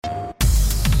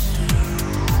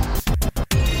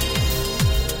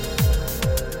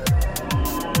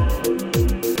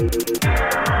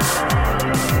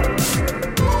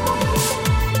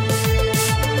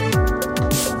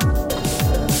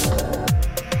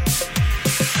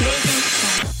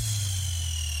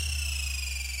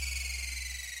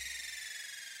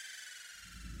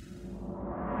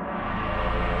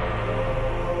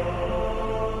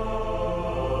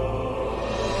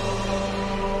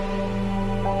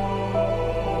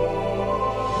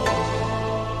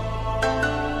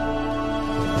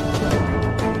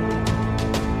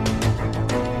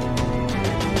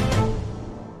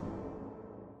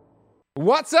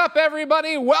What's up,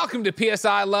 everybody? Welcome to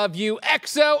PSI Love You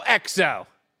XOXO.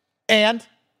 And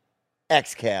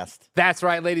Xcast. That's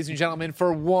right, ladies and gentlemen.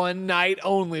 For one night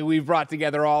only, we've brought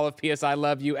together all of PSI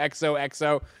Love You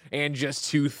XOXO and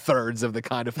just 2/3 of the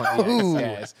Kind of Funny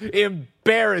Xcast.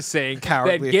 Embarrassing.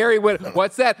 Cowardly. That Gary would.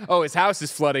 What's that? Oh, his house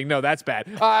is flooding. No, that's bad.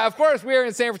 Of course, we're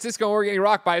in San Francisco and we're getting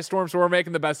rocked by a storm, so we're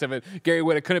making the best of it. Gary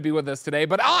Whitta couldn't be with us today,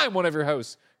 but I'm one of your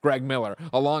hosts, Greg Miller,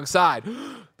 alongside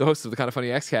the host of the Kind of Funny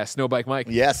Xcast, Snowbike Mike.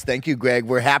 Yes, thank you, Greg.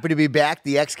 We're happy to be back.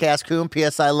 The Xcast crew and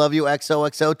PSI Love You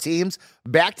XOXO teams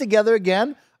back together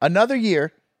again. Another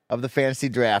year of the fantasy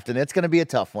draft, and it's going to be a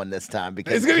tough one this time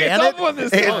because It's going to be a tough one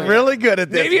this time. It's really good at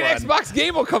this Maybe one. an Xbox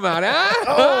game will come out,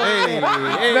 huh?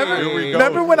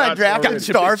 Remember when I drafted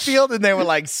Starfield and they were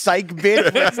like, psych,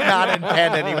 bitch, it's not in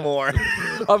pen anymore.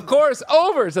 Of course,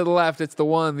 over to the left, it's the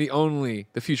one, the only,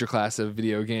 the future class of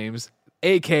video games,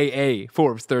 a.k.a.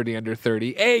 Forbes 30 Under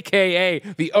 30, a.k.a.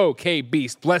 the OK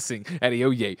Beast, Blessing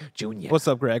Adeoye Jr. What's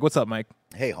up, Greg? What's up, Mike?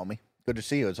 Hey, homie. Good to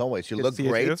see you as always. You Good look to see you,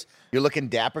 great. too. You're looking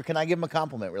dapper. Can I give him a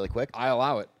compliment really quick? I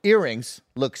allow it. Earrings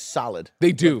look solid.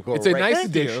 They do. Look It's a great. nice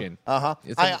Thank you. addition. Uh-huh.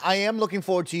 It's a- I am looking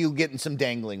forward to you getting some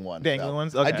dangling ones. Dangling though.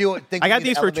 ones? Okay. I do think I we got can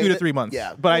these for 2 to elevate 3 it. months,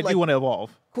 Yeah, but I cool, do want to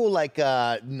evolve. Cool, like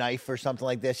a knife or something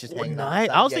like this. Just hanging Knife?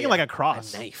 on. I was thinking like a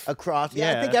cross. Knife. a cross. Yeah,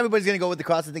 I Yeah. think everybody's gonna go with the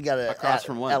cross. I think you gotta cross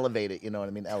from what? elevate it. You know what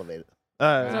I mean? Elevate it.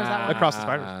 Across the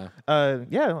spider.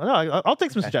 Yeah, no, I'll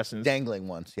take some suggestions. Dangling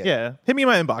ones. Yeah. Yeah, hit me in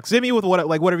my inbox. Hit me with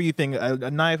whatever you think.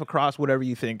 A knife, a cross, whatever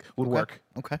you think would work.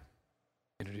 Okay.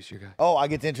 Introduce your guy. Oh, I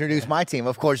get to introduce my team.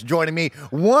 Of course, joining me,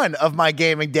 one of my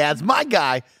gaming dads, my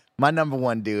guy, my number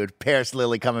one dude, Paris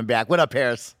Lilly, coming back. What up,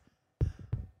 Paris?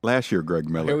 Last year, Greg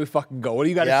Here Miller, we fucking go. What do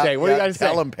you got to Yeah, say? What do you got to say?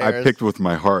 Tell him, Paris. I picked with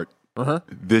my heart. Uh-huh.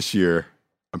 This year,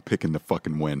 I'm picking the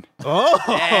fucking win. Oh,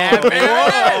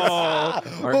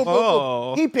 Boom, boom,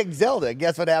 boom. He picked Zelda.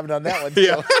 Guess what happened on that one?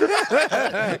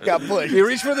 Yeah. Got pushed. You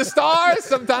reach for the stars.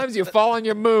 Sometimes you fall on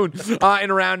your moon.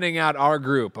 And rounding out our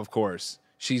group, of course,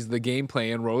 she's the game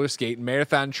playing, roller skating,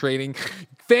 marathon trading,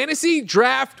 fantasy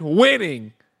draft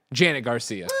winning, Janet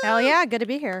Garcia. Hell yeah, good to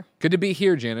be here. Good to be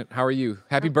here, Janet. How are you?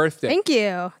 Happy birthday. Thank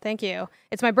you. Thank you.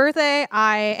 It's my birthday.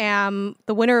 I am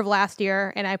the winner of last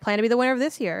year, and I plan to be the winner of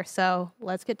this year. So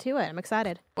let's get to it. I'm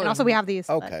excited. And also, we have these.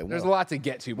 Okay. There's a Well, lot to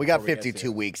get to. we got before get 52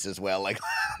 to. weeks as well. Like,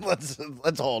 let's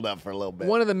hold up for a little bit.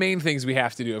 One of the main things we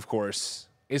have to do, of course,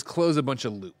 is close a bunch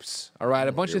of loops. All right,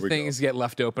 a bunch of we things get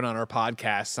left open on our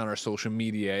podcasts, on our social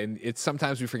media, and it's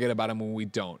sometimes we forget about them when we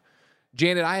don't.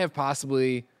 Janet, I have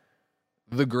possibly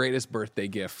the greatest birthday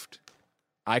gift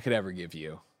I could ever give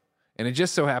you, and it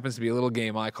just so happens to be a little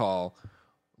game I call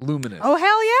Luminous. Oh,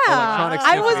 hell yeah. Electronic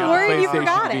I was Symphony on worried you PlayStation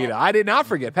forgot Vita. it. I did not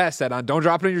forget. Pass that on. Don't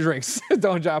drop it in your drinks.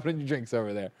 Don't drop it in your drinks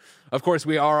over there. Of course,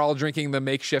 we are all drinking the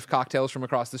makeshift cocktails from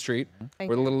across the street, Thank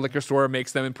where the little liquor store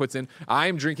makes them and puts in.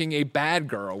 I'm drinking a Bad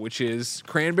Girl, which is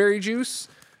cranberry juice,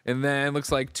 and then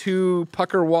looks like 2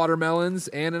 pucker watermelons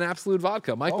and an Absolute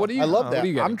vodka. Mike, what do you? I love What that. do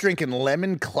you got? I'm drinking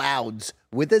Lemon Clouds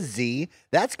with a Z.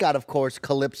 That's got, of course,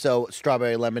 Calypso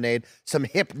strawberry lemonade, some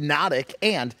Hypnotic,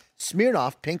 and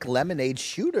Smirnoff pink lemonade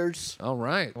shooters. All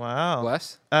right. wow.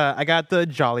 Bless. I got the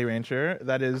Jolly Rancher.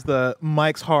 That is the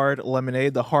Mike's Hard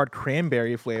Lemonade, the hard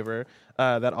cranberry flavor.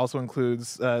 That also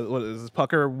includes what is this,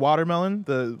 Pucker watermelon,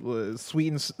 the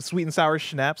sweet and sour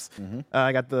schnapps.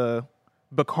 I got the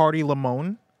Bacardi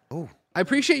Limon. I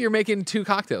appreciate you're making 2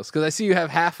 cocktails because I see you have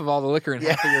half of all the liquor and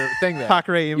half of your thing there.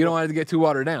 Pacare. You don't want it to get too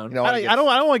watered down. You know, I don't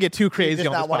want to get too crazy does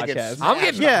on not this wanna get podcast. smashed. I'm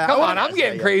getting, Yeah, come I on, wanna- I'm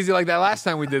getting crazy like that last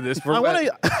time we did this for, I wanna-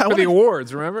 for the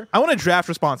awards, remember? I want to draft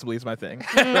responsibly is my thing,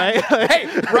 right? Hey,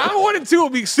 round 1 and 2 will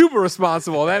be super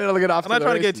responsible. Then it'll get off I'm to not the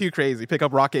trying to get races. too crazy. Pick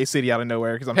up Rock A City out of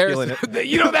nowhere because I'm feeling it. Harris,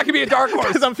 you know that could be a dark horse.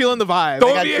 Because I'm feeling the vibe.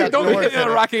 Don't got be Chuck Norris hitting in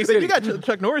on it. Rocky City. You got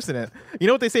Chuck Norris in it. You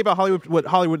know what they say about Hollywood? What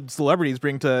Hollywood celebrities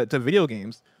bring to video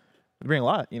games? They bring a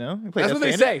lot. You know. That's what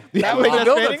they say. Yeah, That was the Death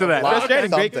build-up Stranding. to that. Death Lot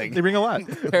Stranding, great- something. They bring a lot.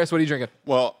 Harris, what are you drinking?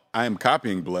 Well, I am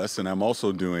copying Bless, and I'm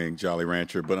also doing Jolly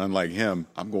Rancher, but unlike him,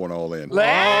 I'm going all in.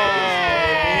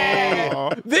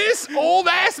 This old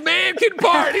ass man can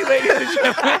party, ladies and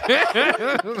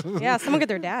gentlemen. Yeah, someone get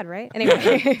their dad, right? Anyway.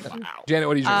 Janet,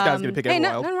 what are you drinking? Guy's gonna pick hey, it no,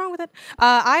 wild. nothing wrong with it.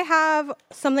 I have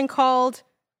something called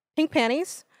Pink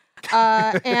Panties.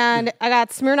 And I got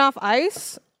Smirnoff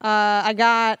Ice. I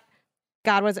got,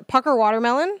 God, was it Pucker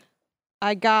Watermelon?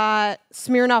 I got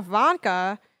Smirnoff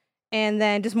Vodka. And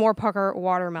then just more Pucker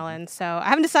Watermelon. So I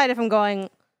haven't decided if I'm going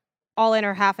all in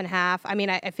or half and half. I mean,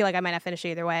 I feel like I might not finish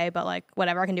either way, but like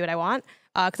whatever, I can do what I want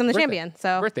because I'm the Birthday. champion.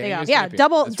 So Birthday, there you you're go. Yeah, champion.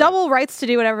 double That's right. double rights to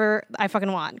do whatever I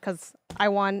fucking want because I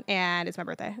won, and it's my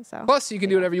birthday. So Plus, you can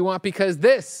do whatever you want because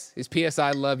this is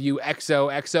PSI Love You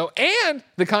XOXO and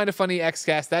the Kind of Funny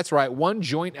Xcast. That's right, one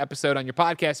joint episode on your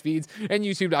podcast feeds and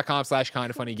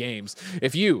youtube.com/kindoffunnygames.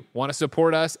 If you want to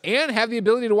support us and have the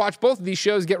ability to watch both of these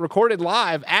shows get recorded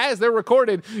live as they're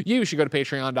recorded, you should go to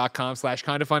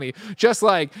patreon.com/kindoffunny. Just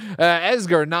like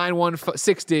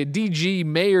Esgar916 did, DG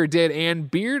Mayer did, and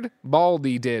Beard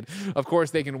Baldy did. Of course,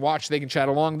 they can watch, they can chat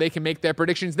along, they can make their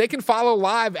predictions, they can follow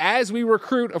live as we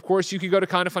recruit. Of course, you can go to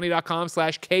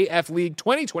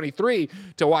kindoffunny.com/KFLeague2023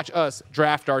 to watch us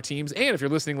draft our teams. And if you're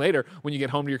listening later, when you get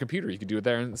home to your computer, you can do it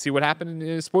there and see what happened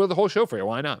and spoil the whole show for you.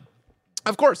 Why not?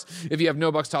 Of course, if you have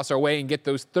no bucks, toss our way and get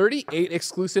those 38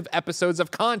 exclusive episodes of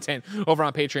content over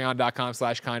on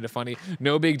patreon.com/kindoffunny.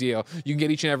 No big deal. You can get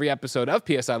each and every episode of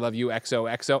PSI Love You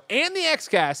XOXO and the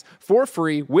Xcast for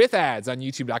free with ads on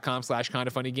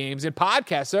youtube.com/kindoffunnygames and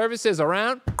podcast services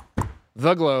around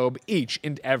the globe each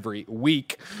and every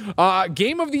week.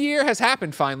 Game of the year has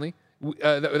happened finally.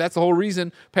 That's the whole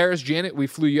reason, Paris, Janet, we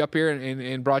flew you up here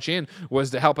and brought you in,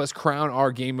 was to help us crown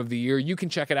our game of the year. You can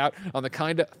check it out on the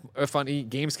Kind of Funny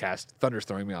Gamescast. Thunder's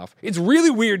throwing me off. It's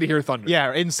really weird to hear thunder.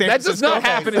 Yeah, in San That Francisco. does not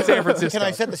happen in San Francisco. Can I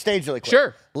set the stage really quick?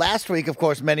 Sure. Last week, of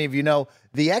course, many of you know,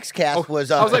 the Xcast was...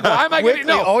 I was like, why am I getting...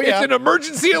 No, Oh, yeah. it's an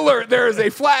emergency alert. There is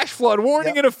a flash flood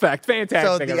warning in effect. So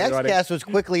Fantastic, the everybody. Xcast was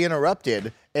quickly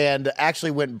interrupted and actually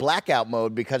went blackout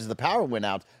mode because the power went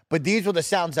out. But these were the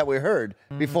sounds that we heard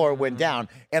before it went down.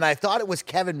 And I thought it was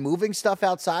Kevin moving stuff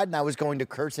outside, and I was going to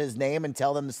curse his name and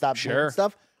tell them to stop Sure. moving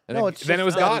stuff. And No, then- it's then just- it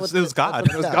was that's God. what It was God. that's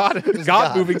It was what God, it's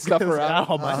God moving stuff around.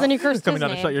 Oh, my. so then you cursed Coming his down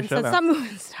to name shut your and show said, down. "Stop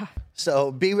moving stuff."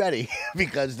 So be ready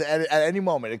because at any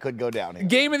moment it could go down here.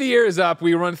 Game of the year is up.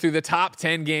 We run through the top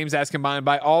 10 games as combined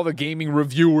by all the gaming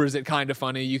reviewers at Kind of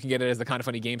Funny. You can get it as the Kind of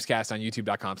Funny Gamescast on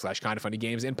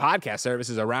youtube.com/kindoffunnygames and podcast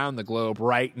services around the globe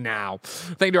right now.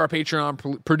 Thank you to our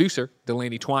Patreon producer,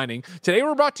 Delaney Twining. Today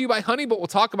we're brought to you by Honey, but we'll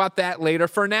talk about that later.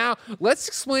 For now, let's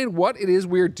explain what it is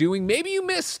we're doing. Maybe you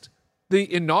missed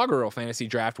the inaugural fantasy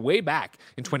draft way back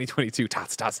in 2022.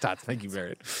 Tots. Thank you,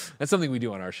 Barrett. That's something we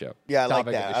do on our show. Yeah, I like Topic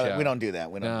of that. the show. We don't do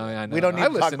that. We don't, No, do that. I know. We don't need I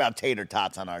to talk listen. about tater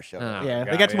tots on our show. Oh, Yeah,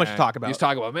 they God, got too much to talk about. You just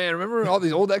talk about, man, remember all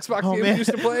these old Xbox Oh, games man. we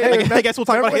used to play? I guess we'll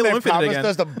talk about Remember Halo when they Infinite promised again.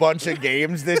 us a bunch of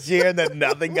games this year and then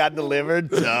nothing got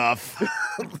delivered? Tough.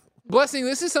 Blessing,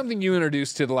 this is something you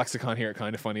introduced to the lexicon here at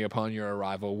Kind of Funny upon your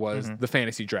arrival, was the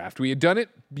fantasy draft. We had done it,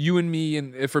 you and me,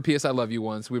 and for PS I Love You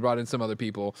once. We brought in some other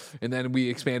people, and then we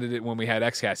expanded it when we had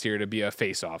Xcast here to be a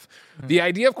face-off. The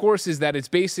idea, of course, is that it's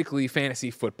basically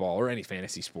fantasy football or any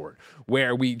fantasy sport,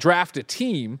 where we draft a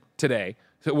team today.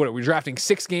 So what are we drafting?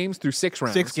 6 games through 6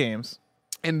 rounds. 6 games.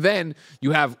 And then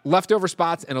you have leftover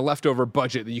spots and a leftover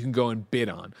budget that you can go and bid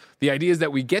on. The idea is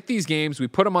that we get these games, we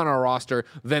put them on our roster,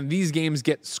 then these games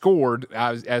get scored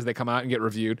as they come out and get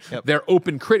reviewed. Yep. Their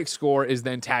open critic score is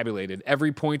then tabulated.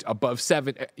 Every point above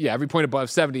 70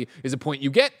 is a point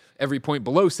you get. Every point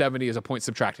below 70 is a point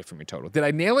subtracted from your total. Did I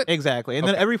nail it? Exactly. And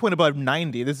then every point above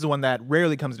 90, this is one that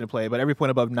rarely comes into play, but every point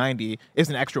above 90 is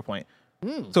an extra point.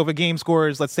 So if a game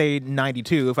scores, let's say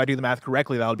 92, if I do the math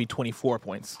correctly, that would be 24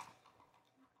 points.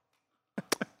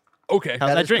 Okay. How's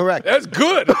that That is drink? correct. That's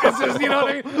good. It's just, you know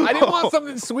what I mean? I didn't want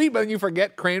something sweet, but then you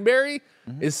forget cranberry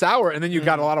is sour, and then you've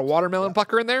got a lot of watermelon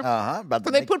pucker in there. Uh-huh. But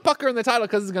they put pucker in the title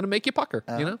because it's going to make you pucker.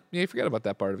 You know? Yeah, you forget about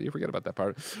that part of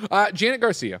it. Janet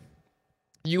Garcia,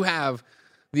 you have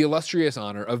the illustrious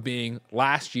honor of being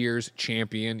last year's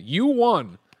champion. You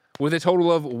won with a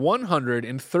total of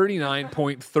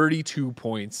 139.32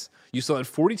 points. You still had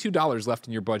 $42 left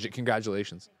in your budget.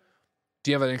 Congratulations. Do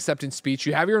you have an acceptance speech?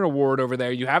 You have your award over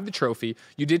there. You have the trophy.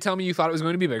 You did tell me you thought it was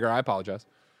going to be bigger. I apologize.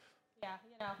 Yeah,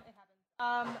 it happens.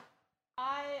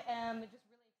 I am just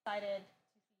really excited.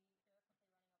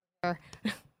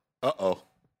 Uh-oh.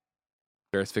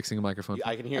 Barrett's fixing a microphone.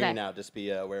 I can hear Okay. you now. Just be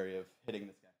wary of hitting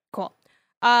this guy. Cool.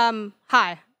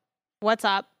 Hi. What's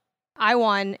up? I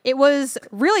won. It was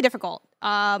really difficult.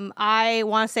 I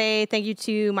want to say thank you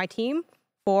to my team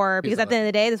because at the end of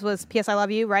the day, this was PS I Love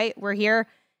You, right? We're here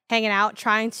hanging out,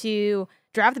 trying to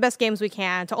draft the best games we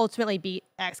can to ultimately beat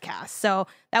Xcast. So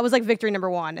that was like victory number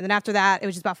 1. And then after that, it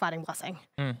was just about fighting Blessing,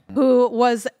 who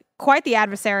was quite the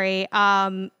adversary.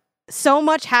 So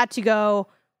much had to go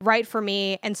right for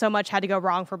me and so much had to go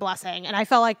wrong for Blessing. And I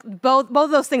felt like both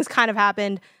of those things kind of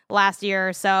happened last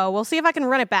year. So we'll see if I can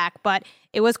run it back. But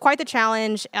it was quite the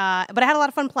challenge. But I had a lot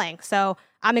of fun playing. So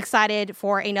I'm excited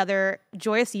for another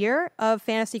joyous year of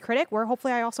Fantasy Critic, where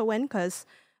hopefully I also win because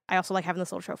I also like having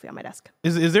this little trophy on my desk.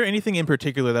 Is there anything in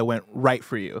particular that went right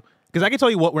for you Because I can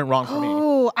tell you what went wrong for me.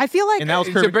 Oh, I feel like And that was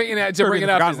To bring it up,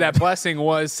 Forgotten is that Land. Blessing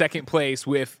was second place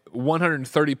with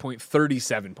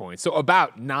 130.37 points, so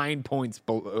about 9 points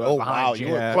Oh, behind wow. You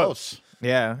were Yeah. close.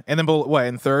 Yeah. And then,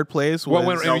 in third place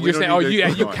was... you're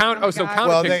saying, you count. Oh, so God. counter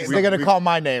Well, picks. they're going to call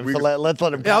my name. So let's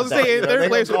let him. Yeah, I was count that. saying They're third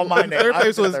place, gonna call my name. third I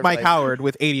place was third Mike place. Howard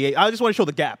with 88. I just want to show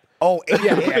the gap. Oh,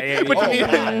 yeah.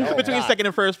 Between second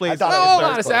and first place. I thought No, it was hold third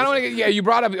on a second. place. I don't want to get. Yeah, you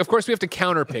brought up. Of course, we have to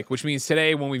counter pick, which means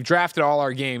today, when we've drafted all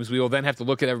our games, we will then have to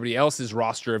look at everybody else's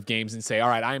roster of games and say, all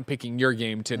right, I am picking your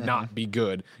game to not be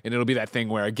good, and it'll be that thing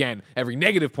where again, every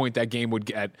negative point that game would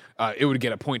get, it would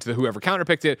get a point to whoever counter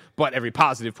picked it, but every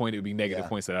positive point it would be negative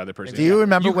points to that other person. Do you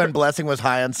remember when Blessing was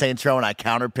high on Saints Row and I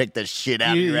counterpicked the shit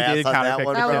out of You your ass did on that counterpick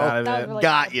one, the shit bro? out of that it. was really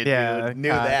Got you, Yeah, dude. Knew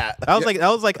God. that. That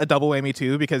was like a double whammy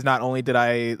too, because not only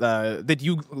did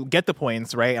you get the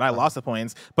points, right, and I lost the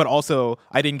points, but also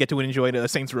I didn't get to enjoy the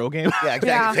Saints Row game. Yeah, exactly.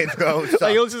 Yeah. Saints Row.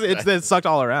 Like it sucked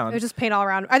all around. It was just pain all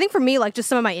around. I think for me, like just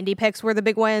some of my indie picks were the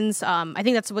big wins. I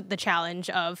think that's what the challenge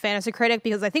of Fantasy Critic,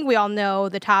 because I think we all know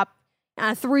the top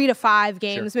 3 to 5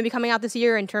 games maybe coming out this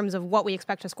year in terms of what we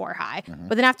expect to score high.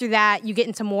 But then after that, you get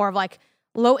into more of like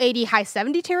low 80, high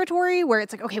 70 territory where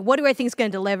it's like, okay, what do I think is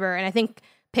going to deliver? And I think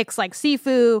picks like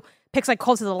Sifu, picks like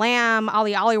Cult of the Lamb,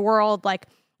 Ali World, like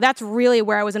that's really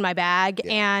where I was in my bag.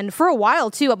 Yeah. And for a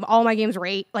while too, all my games were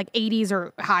like 80s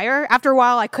or higher. After a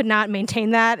while, I could not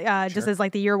maintain that just as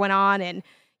like the year went on, and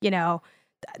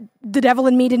the devil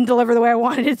in me didn't deliver the way I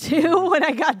wanted it to when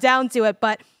I got down to it.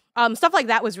 But stuff like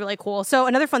that was really cool. So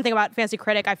another fun thing about Fantasy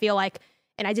Critic, I feel like,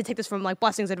 and I did take this from like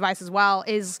Blessing's advice as well,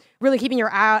 is really keeping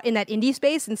your eye out in that indie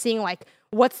space and seeing like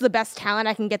what's the best talent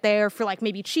I can get there for like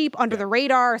maybe cheap, under the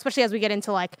radar, especially as we get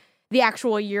into like the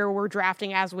actual year we're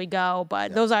drafting as we go.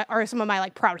 But those are some of my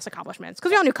like proudest accomplishments,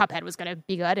 because we all knew Cuphead was going to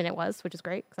be good, and it was, which is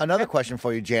great. Another question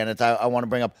for you, Janet, I want to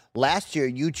bring up. Last year,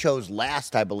 you chose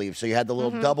last, I believe. So you had the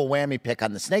little double whammy pick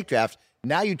on the snake draft.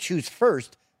 Now you choose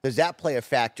first. Does that play a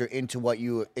factor into what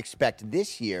you expect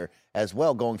this year as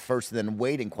well, going first and then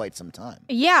waiting quite some time?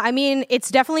 Yeah, I mean,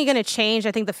 it's definitely going to change,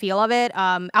 I think, the feel of it.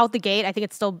 Out the gate, I think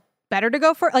it's still better to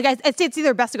go first. Like, I'd say it's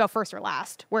either best to go first or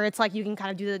last, where it's like you can kind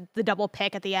of do the double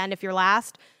pick at the end if you're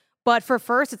last. But for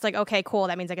first, it's like, okay, cool,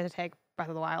 that means I get to take Breath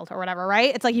of the Wild or whatever,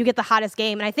 right? It's like you get the hottest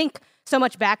game. And I think so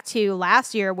much back to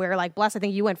last year where, like, Bless, I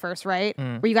think you went first, right?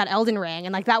 Where you got Elden Ring.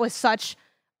 And, like, that was such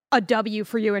a W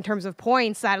for you in terms of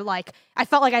points that, like, I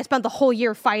felt like I spent the whole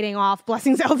year fighting off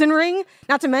Blessing's Elden Ring.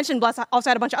 Not to mention, Bless also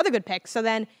had a bunch of other good picks. So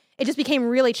then it just became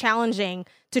really challenging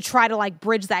to try to like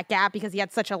bridge that gap because he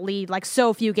had such a lead. Like,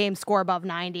 so few games score above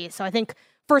 90. So I think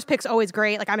first pick's always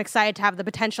great. Like, I'm excited to have the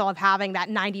potential of having that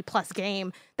 90 plus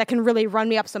game that can really run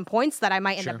me up some points that I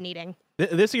might end up needing.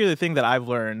 This year, the thing that I've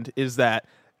learned is that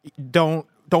don't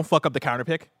fuck up the counter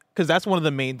pick. Because that's one of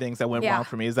the main things that went wrong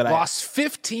for me, is that I lost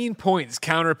 15 points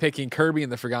counterpicking Kirby in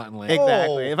the Forgotten Land.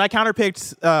 Exactly. If I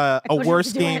counterpicked a told you worse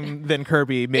to do game than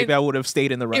Kirby, maybe I would have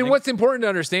stayed in the running. And what's important to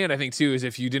understand, I think, too, is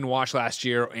if you didn't watch last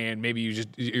year and maybe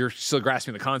you're still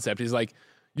grasping the concept, is like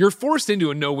you're forced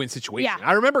into a no-win situation. Yeah.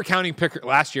 I remember counting pick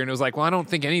last year, and it was like, well, I don't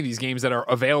think any of these games that are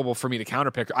available for me to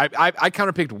counterpick. I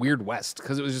counterpicked Weird West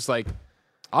because it was just like,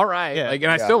 all right, Yeah. like,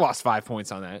 and I still lost 5 points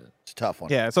on that. It's a tough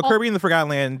one. Yeah, so Kirby and the Forgotten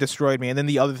Land destroyed me. And then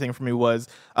the other thing for me was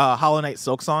Hollow Knight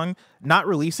Silksong not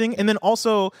releasing. And then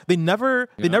also they never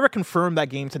confirmed that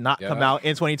game to not come out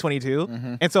in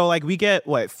 2022. And so like we get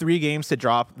 3 games to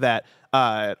drop that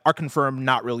are confirmed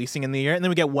not releasing in the year, and then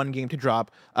we get 1 game to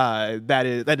drop that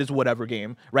is whatever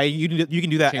game, right? You can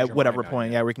do that at whatever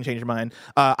point. Yeah, we can change your mind.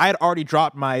 I had already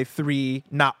dropped my 3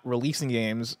 not releasing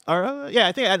games.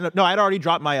 I'd already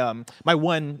dropped my my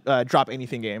 1 drop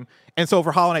anything game. And so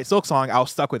for Hollow Knight Silksong, I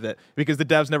was stuck with it because the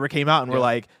devs never came out and were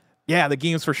like, yeah, the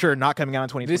game's for sure not coming out in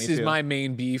 2022. This is my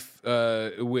main beef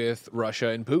with Russia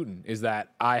and Putin, is that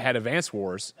I had Advance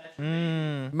Wars.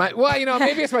 Maybe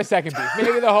it's my second beef.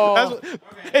 Maybe the whole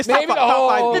It's maybe top the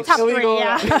whole The top three, illegal,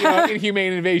 yeah.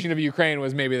 inhumane invasion of Ukraine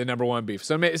was maybe the number 1 beef.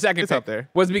 So second It's pick up there.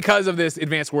 was because of this.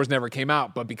 Advance Wars never came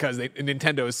out, but because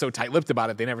Nintendo is so tight-lipped about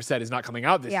it, they never said it's not coming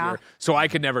out this Yeah. year. So I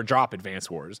could never drop Advance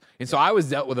Wars, and so I was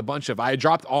dealt with a bunch of. I had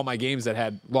dropped all my games that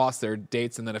had lost their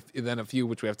dates, and then a few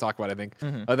which we have to talk about, I think,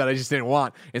 that I just didn't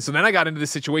want. And so then I got into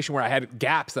this situation where I had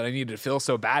gaps that I needed to fill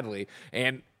so badly,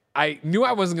 and I knew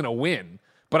I wasn't going to win,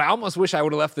 but I almost wish I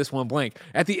would have left this one blank.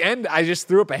 At the end, I just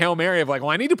threw up a Hail Mary of like, well,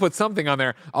 I need to put something on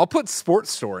there. I'll put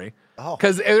Sports Story.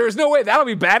 Because there's no way that'll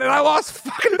be bad. And I lost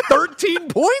fucking 13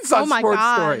 points on Oh my Sports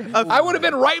God. Story. I would have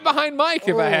been right behind Mike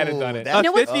if I hadn't done it. You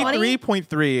know what's funny?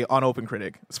 53.3 on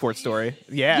OpenCritic Sports Story.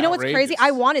 Yeah. You know what's crazy?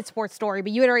 I wanted Sports Story,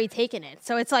 but you had already taken it.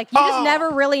 So it's like, you just never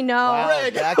really know.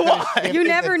 You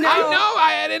never know. I know.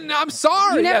 I didn't. I'm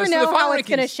sorry. You never so know the how final it's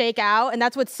going to rankings- shake out, and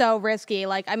that's what's so risky.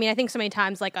 Like, I mean, I think so many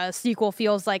times, like, a sequel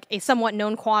feels like a somewhat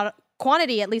known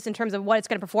quantity, at least in terms of what it's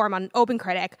going to perform on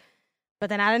OpenCritic. But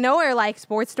then out of nowhere, like,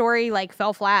 Sports Story, like,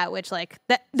 fell flat, which, like...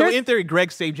 So in theary,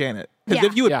 Greg saved Janet. Because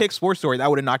if you had picked Sports Story, that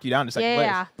would have knocked you down to second place.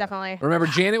 Yeah, definitely. Remember,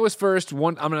 Janet was first.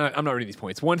 I'm not reading these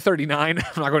points. 139.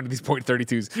 I'm not going to these point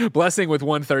 32s. Blessing with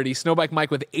 130. Snowbike Mike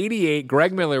with 88.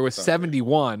 Greg Miller with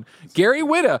 71. Gary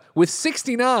Whitta with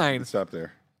 69. Stop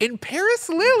there. And Paris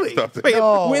Lilly Stop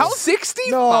there. with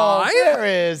 65. No,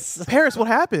 Paris. Paris, what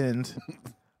happened?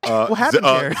 What happened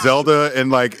there? Zelda and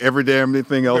like every damn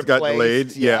thing else got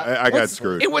Replaced, delayed. yeah. I got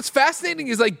screwed. And what's fascinating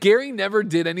is like Gary never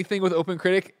did anything with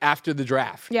OpenCritic after the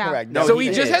draft. Yeah. Correct. No, So he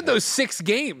he just did. had those 6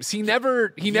 games. He never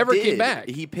came back.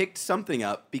 He picked something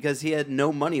up because he had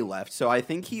no money left. So I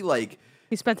think he like.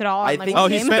 He spent it all on, I like, think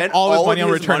one he game. spent all his money on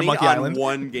his Return to money Monkey on Island.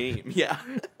 one game. Yeah.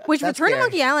 Which That's Return to scary.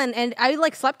 Monkey Island, and I,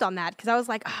 like, slept on that, because I was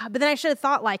like, but then I should have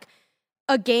thought, like,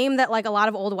 a game that, like, a lot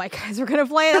of old white guys were going to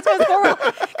play. That's what I was horrible.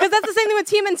 Because that's the same thing with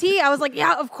TMNT. I was like,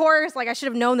 yeah, of course. Like, I should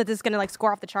have known that this is going to, like,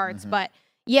 score off the charts. But,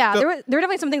 yeah, there were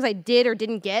definitely some things I did or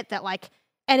didn't get that, like,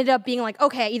 ended up being like,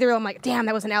 okay, either I'm like, damn,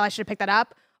 that was an L, I should have picked that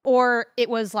up. Or it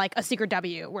was, like, a secret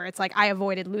W, where it's like, I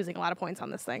avoided losing a lot of points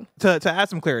on this thing. To add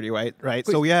some clarity, right?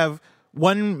 So we have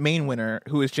one main winner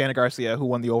who is Janet Garcia, who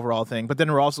won the overall thing. But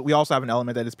then we also have an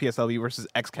element that is PSLV versus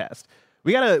Xcast.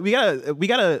 We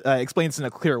gotta explain this in a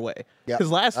clear way. Yep.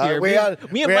 Because last year, we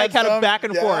me and Mike had a some- back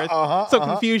and yeah, forth, some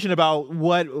confusion about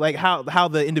how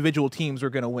the individual teams were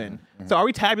gonna win. So are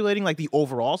we tabulating like the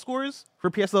overall scores for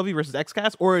PSLV versus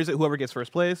Xcast, or is it whoever gets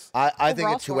first place? I think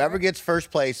Overall it's whoever score. gets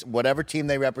first place, whatever team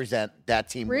they represent, that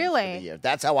team wins for Really? the year.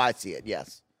 That's how I see it,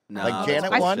 yes. No, Like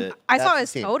Janet that's won. bullshit. I saw That's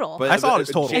his the team. total. But- I saw it as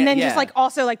total. and then yeah. just, like,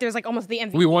 also, like, there's, like, almost the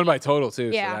MVP. We won by total too.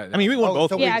 Yeah. So that, I mean, we won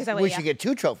both. So Yeah, we, exactly, we yeah. should get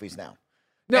 2 trophies now.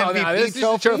 no, MVP this is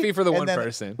a trophy for the and one then-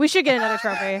 person. We should get another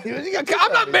trophy.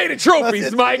 I'm not made of trophies,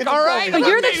 Let's Mike. get the All right, trophies. But I'm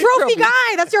you're not the made of trophy trophies.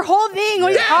 guy. That's your whole thing. What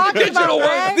are you Yeah, talking digital about, one.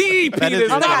 Greg? The Pete That is is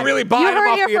the not thing. really You buying them heard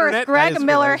off it here the first. internet. Greg That is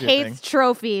Miller your thing. hates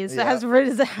trophies. Yeah. Has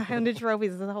resounded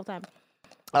trophies the whole time.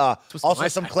 Also, my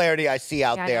some side. clarity I see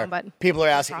out Yeah, I there. know, but- People are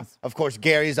asking. Cross. Of course,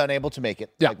 Gary's unable to make it,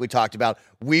 Yeah. like we talked about.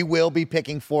 We will be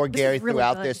picking for Gary is really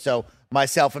throughout good. this. So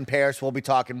myself and Paris will be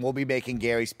talking. We'll be making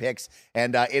Gary's picks,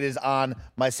 and it is on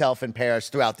myself and Paris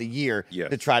throughout the year Yes.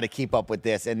 to try to keep up with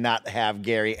this and not have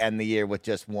Gary end the year with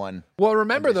just one. Well,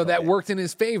 remember though that worked in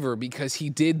his favor because he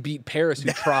did beat Paris,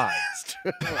 who tried.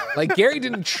 Like Gary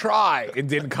didn't try and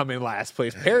didn't come in last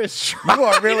place. Paris tried. You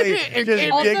are really and just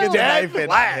came digging the dead knife in.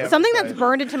 last. Yeah. Something that's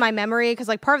burned into my memory, because,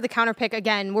 like, part of the counter pick,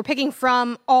 again, we're picking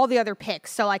from all the other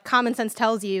picks. So, like, common sense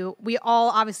tells you we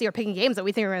all obviously are picking games that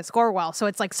we think are going to score well. So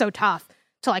it's, like, so tough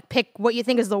to, like, pick what you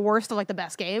think is the worst of, like, the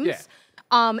best games. Yeah.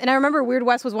 And I remember Weird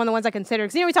West was one of the ones I considered.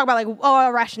 Because, you know, we talk about,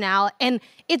 like, rationale. And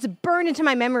it's burned into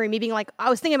my memory, me being like,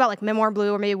 I was thinking about, like, Memoir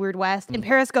Blue or maybe Weird West. And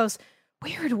Paris goes,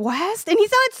 Weird West? And he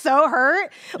sounded so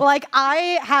hurt. Like,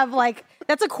 I have, like,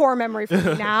 that's a core memory for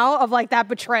me now of, like, that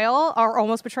betrayal or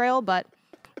almost betrayal. But,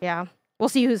 yeah. We'll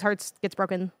see whose hearts gets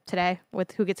broken today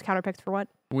with who gets counterpicked for what.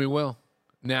 We will.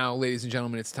 Now, ladies and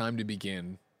gentlemen, it's time to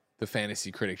begin the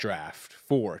Fantasy Critic Draft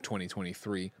for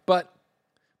 2023. But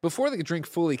before the drink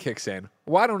fully kicks in,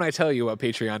 why don't I tell you about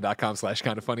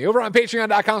patreon.com/kindafunny? Over on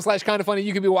patreon.com/kindafunny,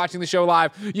 you can be watching the show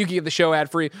live. You can get the show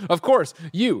ad-free. Of course,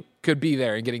 you could be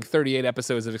there and getting 38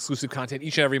 episodes of exclusive content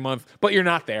each and every month, but you're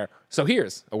not there. So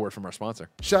here's a word from our sponsor.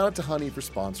 Shout out to Honey for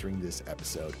sponsoring this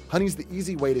episode. Honey's the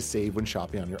easy way to save when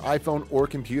shopping on your iPhone or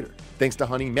computer. Thanks to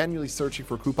Honey, manually searching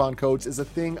for coupon codes is a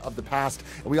thing of the past,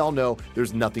 and we all know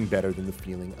there's nothing better than the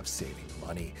feeling of saving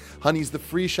money. Honey's the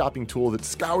free shopping tool that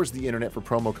scours the internet for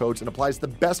promo codes and applies the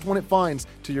best one it finds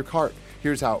to your cart.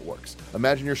 Here's how it works.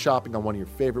 Imagine you're shopping on one of your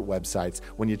favorite websites.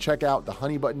 When you check out, the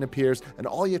Honey button appears, and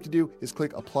all you have to do is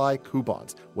click Apply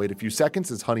Coupons. Wait a few seconds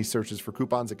as Honey searches for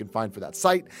coupons it can find for that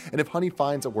site, and if Honey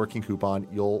finds a working coupon,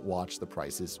 you'll watch the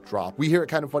prices drop. We here at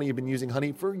Kind of Funny have been using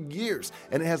Honey for years,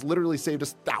 and it has literally saved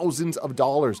us thousands of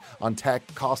dollars on tech,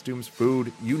 costumes,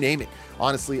 food, you name it.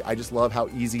 Honestly, I just love how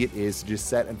easy it is to just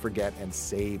set and forget and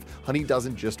save. Honey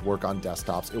doesn't just work on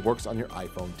desktops, it works on your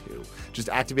iPhone too. Just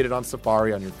activate it on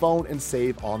Safari on your phone and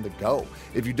save on the go.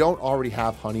 If you don't already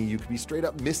have Honey, you could be straight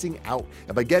up missing out.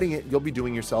 And by getting it, you'll be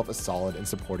doing yourself a solid and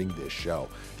supporting this show.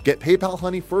 Get PayPal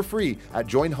Honey for free at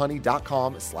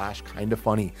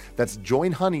joinhoney.com/kindafunny. That's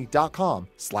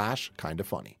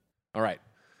joinhoney.com/kindafunny. All right.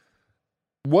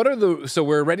 So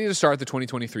we're ready to start the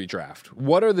 2023 draft.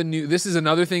 What are the new? This is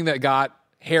another thing that got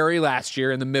hairy last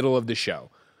year in the middle of the show.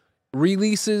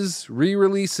 Releases,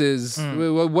 re-releases.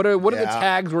 What are the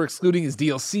tags we're excluding? Is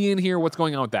DLC in here? What's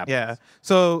going on with that? Yeah.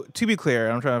 So to be clear,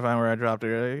 I'm trying to find where I dropped it.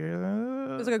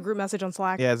 There's like a group message on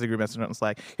Slack. Yeah, it's a group message on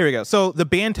Slack. Here we go. So the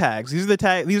ban tags. These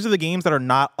are the games that are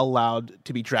not allowed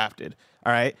to be drafted.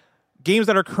 All right. Games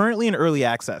that are currently in early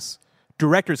access,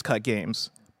 director's cut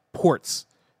games, ports,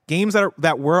 games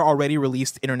that were already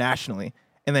released internationally,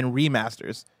 and then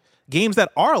remasters. Games that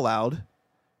are allowed,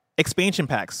 expansion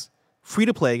packs,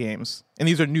 free-to-play games, and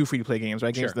these are new free-to-play games,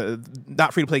 right? Games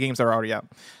not free-to-play games that are already out.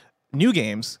 New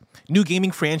games, new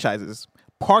gaming franchises,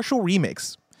 partial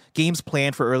remakes, games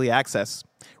planned for early access,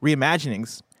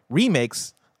 reimaginings,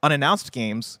 remakes, unannounced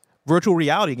games, virtual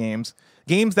reality games,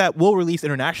 games that will release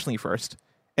internationally first,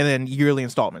 and then yearly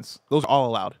installments. Those are all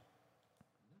allowed.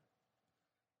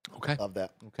 Okay. Love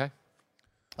that. Okay.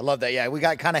 I love that. Yeah, we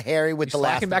got kind of hairy with the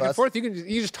last Slacking of back us. and forth.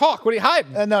 You just talk. What are you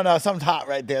hiding? No, something's hot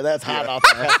right there. That's hot off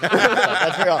there.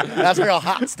 That's real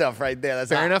hot stuff right there. That's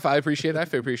Fair hot. enough. I appreciate it.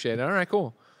 I appreciate it. All right,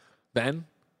 cool. Then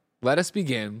let us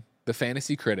begin the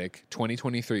Fantasy Critic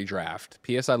 2023 draft.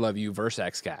 P.S. I Love You versus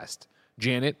Xcast.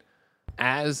 Janet,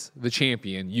 as the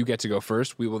champion, you get to go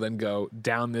first. We will then go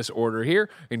down this order here,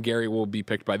 and Gary will be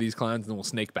picked by these clowns, and then we'll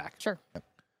snake back. Sure.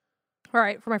 All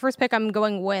right. For my first pick, I'm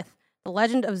going with The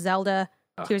Legend of Zelda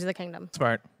Tears of the Kingdom.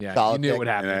 Smart. Yeah, Solid you knew pick. it would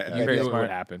happen. You knew it would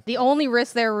happen. The only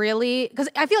risk there really, because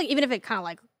I feel like even if it kind of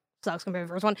like sucks compared to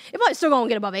the first one, it probably still going to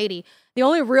get above 80. The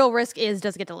only real risk is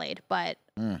does it get delayed. But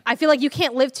I feel like you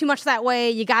can't live too much that way.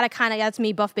 You got to kind of, that's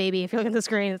me, Buff Baby. If you look at the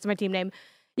screen, that's my team name.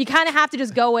 You kind of have to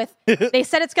just go with, they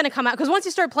said it's going to come out. Because once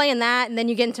you start playing that and then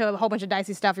you get into a whole bunch of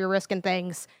dicey stuff, you're risking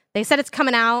things. They said it's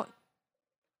coming out.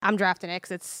 I'm drafting it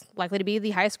because it's likely to be the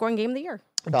highest scoring game of the year.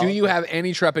 Do you have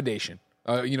any trepidation?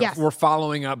 Yes. We're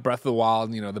following up Breath of the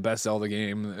Wild, the best Zelda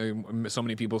game, so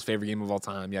many people's favorite game of all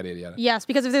time, yada, yada, yada. Yes,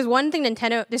 because if there's one thing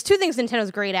there's two things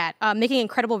Nintendo's great at, making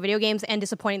incredible video games and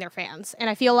disappointing their fans. And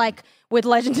I feel like with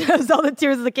Legend of Zelda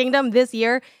Tears of the Kingdom this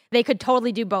year, they could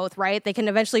totally do both, right? They can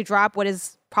eventually drop what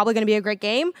is probably going to be a great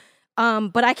game.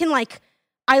 But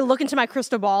I look into my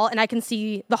crystal ball and I can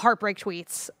see the heartbreak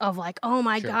tweets of like, oh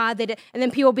my God, they did. And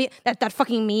then people be that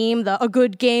fucking meme, a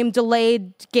good game,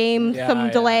 delayed game,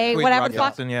 delay, Wade whatever Rock the fuck.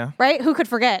 Johnson, yeah. Right? Who could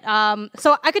forget?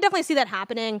 So I could definitely see that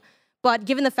happening. But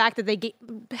given the fact that they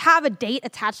have a date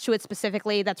attached to it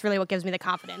specifically, that's really what gives me the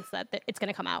confidence that it's going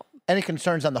to come out. Any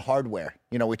concerns on the hardware?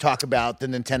 We talk about the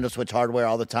Nintendo Switch hardware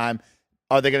all the time.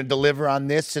 Are they going to deliver on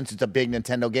this since it's a big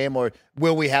Nintendo game, or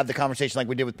will we have the conversation like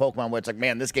we did with Pokemon where it's like,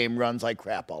 man, this game runs like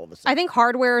crap all of a sudden? I think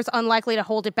hardware is unlikely to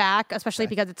hold it back, especially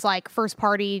because it's like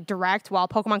first-party direct, while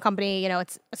Pokemon Company,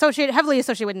 it's heavily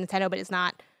associated with Nintendo, but it's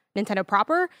not Nintendo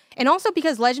proper. And also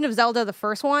because Legend of Zelda, the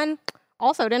first one,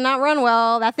 also did not run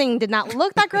well. That thing did not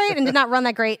look that great and did not run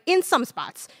that great in some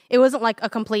spots. It wasn't like a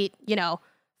complete,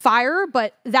 fire,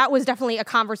 but that was definitely a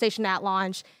conversation at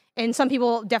launch. And some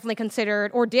people definitely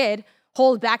considered or did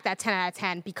hold back that 10 out of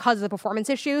 10 because of the performance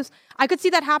issues. I could see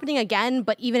that happening again,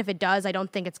 but even if it does, I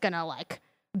don't think it's going to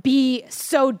be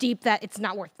so deep that it's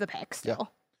not worth the pick still. Yeah.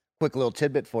 Quick little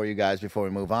tidbit for you guys before we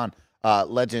move on.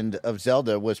 Legend of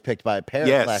Zelda was picked by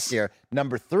parents last year.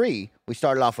 Number 3, we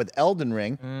started off with Elden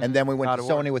Ring, and then we went to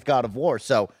Sony with God of War.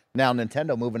 So now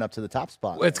Nintendo moving up to the top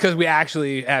spot. It's because we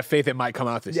actually have faith it might come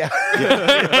out this year.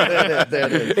 There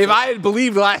it is. If I had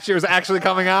believed last year was actually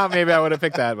coming out, maybe I would have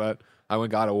picked that, but I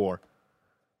went God of War.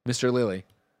 Mr. Lilly,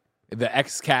 the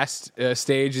Xcast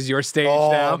stage is your stage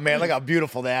now. Oh, man, look how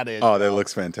beautiful that is. Oh, that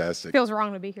looks fantastic. Feels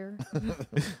wrong to be here. Feels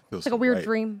It's like a weird right.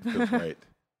 dream. Feels right.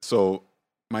 So,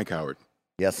 Mike Howard,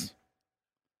 Yes.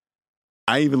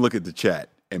 I even look at the chat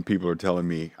and people are telling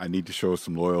me I need to show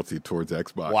some loyalty towards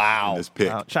Xbox Wow. in this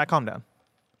pick. Chat, calm down.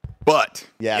 But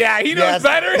Yes. Yeah, he knows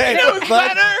better. Hey, He knows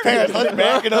better. Parents, let's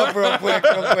back it up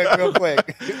real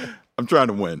quick. I'm trying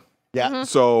to win. Yeah.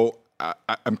 So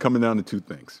I'm coming down to 2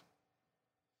 things.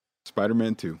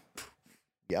 Spider-Man 2.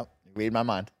 Yep. Read my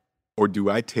mind. Or do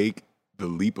I take the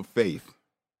leap of faith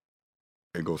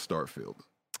and go Starfield?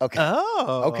 Okay.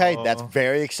 Oh. Okay, that's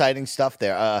very exciting stuff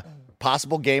there.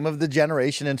 Possible game of the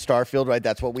generation in Starfield, right?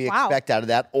 That's what we Wow. expect out of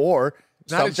that. Or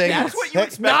Not a something. chance. That's what you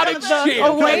expect Not a chance.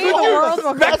 Away the world will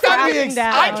come That's what we crashing expect.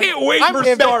 down. I can't wait for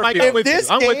If Starfield. this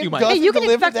I'm with game you, Mike. doesn't Hey, you can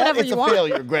deliver expect that, whatever it's you a want.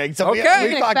 failure, Greg. So Okay. we You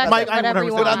can talked expect about Mike, that. whatever you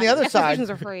But want. on the other side, Expectations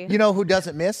are free. You know who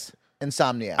doesn't miss?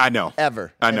 Insomniac. I know.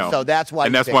 Ever. I And know. so that's why.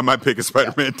 And you that's picked why my pick is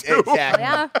Spider-Man 2. Exactly.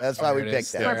 Yeah. That's why we There it picked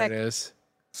is. that. There Perfect. it is.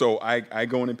 So I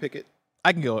go in and pick it.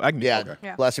 I can go. Yeah. Okay.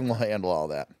 Yeah. Blessing will handle all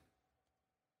that.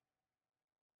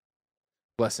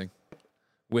 Blessing.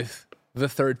 With the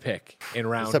third pick in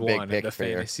round a big one of pick the for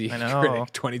you. Fantasy I know.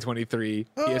 Critic 2023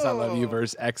 PS I Love You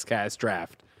versus Xcast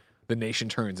draft. The nation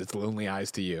turns its lonely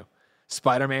eyes to you.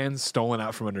 Spider-Man stolen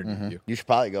out from underneath you. You should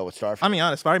probably go with Starfield. I mean,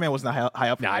 honest, Spider-Man was not high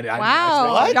up. For Nah, me.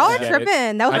 Wow, What? y'all are Yeah,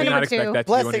 tripping. That was I my did not number expect two. that to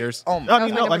be one of Blessing. yours. Oh, I mean, That no.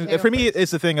 was my I mean, number for two. me,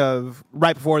 it's the thing of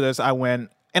right before this, I went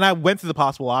through the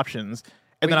possible options,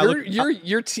 and then I looked.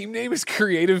 Your team name is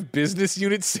Creative Business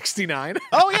Unit 69.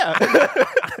 Oh yeah.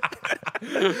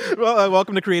 Well,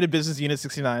 welcome to Creative Business Unit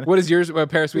 69. What is yours,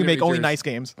 Paris? We make read only yours. nice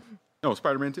games. No,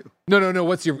 Spider-Man 2. No.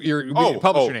 What's your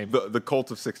publisher name? The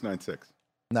Cult of 696.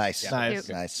 nice. Nice.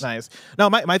 Nice. Nice. No,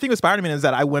 my thing with Spider-Man is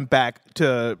that I went back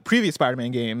to previous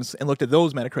Spider-Man games and looked at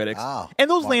those Metacritics, Oh, and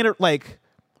those landed like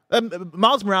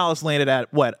Miles Morales landed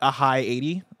at what, a high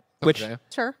 80, which Okay.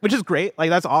 Sure. which is great. Like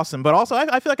that's awesome. But also,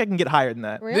 I feel like I can get higher than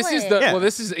that. Really? This is the Yeah. well.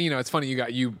 This is it's funny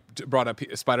you brought up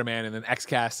Spider-Man and then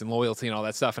Xcast and loyalty and all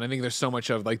that stuff, and I think there's so much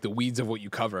of like the weeds of what you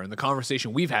cover and the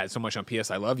conversation we've had so much on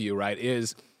PS I Love You, right?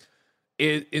 Is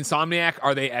Insomniac,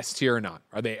 are they S tier or not?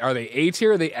 Are they A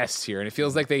tier or are they S tier? And it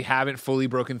feels like they haven't fully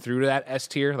broken through to that S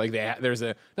tier. Like there's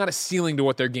not a ceiling to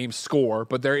what their games score,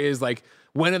 but there is like,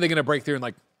 when are they going to break through and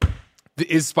like,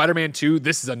 is Spider-Man 2?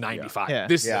 This is a 95. Yeah.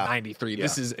 This is Yeah. a 93.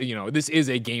 This is this is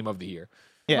a game of the year.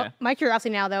 Yeah. My curiosity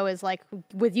now, though, is like,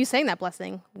 with you saying that,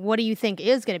 Blessing, what do you think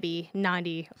is going to be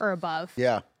 90 or above?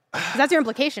 Yeah. 'Cause that's your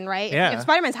implication, right? Yeah. If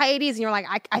Spider-Man's high 80s and you're like,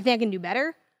 I think I can do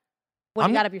better, what do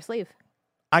you got up your sleeve?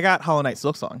 I got Hollow Knight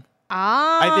Silksong.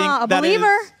 Ah, I think a that is-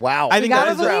 believer. Wow. I think got that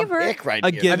a is a, believer. pick right a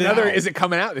here. given. Another, is it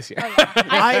coming out this year?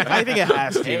 I think it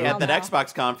has to. Hey, at that no. Xbox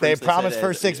They conference, promised said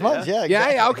for it. 6 months. Yeah. Yeah,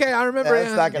 exactly. okay, I remember.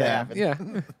 That's not going to happen.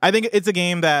 Yeah. I think it's a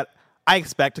game that I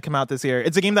expect to come out this year.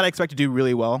 It's a game that I expect to do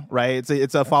really well, right?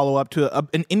 It's a follow up to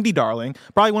an indie darling,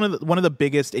 probably one of the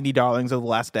biggest indie darlings of the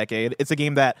last decade. It's a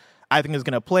game that I think is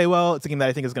going to play well. It's a game that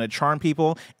I think is going to charm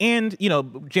people. And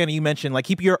Jenny, you mentioned like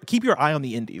keep your eye on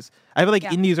the indies. I feel like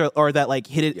Yeah. indies are that like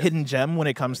hidden gem when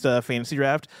it comes to fantasy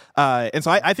draft. And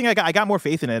so I think I got more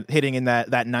faith in it hitting in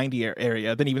that 90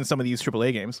 area than even some of these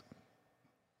AAA games.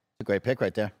 A great pick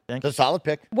right there. Thank It's a solid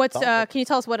pick. What's Solid pick. can you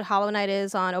tell us what Hollow Knight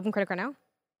is on Open Critic right now?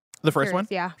 The first Curious, one,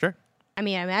 yeah. sure. I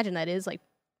mean, I imagine that is like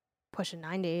pushing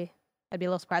 90. I'd be a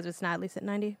little surprised if it's not at least at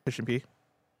 90. Push P.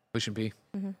 Push P.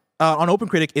 On Open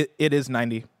Critic, it is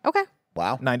 90, Okay.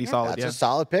 Wow. 90 solid. That's Yeah. a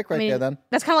solid pick right I mean, there then.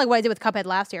 that's kind of like what I did with Cuphead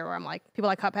last year, where I'm like, people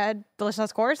like Cuphead,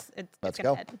 delicious course. Let's it's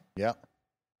go. Cuphead. Yeah.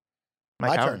 Mike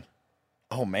My Howard. turn.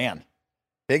 Oh, man.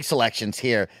 Big selections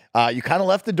here. You kind of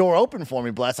left the door open for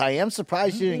me, Bless. I am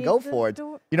surprised you didn't go Leave the for it.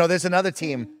 door- There's another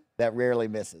team that rarely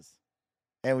misses.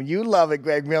 And when you love it,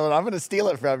 Greg Miller, I'm going to steal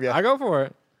it from you. I go for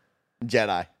it.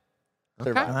 Jedi.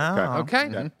 Survivor. Wow.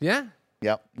 Okay. Yeah.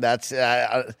 Yep. That's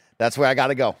where I got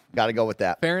to go. Got to go with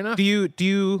that. Fair enough. Do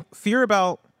you fear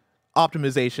about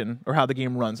optimization or how the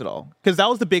game runs at all? Because that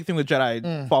was the big thing with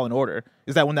Jedi Fallen Order,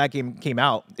 is that when that game came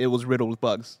out, it was riddled with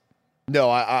bugs.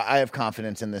 No, I have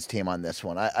confidence in this team on this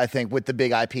one. I think with the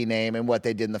big IP name and what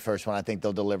they did in the first one, I think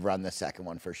they'll deliver on the second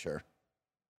one for sure.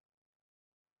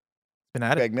 Been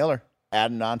at it. Greg Miller,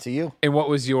 adding on to you. And what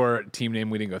was your team name?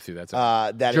 We didn't go through that.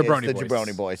 That is Jabroni the Boys.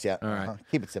 Jabroni Boys. Yeah. All right.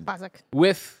 Keep it simple. Classic.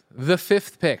 With the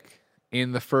 5th pick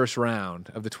in the first round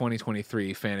of the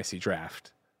 2023 fantasy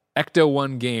draft, Ecto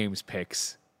One Games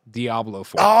picks Diablo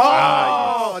 4.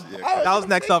 Oh, That was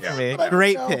next up for me.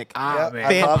 Great pick. man.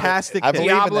 Fantastic I pick.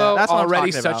 believe in that. Diablo, That's what I'm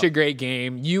already talking such about. a great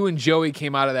game. You and Joey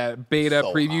came out of that beta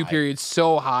So preview high. period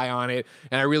so high on it,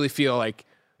 and I really feel like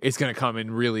it's going to come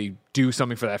and really do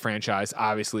something for that franchise.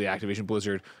 Obviously, Activision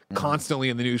Blizzard constantly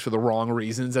in the news for the wrong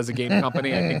reasons as a game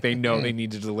company. I think they know they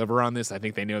need to deliver on this. I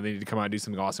think they know they need to come out and do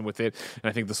something awesome with it, and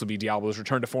I think this will be Diablo's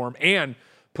return to form and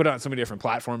put it on so many different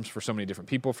platforms for so many different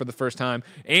people for the first time.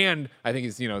 And I think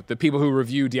it's, the people who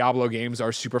review Diablo games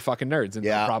are super fucking nerds, and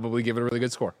Yeah. they'll probably give it a really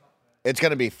good score. It's going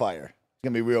to be fire. It's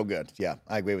going to be real good. Yeah,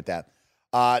 I agree with that.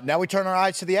 Now we turn our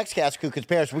eyes to the Xcast crew because,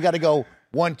 Paris, we got to go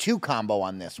 1-2 combo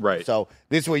on this one. Right. So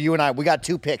this is where you and I, we got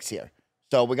 2 picks here.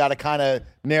 So we got to kind of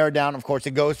narrow down. Of course,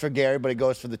 it goes for Gary, but it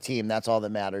goes for the team. That's all that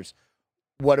matters.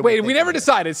 What do Wait, think we never of this?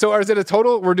 decided. So is it a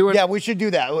total? We're doing. Yeah, we should do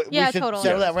that. Yeah, we should total.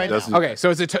 settle that right Doesn't- now. Okay, so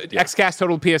it's a Xcast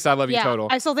total. PS I Love You Yeah, total.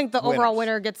 I still think the overall Winners.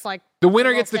 winner gets like The winner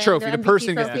little gets the thing, trophy. their The MVP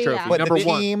person gets the trophy. yeah. But Number the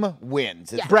 1. team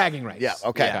wins. Yeah. Bragging rights. Yeah,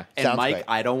 okay. Yeah. And Sounds Mike, great.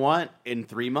 I don't want in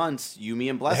 3 months you, me,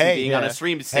 and Blessing Hey, being on yeah. a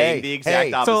stream saying the exact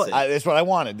hey. opposite. This is what I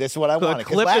wanted. This is what I wanted.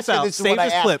 'Cause clip last this year, out. this is Save what I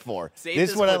this asked clip. for. Save This is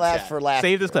this what I clip, asked chat. for last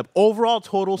Save this year. clip. Overall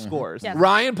total scores. Yes.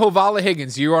 Ryan Povala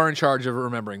Higgins, you are in charge of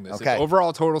remembering this. Okay. It's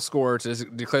overall total score to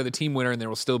declare the team winner, and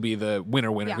there will still be the winner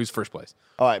Yeah. who's first place.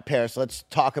 All right, Paris, let's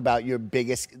talk about your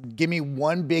biggest. Give me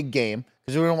one big game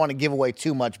because we don't want to give away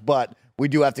too much, but we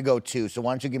do have to go 2. So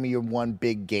why don't you give me your one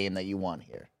big game that you want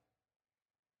here?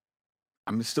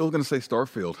 I'm still going to say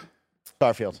Starfield.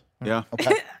 Starfield. Yeah.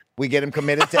 Okay. We get him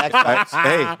committed to Xbox.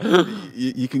 Hey,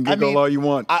 you can giggle all you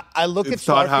want. I look It's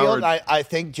at Todd Starfield. Howard. I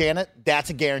think, Janet, that's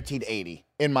a guaranteed 80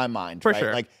 in my mind. For right?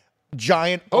 sure. Like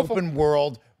giant open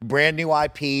world, brand new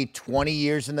IP, 20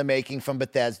 years in the making from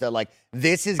Bethesda. Like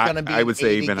this is going to be. I would say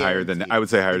 80 even higher than that. I would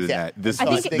say higher than that. This I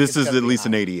think this it's is gonna at be least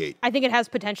an high. 88. I think it has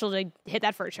potential to hit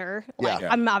that for sure. Like, Yeah.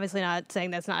 I'm obviously not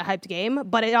saying that's not a hyped game,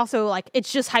 but it also like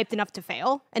it's just hyped enough to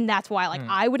fail, and that's why like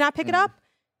I would not pick it up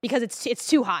because it's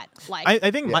too hot. Like I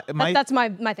think that's my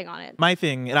thing on it. my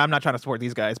thing, and I'm not trying to support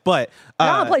these guys, but I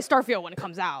want to play Starfield when it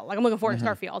comes out. Like I'm looking forward to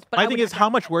Starfield. But my I thing would is not how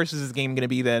pick much it up. worse is this game going to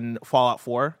be than Fallout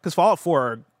 4? Because Fallout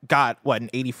 4 got what,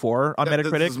 an 84 on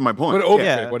Metacritic. This is my point. What open?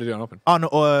 Yeah. What did you on open? On I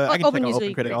can Open check on usually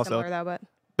OpenCritic pretty also. similar though,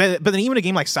 but But then even a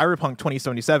game like Cyberpunk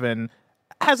 2077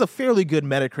 has a fairly good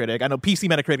Metacritic. I know PC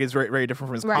Metacritic is very, very different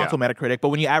from its Right. console Metacritic, but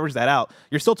when you average that out,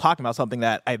 you're still talking about something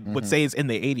that I would say is in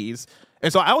the 80s.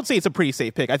 And so I would say it's a pretty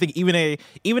safe pick. I think even a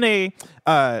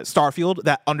Starfield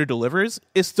that underdelivers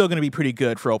is still going to be pretty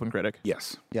good for OpenCritic.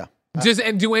 Yes. Yeah.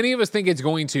 And do any of us think it's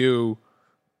going to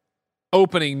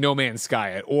opening No Man's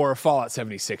Sky it or Fallout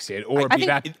 76 it or I be think-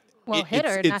 back? hit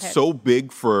or it's not hit? so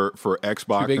big for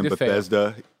Xbox big and to fail.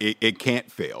 Bethesda. It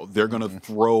can't fail. They're going to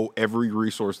throw every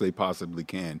resource they possibly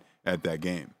can at that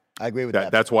game. I agree with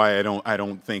that. That's why I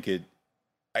don't think it.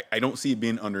 I don't see it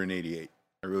being under an 88.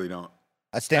 I really don't.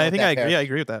 I stand I with think that, I agree. Paris. I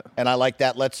agree with that. And I like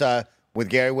that. Let's with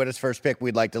Gary Whitta's first pick,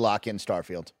 we'd like to lock in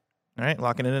Starfield. All right,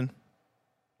 locking it in.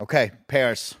 Okay,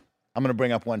 Paris. I'm going to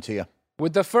bring up one to you.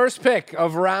 With the first pick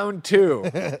of round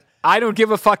 2, I don't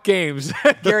give a fuck games.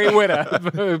 Gary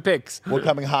Whitta picks. We're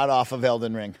coming hot off of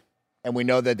Elden Ring, and we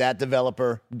know that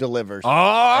developer delivers. Oh,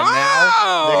 And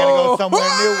now they're going to go somewhere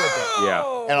new with it.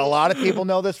 Yeah. And a lot of people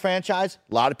know this franchise.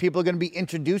 A lot of people are going to be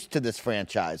introduced to this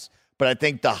franchise. But I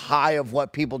think the high of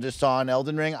what people just saw in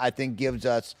Elden Ring, I think gives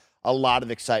us a lot of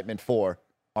excitement for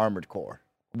Armored Core.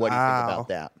 What do you think about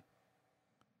that?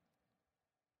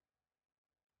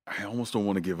 I almost don't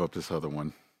want to give up this other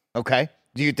one. Okay.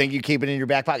 Do you think you keep it in your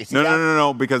back pocket? See No, that?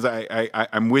 no, because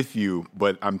I'm with you,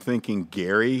 but I'm thinking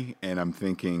Gary and I'm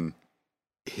thinking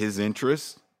his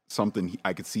interest, something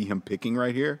I could see him picking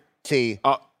right here. See,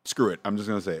 Screw it. I'm just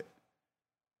going to say it.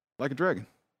 Like a Dragon.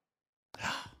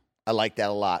 I like that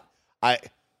a lot. I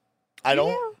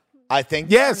don't. I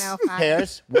think Yes. No, fine.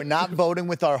 Paris, we're not voting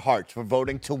with our hearts. We're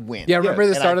voting to win. Yeah, remember the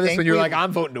And start I of this think when you were we- like,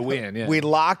 I'm voting to win. Yeah. We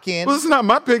lock in. Well, this is not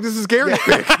my pick. This is Gary's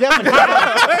pick. Yeah,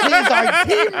 but he's our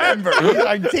team member. He's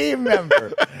our team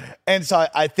member. And so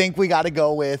I think we got to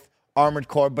go with Armored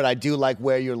Core, but I do like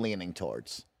where you're leaning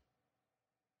towards.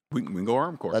 We can go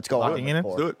Arm Core. Let's go Locking Armored in?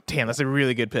 Core. Do it. Damn, that's a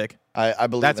really good pick. I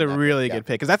believe That's a in that really pick, good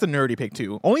pick because that's a nerdy pick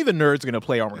too. Only the nerds are going to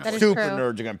play Armored That Core. is Super true.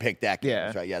 nerds are going to pick that game. Yeah.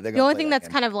 That's right. Yeah, they're The only thing that's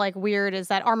kind of like weird is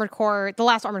that Armored Core, the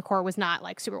last Armored Core was not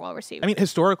like super well received. I mean,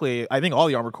 historically, I think all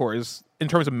the Armored Cores, in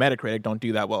terms of Metacritic, don't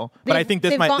do that well. But I They've- think this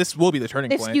they've gone- this will be the turning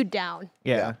they've point. skewed down.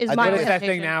 Yeah. Is I my think But it's that thing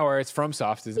interpretation. now where it's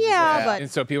FromSoft, isn't Yeah, it? but- And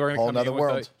so people are going to Whole come nother in with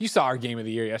world. you saw our game of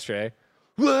the year yesterday.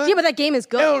 Yeah, but that game is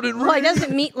good. Elden Well, it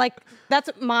doesn't meet like that's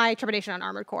my trepidation on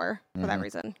Armored Core for that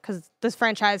reason because this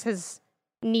franchise has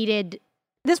needed.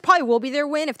 This probably will be their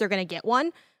win if they're going to get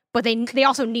one, but they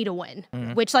also need a win,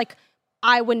 which like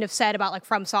I wouldn't have said about like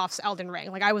FromSoft's Elden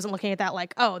Ring. Like I wasn't looking at that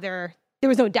like there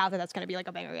was no doubt that that's going to be like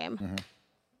a banger game. I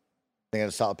think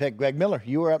it's a solid pick. Greg Miller,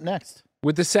 you were up next.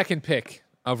 With the second pick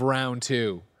of round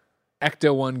 2,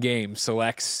 Ecto One Games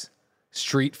selects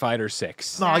Street Fighter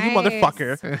 6. No, you Nice.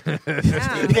 motherfucker.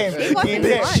 Yeah. Game. Big one, Team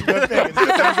big game. one. Good thing. It's a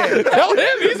team game. Tell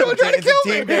him he's the one trying to It's a kill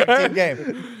team me. game. Team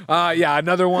game. Yeah,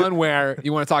 another one where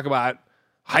you want to talk about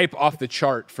hype off the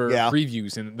chart for Yeah.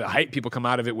 previews and the hype people come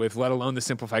out of it with, let alone the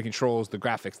simplified controls, the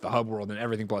graphics, the hub world, and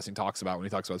everything Blessing talks about when he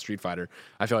talks about Street Fighter.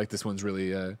 I feel like this one's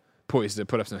really poised to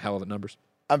put up some hell of numbers.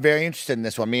 I'm very interested in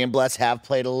this one. Me and Bless have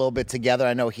played a little bit together.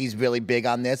 I know he's really big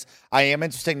on this. I am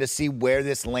interested to see where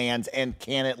this lands and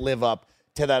can it live up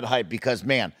to that hype because,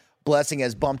 man, Blessing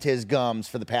has bumped his gums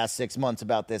for the past 6 months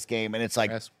about this game, and it's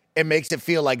like Yes. it makes it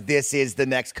feel like this is the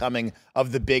next coming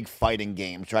of the big fighting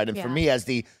games, right? And for Yeah. me, as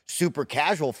the super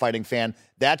casual fighting fan,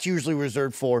 that's usually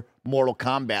reserved for Mortal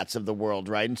Kombats of the world,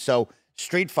 right? And so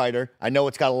Street Fighter, I know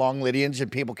it's got a long lineage and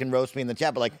people can roast me in the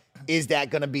chat, but like, is that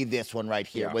going to be this one right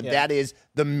here? Yeah. When that is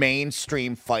the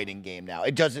mainstream fighting game now.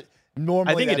 It doesn't.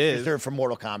 Normally, I think that's it is. reserved for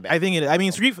Mortal Kombat. I think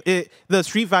the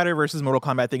Street Fighter versus Mortal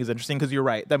Kombat thing is interesting because you're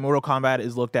right that Mortal Kombat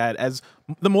is looked at as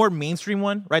the more mainstream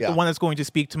one, right? Yeah. The one that's going to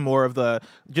speak to more of the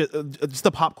just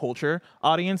the pop culture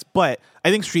audience. But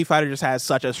I think Street Fighter just has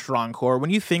such a strong core. When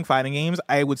you think fighting games,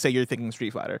 I would say you're thinking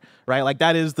Street Fighter, right? Like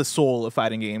that is the soul of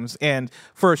fighting games. And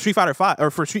for Street Fighter 5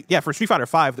 or for Street Fighter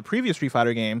 5, the previous Street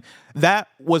Fighter game, that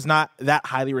was not that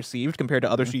highly received compared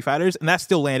to other Street Fighters, and that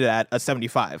still landed at a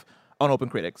 75. On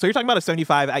OpenCritic. So you're talking about a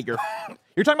 75 at your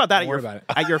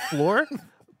at your floor,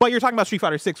 but you're talking about Street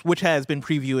Fighter 6, which has been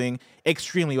previewing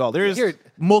extremely well. There's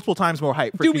multiple times more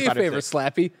hype for Do Street me a Fighter favor, 6.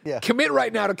 Slappy. Yeah. Commit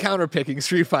right now to counterpicking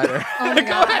Street Fighter. Oh my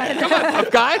God. Come on,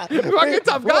 tough guy. Fucking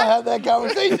tough We'll guy. have that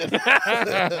conversation.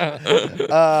 But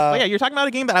yeah, you're talking about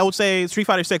a game that I would say Street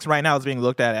Fighter 6 right now is being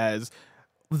looked at as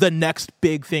the next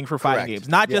big thing for fighting Correct. games,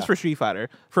 not just Yeah. for Street Fighter,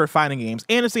 for fighting games,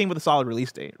 and the same with a solid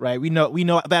release date, right? We know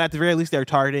that at the very least they're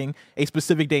targeting a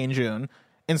specific day in June.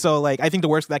 And so, like, I think the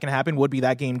worst that can happen would be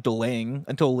that game delaying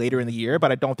until later in the year,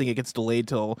 but I don't think it gets delayed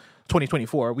till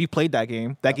 2024. We played that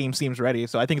game. That game seems ready,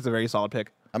 so I think it's a very solid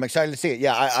pick. I'm excited to see it.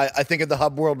 Yeah, I think of the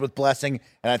hub world with Blessing,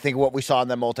 and I think of what we saw on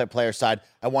the multiplayer side.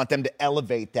 I want them to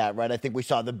elevate that, right? I think we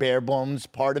saw the bare bones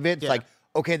part of it. It's like,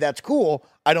 okay, that's cool.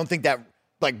 I don't think that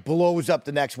like blows up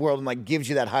the next world and like gives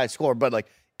you that high score, but like,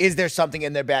 is there something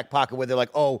in their back pocket where they're like,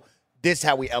 oh, this is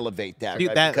how we elevate that? Dude,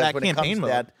 right? that Because when it comes campaign to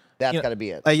mode, that's you know, got to be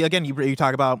it. Again, you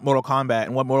talk about Mortal Kombat,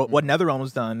 and what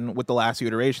NetherRealm's done with the last few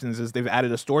iterations is they've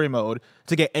added a story mode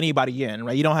to get anybody in,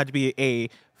 right? You don't have to be a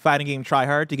fighting game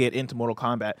tryhard to get into Mortal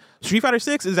Kombat. Street Fighter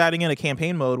 6 is adding in a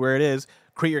campaign mode where it is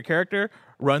create your character,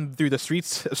 run through the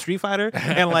streets of Street Fighter,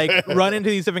 and like run into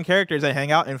these different characters and hang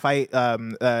out and fight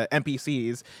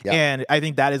NPCs. Yeah. And I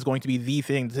think that is going to be the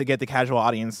thing to get the casual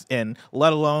audience in,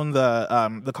 let alone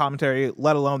the commentary,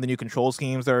 let alone the new control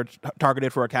schemes that are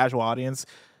targeted for a casual audience.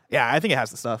 Yeah, I think it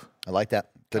has the stuff. I like that.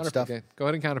 Good stuff. Counterpick it. Go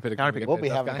ahead and counterpick it. Counterpick it. We'll be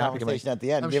having a conversation at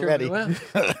the end. I'm Get sure ready. we will. Get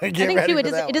I think ready too,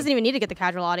 for that it doesn't even need to get the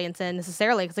casual audience in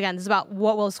necessarily, because again, this is about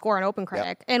what will score on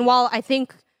OpenCritic. And while I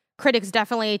think critics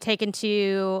definitely take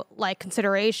into like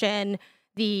consideration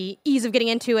the ease of getting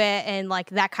into it and like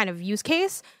that kind of use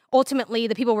case, ultimately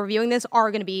the people reviewing this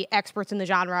are going to be experts in the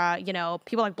genre. You know,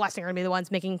 people like Blessing are going to be the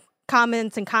ones making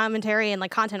comments and commentary and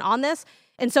like content on this.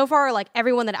 And so far, like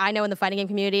everyone that I know in the fighting game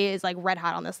community is like red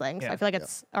hot on this thing. So I feel like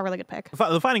it's a really good pick.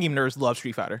 The fighting game nerds love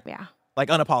Street Fighter, Yeah. like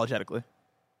unapologetically.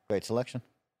 Great selection.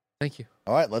 Thank you.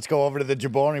 All right, let's go over to the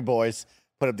Jabroni boys.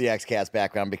 Put up the Xcast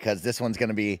background because this one's going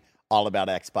to be all about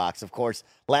Xbox. Of course,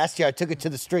 last year I took it to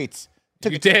the streets.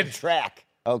 Took You it to did. the track,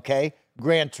 okay?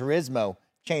 Gran Turismo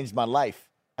changed my life.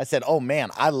 I said, oh, man,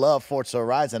 I love Forza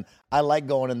Horizon. I like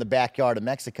going in the backyard of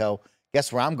Mexico.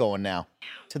 Guess where I'm going now?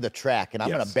 To the track, and I'm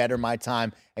going to better my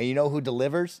time. And you know who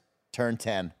delivers? Turn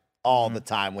 10 all the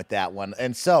time with that one.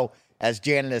 And so, as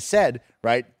Janet has said,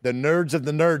 right, the nerds of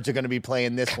the nerds are going to be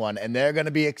playing this one, and they're going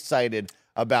to be excited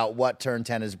about what Turn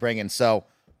 10 is bringing. So,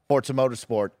 Forza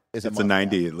Motorsport is It's a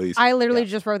 90 at least. I literally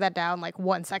just wrote that down like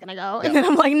 1 second ago, and then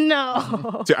I'm like,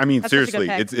 no. I mean, That's such a good seriously,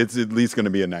 pick. it's at least going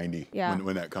to be a 90 Yeah.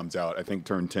 when that comes out. I think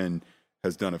Turn 10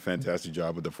 has done a fantastic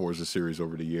job with the Forza series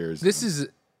over the years. This is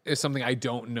something I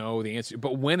don't know the answer,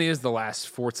 but when is the last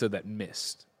Forza that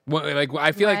missed? Well, like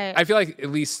I feel Right. like at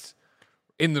least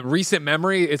in the recent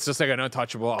memory, it's just like an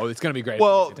untouchable. Oh, it's gonna be great.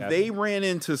 Well, It's fantastic. they ran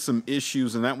into some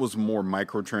issues, and that was more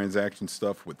microtransaction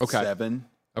stuff with Okay. 7,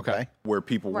 okay. where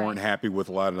people Right. weren't happy with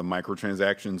a lot of the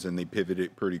microtransactions, and they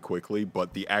pivoted pretty quickly.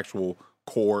 But the actual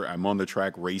core, I'm on the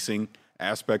track racing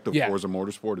aspect of Yeah. Forza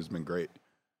Motorsport has been great.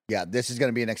 Yeah, this is going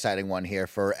to be an exciting one here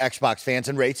for Xbox fans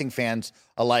and racing fans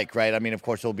alike, right? I mean, of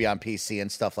course, it'll be on PC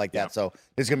and stuff like that. So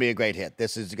this is going to be a great hit.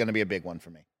 This is going to be a big one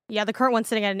for me. Yeah, the current one's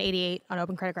sitting at an 88 on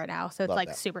OpenCritic right now, so it's Love like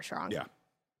that. super strong. Yeah.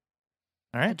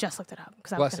 All I right. just looked it up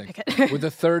because I was going Blessing to pick it. with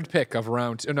the third pick of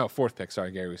round. Oh, no, fourth pick.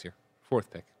 Sorry, Gary was here. Fourth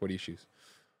pick. What do you choose?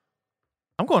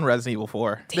 I'm going Resident Evil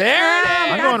 4. There it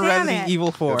I'm God going damn Resident it.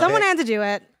 Evil 4. Someone had to do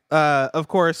it. Of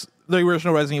course, the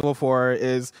original Resident Evil 4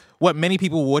 is what many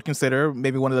people would consider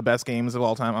maybe one of the best games of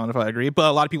all time. I don't know if I agree, but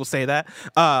a lot of people say that.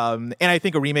 And I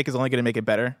think a remake is only going to make it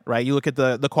better, right? You look at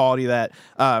the quality that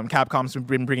Capcom's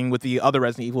been bringing with the other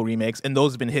Resident Evil remakes, and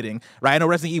those have been hitting, right? I know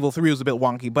Resident Evil 3 was a bit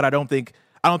wonky, but I don't think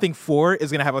 4 is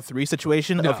going to have a 3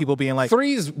 situation of people being like...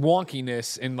 3's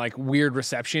wonkiness and like weird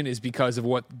reception is because of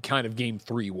what kind of game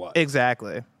 3 was.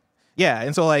 Exactly. Yeah,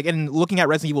 and so like, and looking at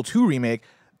Resident Evil 2 remake,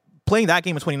 playing that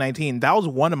game in 2019, that was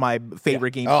one of my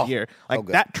favorite games of the year. Like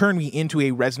that turned me into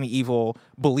a Resident Evil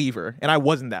believer, and I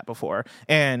wasn't that before.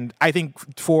 And I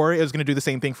think 4 is going to do the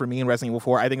same thing for me in Resident Evil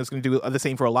 4. I think it's going to do the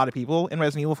same for a lot of people in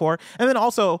Resident Evil 4. And then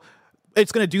also,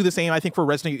 it's going to do the same, I think, for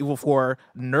Resident Evil 4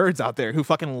 nerds out there who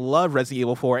fucking love Resident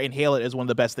Evil 4 and hail it as one of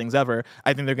the best things ever.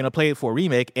 I think they're going to play it for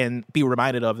remake and be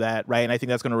reminded of that, right? And I think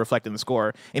that's going to reflect in the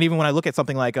score. And even when I look at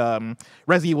something like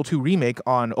Resident Evil 2 Remake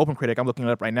on OpenCritic, I'm looking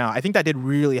it up right now, I think that did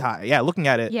really high. Yeah, looking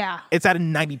at it, it's at a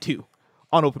 92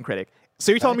 on OpenCritic.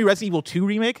 So you're telling me Resident Evil 2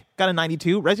 Remake got a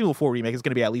 92? Resident Evil 4 Remake is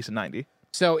going to be at least a 90.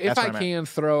 So if I can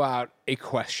throw out a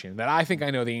question that I think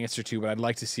I know the answer to, but I'd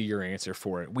like to see your answer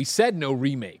for it. We said no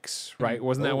remakes, right?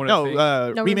 Wasn't that one of the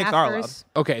things? No remakes are allowed.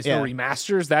 Okay, so no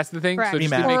remasters, that's the thing? Correct. So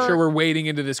just to make sure we're wading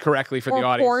into this correctly for the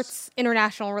audience. Ports,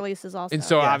 international releases also. And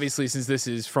so obviously, since this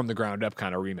is from the ground up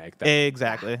kind of remake.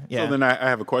 Exactly, yeah. So then I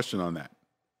have a question on that.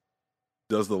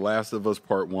 Does The Last of Us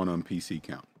Part 1 on PC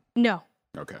count? No.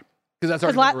 Okay. Because that's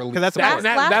already been released.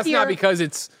 That's not because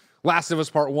it's Last of Us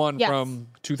Part 1 from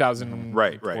 2000.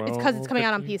 Right. It's because it's coming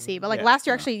out on PC. But like last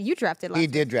year, actually, you drafted last He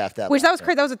year. did draft that. Which that was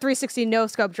crazy. That was a 360 no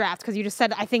scope draft because you just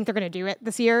said, I think they're going to do it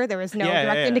this year. There was no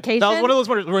direct indication. That was one of those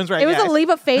ones, right? It was a leap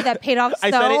of faith that paid off so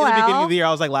I said it in the beginning well. of the year.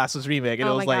 I was like, Last of Us Remake. And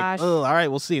it was like, oh, all right,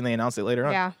 we'll see. And they announced it later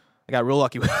on. Yeah. I got real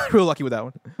lucky with that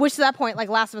one. Which to that point, like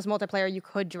Last of Us multiplayer, you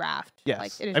could draft. Yes.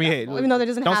 Like, it is I mean, hey, even though there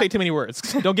doesn't don't have... say too many words.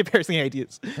 Don't give Paris any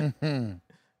ideas.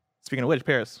 Speaking of which,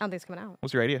 Paris, I don't think it's coming out.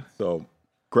 what's your idea? So,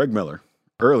 Greg Miller,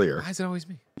 earlier. Why is it always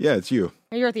me? Yeah, it's you.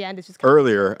 You're at the end. It's just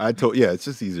Earlier, I told, it's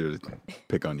just easier to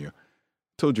pick on you.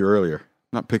 Told you earlier, I'm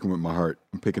not picking with my heart.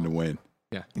 I'm picking to win.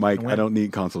 Yeah. Mike, I don't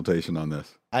need consultation on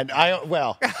this.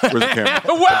 Well, Where's the camera?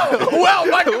 well,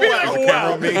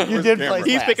 Mike, you did play.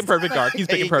 He's picking perfect dark. He's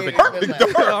picking perfect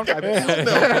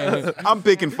dark. I'm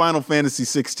picking Final Fantasy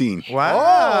 16. Wow.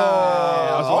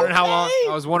 I was wondering how long.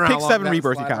 I was wondering Pick how long 7 that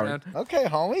Rebirth, slide you coward. around. Okay,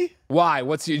 homie. Why?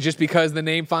 Just because the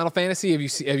name Final Fantasy? Have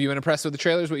you been impressed with the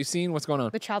trailers? What you've seen? What's going on?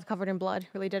 the child covered in blood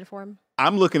really did it for him.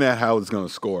 I'm looking at how it's going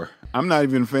to score. I'm not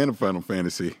even a fan of Final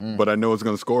Fantasy, but I know it's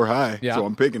going to score high, so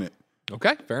I'm picking it.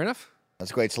 Okay, fair enough.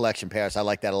 That's a great selection, Paris. I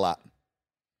like that a lot.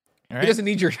 He doesn't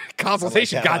need your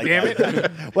consultation. God damn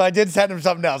it! Well, I did send him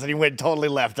something else, and he went totally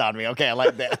left on me. Okay, I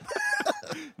like that.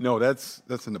 No, that's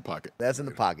in the pocket. That's in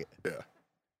the pocket. Yeah.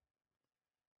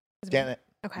 Damn it.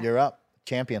 Okay. You're up.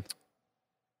 Champion.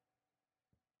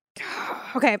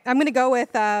 Okay, I'm going to go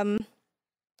with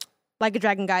Like a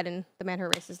Dragon Gaiden, the man who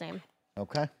erased his name.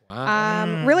 Okay.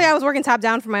 Really, I was working top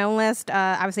down for my own list.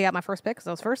 Obviously, I got my first pick because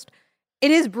I was first. It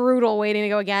is brutal waiting to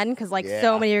go again because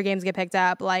so many of your games get picked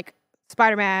up, like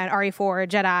Spider-Man, RE4,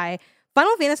 Jedi.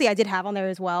 Final Fantasy I did have on there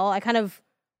as well. I kind of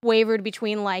wavered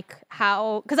between like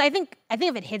how, because I think if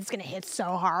it hits, it's going to hit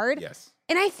so hard. Yes.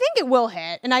 And I think it will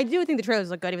hit. And I do think the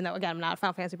trailers look good, even though, again, I'm not a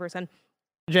Final Fantasy person.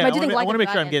 Jen, But I do think I Like want a to make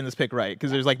sure I'm Dragon- getting this pick right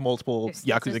because there's like multiple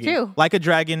Yakuza there's games. two. Like a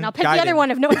Dragon. And I'll pick the other one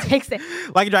if no one takes it.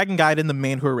 Like a Dragon Gaiden, the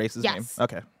man who erased his name. Yes.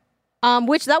 Okay.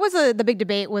 Which that was the big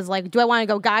debate was like, do I want to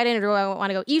go Gaiden or do I want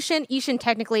to go Ishin? Ishin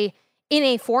technically in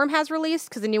a form has released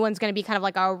because the new one's going to be kind of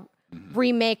like a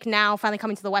remake now, finally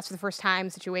coming to the West for the first time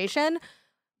situation.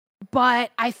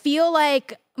 But I feel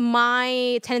like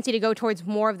my tendency to go towards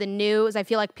more of the new is I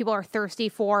feel like people are thirsty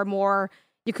for more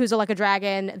Yakuza Like a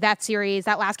Dragon, that series.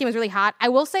 That last game was really hot. I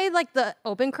will say like the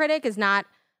Open Critic is not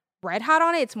red hot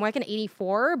on it. It's more like an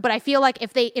 84. But I feel like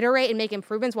if they iterate and make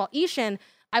improvements, while Ishin,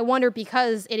 I wonder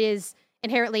because it is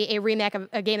inherently a remake of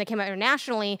a game that came out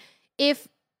internationally, if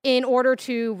in order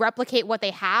to replicate what they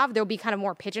have, they'll be kind of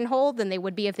more pigeonholed than they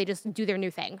would be if they just do their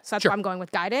new thing. So that's why I'm going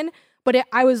with Gaiden. But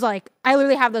I was like, I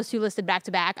literally have those two listed back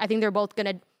to back. I think they're both going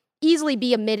to easily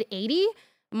be a mid 80.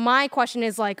 My question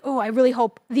is like, I really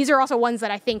hope these are also ones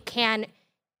that I think can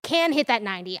hit that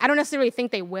 90. I don't necessarily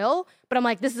think they will, but I'm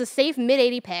like, this is a safe mid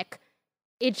 80 pick,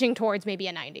 itching towards maybe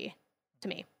a 90 to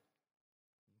me.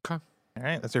 Okay. All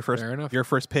right. That's your first. Fair enough. Your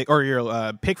first pick or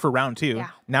your pick for round 2. Yeah.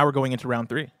 Now we're going into round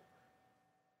 3,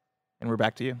 and we're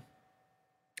back to you.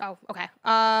 Oh, okay.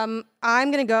 I'm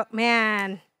gonna go.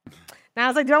 Man, now I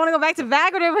was like, do I want to go back to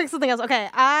back or do I pick something else? Okay,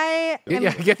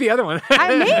 Get the other one.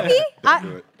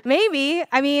 Maybe.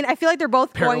 I mean, I feel like they're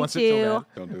both Para going wants it so to. bad.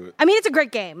 Don't do it. I mean, it's a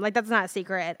great game. Like that's not a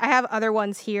secret. I have other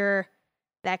ones here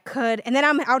that could, and then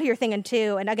I'm out here thinking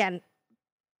too. And again,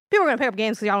 people are gonna pick up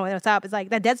games because y'all know what's up. It's like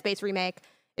that Dead Space remake.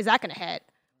 Is that gonna hit?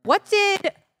 What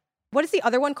is the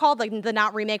other one called? Like the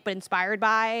not remake, but inspired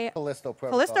by Callisto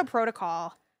Protocol. Callisto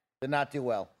Protocol. Did not do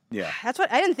well. Yeah. That's what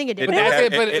I didn't think it did. It But it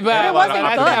had- was, But it it had a lot of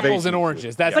that's other apples and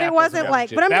oranges. That's But it apples wasn't and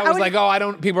like- oranges. but that I was would-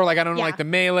 like, people are like, I don't Yeah. like the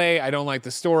melee, I don't like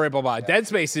the story, blah blah. Dead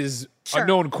Space is Sure. a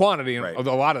known quantity Right. of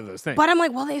a lot of those things. but I'm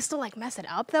like, will they still like mess it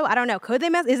up though? I don't know. Could they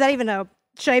mess? Is that even a?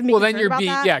 Should I even be Well, then concerned you're about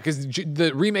being that? because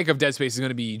the remake of Dead Space is going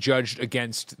to be judged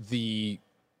against the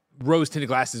rose tinted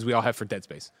glasses we all have for Dead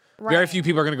Space. Very few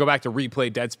people are going to go back to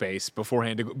replay Dead Space before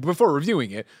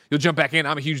reviewing it. You'll jump back in.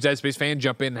 I'm a huge Dead Space fan.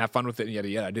 Jump in and have fun with it. And yada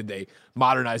yada. Did they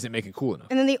modernize it, make it cool enough?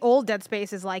 And then the old Dead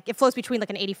Space is like it floats between like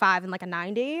an 85 and like a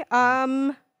 90.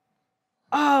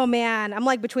 Oh man, I'm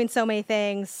like between so many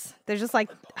things. There's just like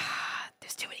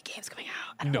there's too many games coming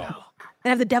out. I don't know. And I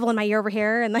have the devil in my ear over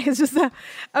here, and like it's just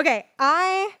okay.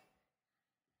 I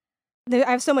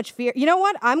have so much fear. You know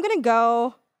what? I'm gonna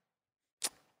go.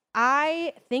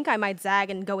 I think I might zag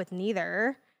and go with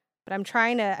neither, but I'm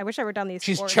trying to. I wish I wrote down these.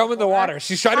 She's chumming the water.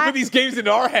 She's trying to put these games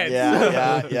into our heads.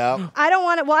 Yeah. I don't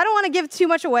want to. Well, I don't want to give too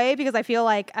much away because I feel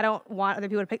like I don't want other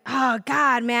people to pick. Oh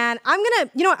God, man! I'm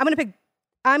gonna. You know what?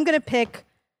 I'm gonna pick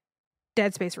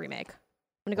Dead Space remake.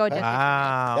 I'm gonna go with Dead Space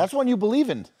remake. That's one you believe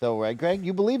in, though, right, Greg?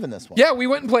 You believe in this one? Yeah, we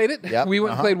went and played it. Yep. We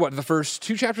went and played what, the first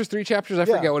 2 chapters, 3 chapters? I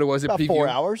forget what it was. About 4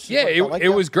 hours. Yeah, Like it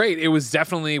was great. It was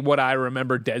definitely what I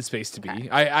remember Dead Space to be.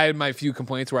 I had my few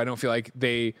complaints where I don't feel like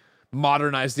they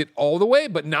modernized it all the way,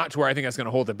 but not to where I think that's going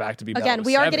to hold it back to be. Again,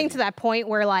 we are getting to that point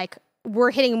where like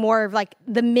we're hitting more of like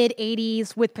the mid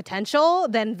 80s with potential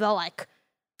than the like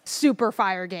super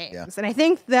fire games. And I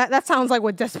think that sounds like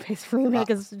what Dead Space remake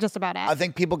is just about at. I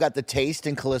think people got the taste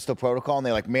in Callisto Protocol, and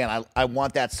they're like, man, I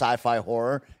want that sci-fi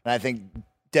horror, and I think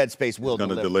Dead Space will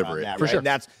deliver it. That, for right? sure. And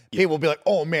that's people will be like,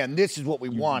 oh man, this is what we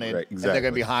wanted, right, and they're going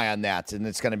to be exactly. high on that, and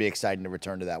it's going to be exciting to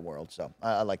return to that world. So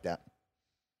I like that.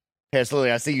 Paris Lily,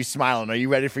 I see you smiling. Are you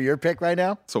ready for your pick right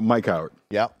now? So Mike Howard,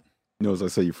 Yep. knows I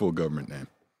say your full government name.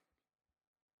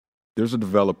 There's a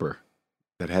developer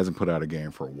that hasn't put out a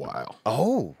game for a while.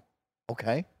 Oh,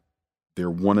 okay. They're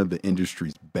one of the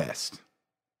industry's best.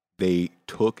 They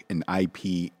took an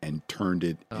IP and turned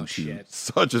it into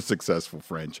such a successful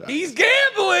franchise. He's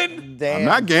gambling. Damn. I'm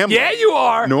not gambling. Yeah, you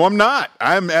are. No, I'm not.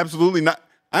 I am absolutely not.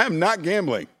 I am not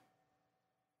gambling.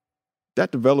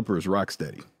 That developer is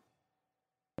Rocksteady.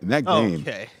 And that game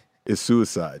is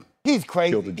Suicide. He's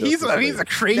crazy. Killed the He's Justice a League.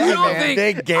 crazy You don't man.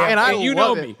 think- Big game. And I You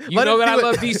love know it. me. You Let know him that I do it.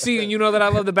 love DC, and you know that I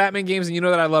love the Batman games, and you know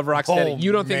that I love Rocksteady. Oh,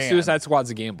 You don't think man. Suicide Squad's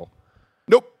a gamble?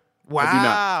 Nope.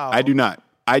 Wow. I do not.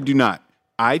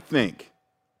 I think,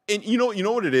 and you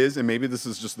know what it is, and maybe this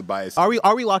is just the bias. Are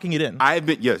we locking it in?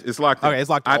 Yes, it's locked in. Okay, it's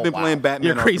locked in. I've been Oh, wow. playing Batman.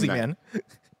 You're crazy, Arkham Knight. man.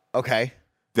 Okay.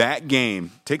 That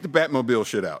game, take the Batmobile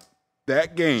shit out.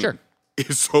 That game Sure.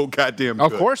 is so goddamn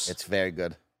good. Of course. It's very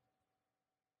good.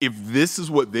 If this is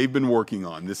what they've been working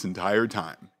on this entire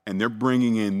time, and they're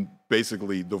bringing in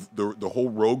basically the whole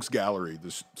rogues gallery,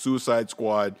 the Suicide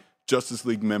Squad, Justice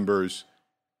League members,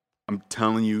 I'm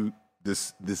telling you,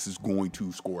 this is going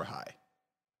to score high.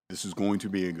 This is going to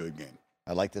be a good game.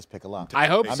 I like this pick a lot. I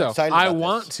hope I'm so. excited I about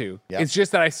want this. to. Yeah. It's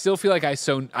just that I still feel like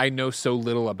I know so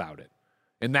little about it,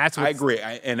 and that's what I agree.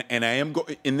 And I am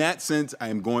in that sense. I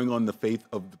am going on the faith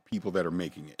of the people that are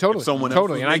making it. Totally. If someone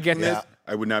Totally. else was And I get making that. this,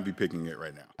 I would not be picking it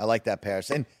right now. I like that, Paris.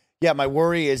 And yeah, my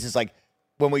worry is like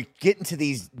when we get into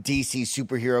these DC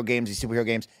superhero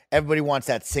games, everybody wants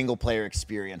that single player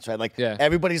experience, right? Like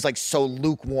everybody's like so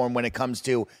lukewarm when it comes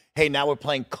to, hey, now we're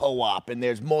playing co-op and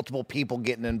there's multiple people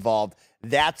getting involved.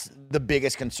 That's the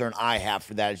biggest concern I have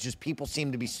for that. It's just people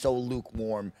seem to be so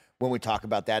lukewarm when we talk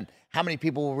about that. How many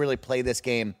people will really play this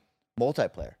game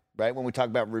multiplayer, right? When we talk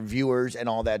about reviewers and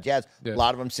all that jazz, a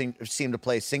lot of them seem to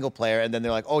play single player, and then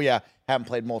they're like, oh yeah, haven't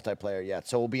played multiplayer yet.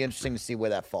 So it'll be interesting to see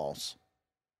where that falls.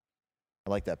 I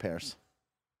like that, Paris.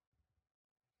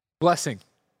 blessing.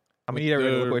 I'm gonna need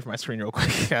everybody to look away from my screen real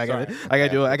quick. I gotta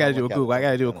do a Google. I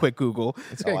gotta do a quick Google.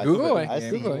 It's okay. Google away. I see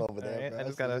you Google away. over there. Alright, bro. I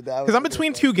just see gotta you. because I'm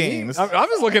between two games. I'm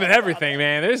just looking at everything,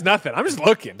 man. There's nothing. I'm just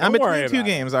looking. I'm Don't worry between two about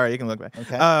it. games. All right, you can look back.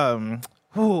 Okay.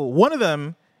 One of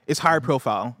them is higher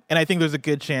profile, and I think there's a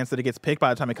good chance that it gets picked by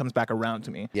the time it comes back around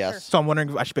to me. Yes. So I'm wondering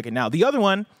if I should pick it now. The other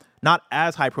one, not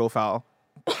as high profile,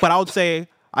 but I would say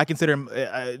I consider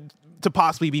to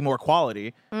possibly be more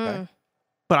quality. Okay.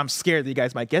 But I'm scared that you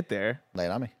guys might get there. Lay it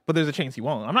on me. But there's a chance you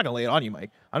won't. I'm not gonna lay it on you,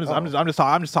 Mike. I'm just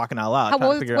talking out loud. trying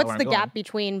to figure out What's where the I'm gap going.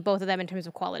 between both of them in terms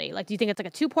of quality? Like, do you think it's like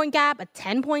a 2-point gap, a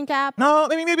 10-point gap? No,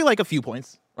 I mean maybe like a few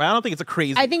points. Right? I don't think it's a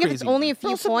crazy. I think if it's crazy- only a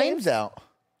few Throw some points, names out.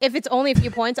 if it's only a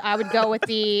few points, I would go with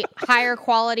the higher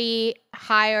quality,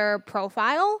 higher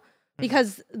profile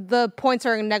because the points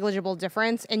are a negligible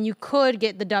difference, and you could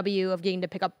get the W of getting to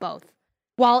pick up both.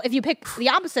 While if you pick the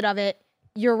opposite of it,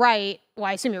 you're right. Well,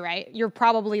 I assume you're right. You'll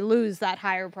probably lose that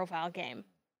higher profile game.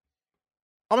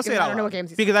 I'm gonna say it I out don't know loud what games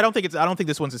he's because I don't think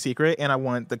this one's a secret, and I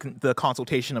want the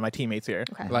consultation of my teammates here.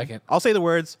 Okay. Like it. I'll say the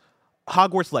words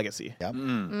Hogwarts Legacy. Yep.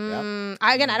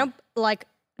 I don't like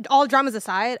all dramas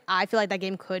aside, I feel like that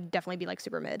game could definitely be like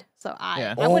super mid. So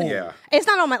I Oh, wouldn't. yeah. It's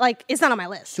not on my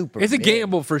list. Super. It's a mid.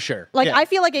 gamble for sure. Like Yeah. I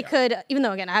feel like it could, even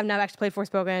though again I have never actually played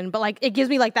Forspoken, but like it gives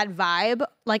me like that vibe.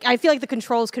 Like I feel like the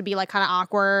controls could be like kind of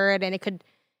awkward, and it could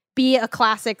be a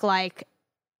classic like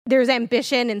there's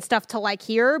ambition and stuff to like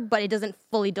here, but it doesn't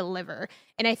fully deliver.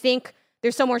 And I think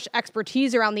there's so much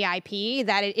expertise around the IP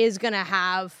that it is gonna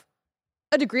have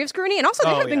a degree of scrutiny. And also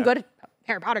there have been good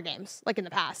Harry Potter games like in the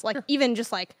past, like even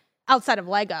just like outside of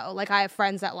Lego. Like I have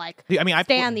friends that like Dude, I mean,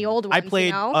 stand the old ones. I played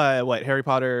you know? Harry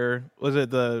Potter, was it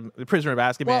the Prisoner of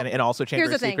Azkaban, Well, and also Chamber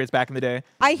here's of the thing. Secrets back in the day.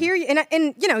 I hear you,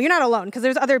 and you know you're not alone because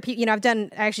there's other people. You know, I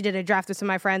actually did a draft with some of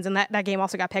my friends, and that game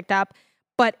also got picked up.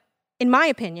 But in my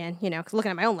opinion, you know, 'cause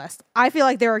looking at my own list, I feel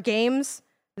like there are games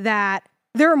that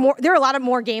there are a lot of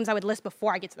more games I would list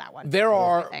before I get to that one. There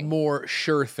are thing. more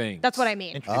sure things. That's what I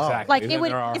mean. Exactly. Like than it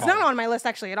would. there are It's hard. not on my list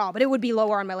actually at all, but it would be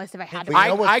lower on my list if I had to. But you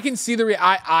know what- I can see the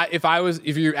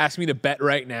if you're asking me to bet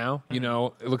right now, you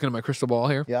know, looking at my crystal ball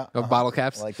here Yeah, of bottle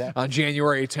caps I like that. on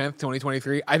January 10th,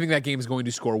 2023, I think that game is going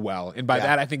to score well. And by Yeah.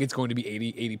 that, I think it's going to be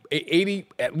 80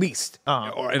 at least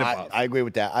or and above. I agree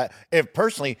with that. If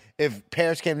Paris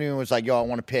came to me and was like, "Yo, I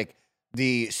want to pick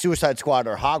the Suicide Squad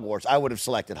or Hogwarts," I would have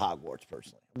selected Hogwarts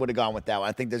personally. Would have gone with that one.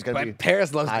 I think there's going to be. But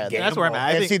Paris loves higher the than- game. That's where I'm at. I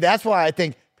And think- see, that's why I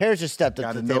think Paris just stepped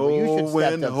up to Gotta the table. You know should when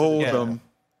step to up hold to the table. them.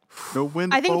 Know when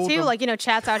to I think fold too, 'em. like, you know,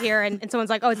 chat's out here and someone's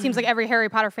like, oh, it seems like every Harry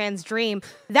Potter fan's dream.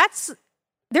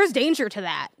 There's danger to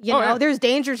that. You know, yeah. there's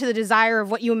danger to the desire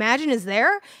of what you imagine is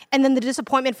there, and then the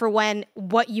disappointment for when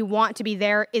what you want to be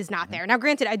there is not there. Now,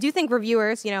 granted, I do think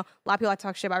reviewers, you know, a lot of people like to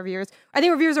talk shit about reviewers. I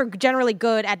think reviewers are generally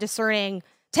good at discerning,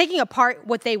 taking apart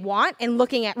what they want and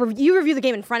looking at, you review the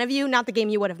game in front of you, not the game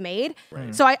you would have made.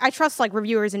 So I trust like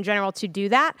reviewers in general to do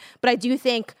that, but I do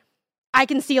think I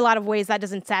can see a lot of ways that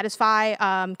doesn't satisfy.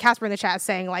 Casper in the chat is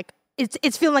saying like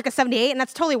it's feeling like a 78, and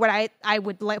that's totally what I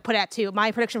would like put it at too.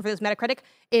 My prediction for this Metacritic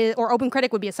or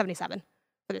OpenCritic would be a 77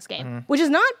 for this game, which is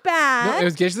not bad. No,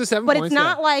 it gets to the 7 but points. it's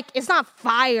not like it's not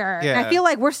fire. And Yeah. I feel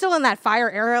like we're still in that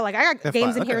fire era. Like I got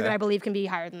games in here okay. that I believe can be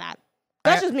higher than that.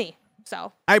 That's just me.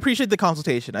 So I appreciate the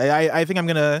consultation. I think I'm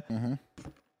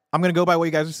gonna go by what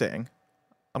you guys are saying.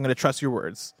 I'm gonna trust your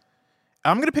words.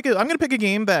 I'm gonna pick a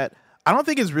game that I don't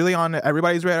think is really on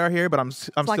everybody's radar here, but I'm like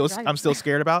still Dragon. I'm still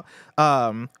scared about.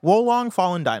 Wolong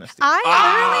Fallen Dynasty.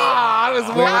 I was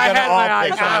were I gonna had all my eye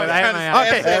pick on it. I had my eye on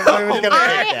it. Okay. Everybody was gonna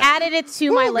I pick that. added it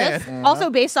to my list, also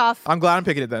based off I'm glad I'm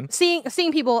picking it then. seeing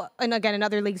people, and again in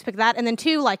other leagues pick that, and then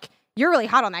two, like you're really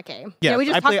hot on that game. Yeah, we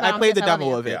just I talked about it on played the PS I Love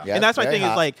demo You. of it, Yeah. and that's my Very thing. Is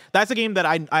hot. like that's a game that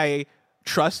I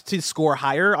trust to score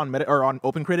higher on on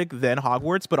OpenCritic than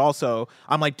Hogwarts. But also,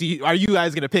 I'm like, are you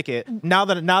guys gonna pick it now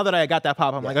that I got that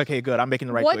pop? I'm like, okay, good. I'm making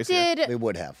the right What choice here. did? We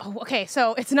would have. Oh, okay,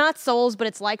 so it's not Souls, but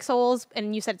it's like Souls,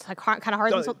 and you said it's like kind of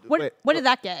hard. than Souls. wait, What did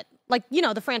that get? Like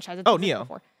the franchise. it's Oh, been Neo.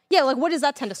 before. Yeah, like what does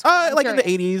that tend to score? Like in the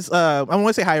 80s. I want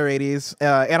to say higher 80s.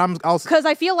 And also because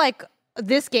I feel like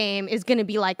this game is going to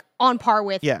be like on par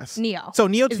with Neo. So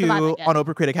Neo is the 2 vibe I get. on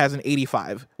OpenCritic has an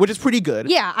 85, which is pretty good.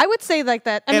 Yeah, I would say like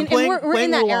that. I And mean, playing- we're in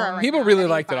playing that Wolong- era. Right People now, really that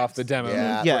liked it 85s. off the demo.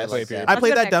 Yeah, Yes. I like that. I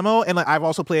played That's that good. demo, and like I've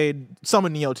also played some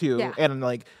of Neo 2. Yeah. And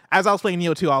like as I was playing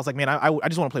Neo 2, I was like, man, I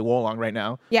just want to play Wolong right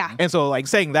now. Yeah. And so like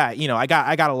saying that, I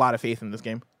got a lot of faith in this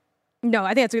game. No,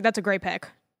 I think that's a great pick.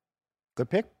 Good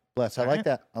pick. Bless. I like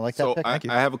that. I like that So pick.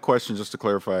 I have a question just to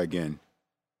clarify again.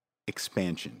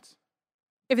 Expansions.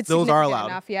 If it's Those are significant allowed.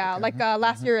 enough, yeah. Like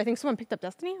last year, I think someone picked up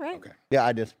Destiny, right? Okay. Yeah,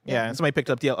 I did. Yeah. And somebody picked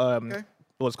up the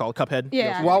what's it called Cuphead.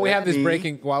 Yeah. While we have this Me.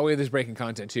 breaking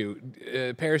content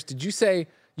too, Paris, did you say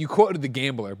you quoted the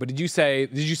Gambler? But did you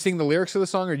sing the lyrics of the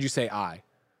song, or did you say I?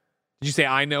 Did you say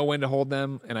I know when to hold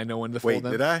them and I know when to fold Wait,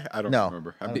 them? did I? I don't No.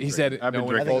 remember. I've been He drinking. said I've been no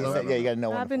one I drinking. think told you him. said, you got to know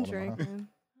when I've to been hold 'em, huh? drinking.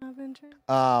 I've been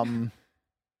drinking.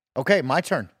 Okay, my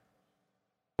turn.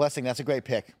 Blessing, that's a great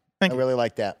pick. Thank I you. really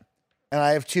like that. And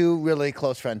I have two really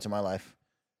close friends in my life,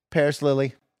 Paris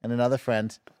Lilly and another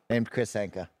friend named Chris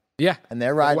Anka. Yeah, And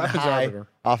they're riding weapons high arbiter.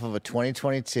 off of a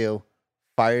 2022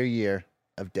 fire year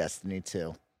of Destiny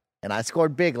 2. And I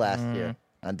scored big last year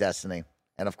on Destiny.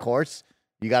 And of course,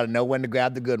 you got to know when to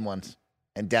grab the good ones.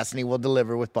 And Destiny will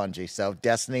deliver with Bungie. So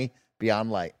Destiny Beyond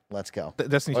Light. Let's go.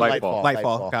 Destiny Or Lightfall.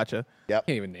 Lightfall. Gotcha. Yep.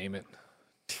 can't even name it.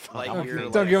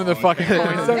 Lightyear, Don't give him the fucking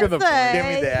points. Don't give them the points. Give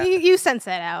me that. You sense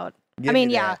that out. Give I mean,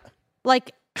 me yeah. that.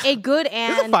 Like a good It's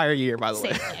a and fire year, by the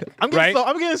way. safe pick. I'm Right?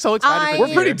 getting so excited. for We're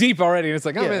this pretty year. deep already, and it's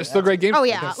like, oh man, it's still a great game. Oh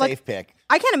It's yeah, a like safe pick.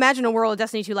 I can't imagine a world of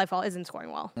Destiny 2 Lightfall isn't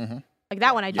scoring well. Like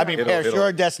that one, I do. I mean, not. Paris, it'll- you're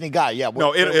a Destiny guy. Yeah.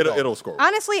 No, we'll go. it'll score.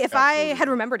 Honestly, if I had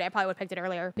remembered it, I probably would have picked it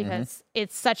earlier because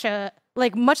it's such a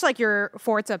much like your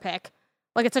Forza pick.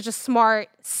 Like it's such a smart,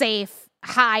 safe,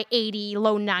 high 80,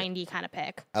 low 90 kind of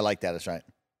pick. I like that. That's right.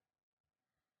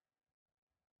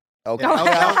 Okay.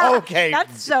 Okay.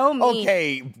 That's so mean.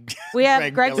 Okay. We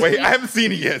have Greg. Wait, I haven't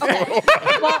seen it yet.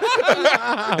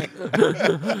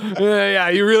 Yeah,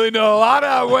 you really know a lot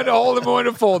of when to hold them and when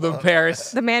to fold them,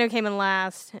 Paris. The man who came in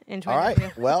last in All 2022.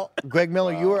 right. Well, Greg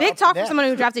Miller, you were Big up talk for next. someone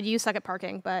who drafted you suck at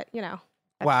parking, but you know.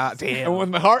 Wow, And damn. with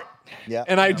my heart. Yeah.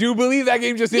 And I do believe that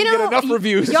game just didn't You know, get enough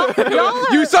reviews. y'all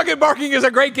are- You Suck at Barking is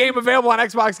a great game available on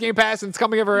Xbox Game Pass, and it's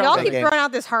coming everywhere Y'all else. keep game. throwing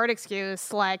out this hard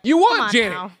excuse, like You come want, on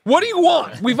Janet? now. What do you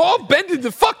want? We've all bended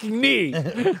the fucking knee.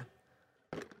 Let's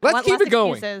Want keep less it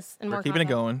going. excuses and We're more keeping it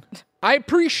content. going. I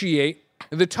appreciate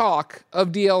the talk of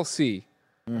DLC.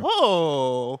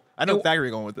 Oh, I know exactly where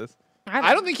you're going with this.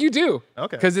 I don't think you do.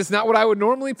 Okay. Because it's not what I would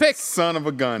normally pick. Son of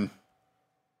a gun.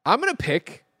 I'm going to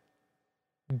pick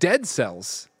Dead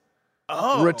Cells.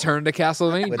 Oh, Return to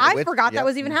Castlevania. With- I forgot yep. that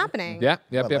was even happening. Yep.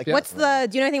 I like it. What's the?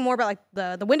 Do you know anything more about like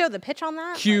the window, the pitch on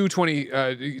that?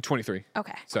 Q23.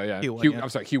 Okay. So yeah, Q1, Q, yeah. I'm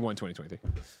sorry, Q1 2023.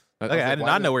 Okay, I did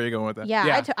not know where you're going with that. Yeah.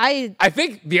 Yeah. I I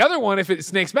think the other one, if it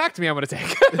snakes back to me, I'm going to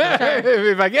take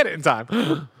if I get it in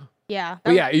time. yeah.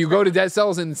 But yeah, you go to Dead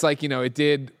Cells and it's like, it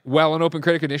did well on Open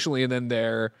Critic initially, and then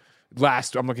their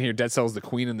last, I'm looking here, Dead Cells, The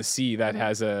Queen and the Sea, that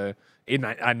has a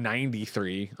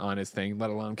 93 on its thing,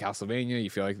 let alone Castlevania. You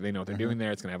feel like they know what they're doing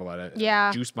there. It's going to have a lot of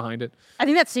Yeah. juice behind it. I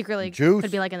think that secretly Juice.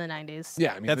 could be like in the 90s.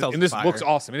 Yeah, I mean, Dead Cells and this fire. looks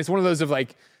awesome. And it's one of those of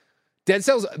like, Dead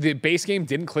Cells, the base game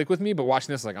didn't click with me, but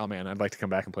watching this, like, oh man, I'd like to come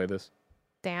back and play this.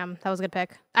 Damn, that was a good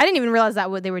pick. I didn't even realize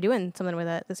that they were doing something with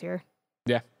it this year.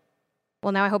 Yeah.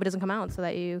 Well, now I hope it doesn't come out so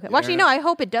that you. Well, actually, no. I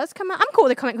hope it does come out. I'm cool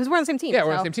with it coming because we're on the same team. Yeah,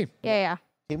 we're on the so- same team. Yeah.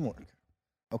 Teamwork.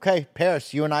 Okay,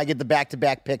 Paris, you and I get the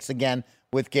back-to-back picks again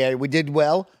with Gary. We did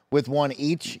well with one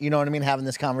each, you know what I mean, having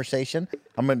this conversation.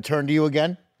 I'm going to turn to you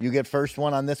again. You get first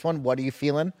one on this one. What are you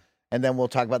feeling? And then we'll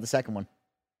talk about the second one.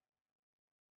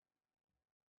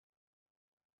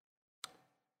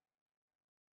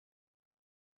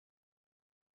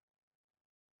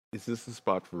 Is this the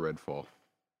spot for Redfall?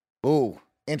 Ooh,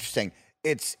 interesting.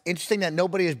 It's interesting that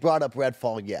nobody has brought up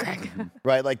Redfall yet,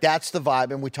 right? Like, that's the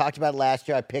vibe. And we talked about it last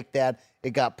year. I picked that.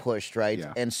 It got pushed, right?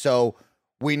 Yeah. And so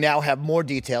we now have more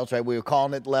details, right? We were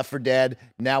calling it Left 4 Dead.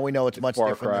 Now we know it's much Far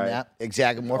different than Cry. that.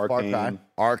 Exactly. More Arcane.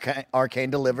 Far Cry.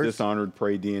 Arcane delivers. Dishonored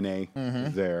Prey DNA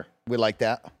is there. We like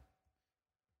that.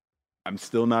 I'm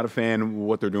still not a fan of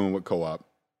what they're doing with co-op.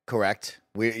 Correct.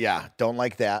 Don't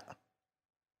like that.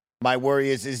 My worry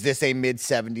is this a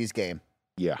mid-70s game?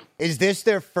 Yeah. Is this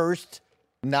their first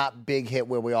not big hit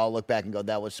where we all look back and go,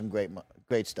 that was some great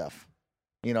stuff?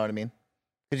 You know what I mean?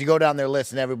 Because you go down their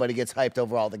list and everybody gets hyped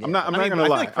over all the games. I'm not gonna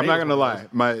lie. I'm not gonna lie.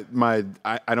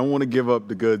 I don't want to give up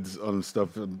the goods on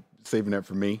stuff. I'm saving that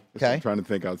for me. Okay. I'm trying to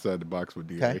think outside the box with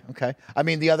DA. Okay. I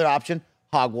mean, the other option,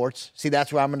 Hogwarts. See,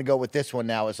 that's where I'm going to go with this one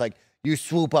now. It's like you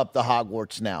swoop up the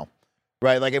Hogwarts now,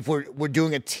 right? Like if we're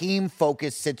doing a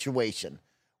team-focused situation,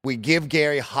 we give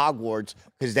Gary Hogwarts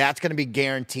because that's going to be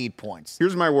guaranteed points.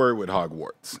 Here's my worry with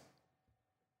Hogwarts.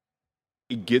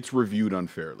 It gets reviewed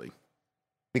unfairly.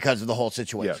 Because of the whole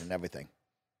situation Yes. and everything.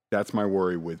 That's my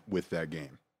worry with that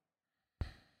game.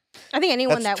 I think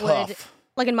anyone That's that would, tough.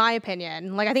 like in my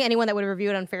opinion, like I think anyone that would review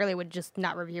it unfairly would just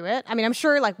not review it. I mean, I'm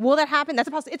sure, like, will that happen? That's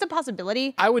it's a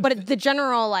possibility. I would- but the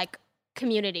general like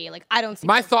community, like, I don't see.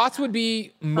 My people thoughts doing would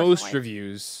be most Personally.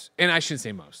 reviews, and I shouldn't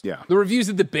say most. Yeah. The reviews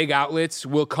at the big outlets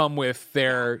will come with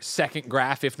their second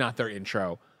graph, if not their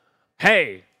intro.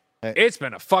 Hey, it's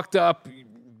been a fucked up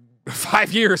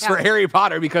 5 years for Yeah. Harry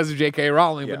Potter because of J.K.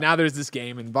 Rowling, Yeah. but now there's this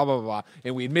game and blah, blah, blah, blah.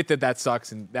 And we admit that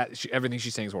sucks and that everything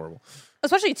she's saying is horrible.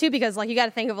 especially too because like you got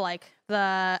to think of like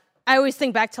I always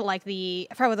think back to like I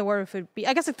forgot what the word would be.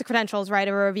 I guess like the credentials, right,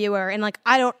 of a reviewer, and like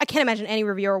I can't imagine any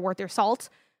reviewer worth their salt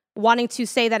wanting to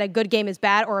say that a good game is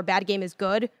bad or a bad game is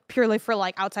good purely for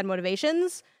like outside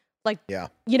motivations. Like, Yeah.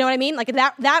 you know what I mean? Like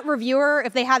that reviewer,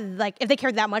 if they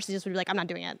cared that much, they just would be like, I'm not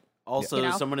doing it. Also, You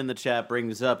know? someone in the chat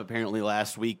brings up apparently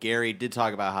last week Gary did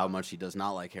talk about how much he does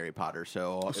not like Harry Potter.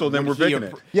 So then would we're he picking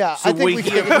it. Yeah, So I think would we he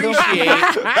should- appreciate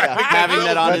having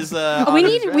that on his? we on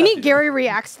his need draft sheet? Gary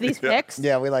reacts to these picks.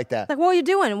 Yeah, we like that. Like, what are you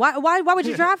doing? Why would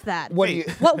you draft that? What do you?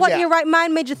 What yeah. in your right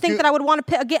mind made you think Do- that I would want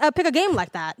to pick a game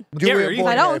like that? Do Gary, we if avoid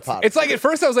I Harry don't- Potter? It's like at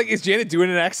first I was like, is Janet doing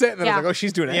an accent? And then I Yeah. was like, oh,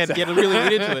 she's doing an Yeah, accent. get really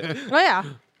read into it. Oh yeah.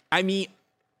 I mean,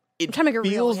 it trying to make it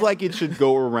real, feels yeah. like it should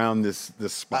go around this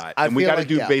spot. I and we feel got to like,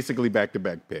 do yeah. basically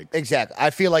back-to-back picks. Exactly.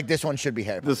 I feel like this one should be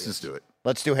Harry Potter. Let's just do it.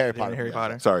 Let's do Harry Potter. Harry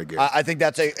Potter. Sorry, Gary. I think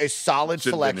that's a solid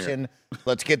Should've been here. selection.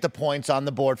 Let's get the points on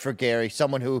the board for Gary,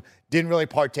 someone who didn't really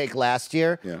partake last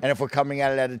year. Yeah. And if we're coming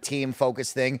at it at a team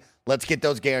focused thing, let's get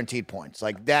those guaranteed points.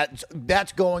 Like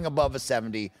that's going above a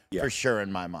 70 Yeah. for sure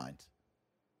in my mind.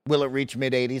 Will it reach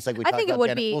mid 80s like we I talked think it about, would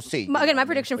Janet? be. We'll see. Again, my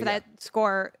prediction But for yeah. that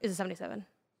score is a 77.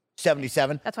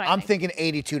 77. That's what I I'm think. thinking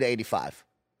 82 to 85.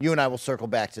 You and I will circle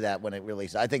back to that when it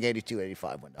releases. I think 82,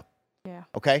 85 window. Yeah.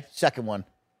 Okay, second one.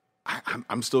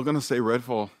 I'm still gonna say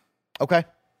Redfall. Okay.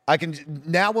 I can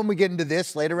now when we get into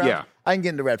this later round, Yeah. I can get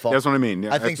into Redfall. That's what I mean.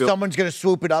 Yeah, I think feel- someone's going to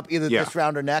swoop it up either Yeah. this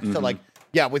round or next. So, like,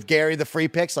 yeah, with Gary, the free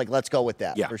picks, like, let's go with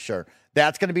that Yeah. for sure.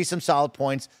 That's going to be some solid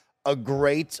points. A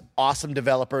great, awesome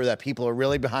developer that people are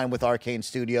really behind with Arcane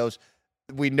Studios.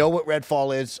 We know what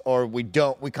Redfall is, or we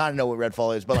don't. We kind of know what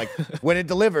Redfall is, but, like, when it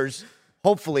delivers,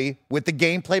 hopefully, with the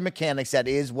gameplay mechanics that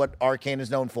is what Arcane is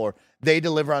known for, they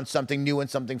deliver on something new and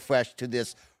something fresh to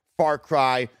this Far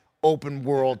Cry open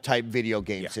world type video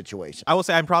game situation. I will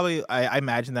say I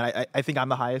imagine that I think I'm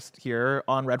the highest here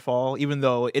on Redfall, even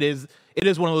though it is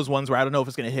one of those ones where I don't know if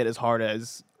it's going to hit as hard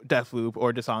as Deathloop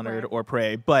or Dishonored or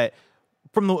Prey, but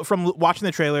from watching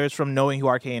the trailers, from knowing who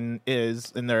Arcane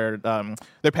is in their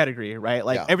pedigree, right?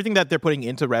 Like everything that they're putting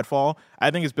into Redfall,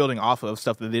 I think is building off of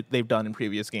stuff that they've done in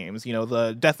previous games. You know,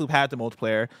 the Deathloop had the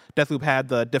multiplayer. Deathloop had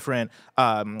the different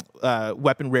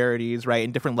weapon rarities, right,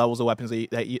 and different levels of weapons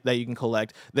that you can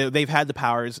collect. They've had the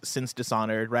powers since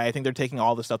Dishonored, right? I think they're taking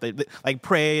all the stuff like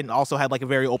Prey, and also had like a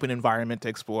very open environment to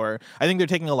explore. I think they're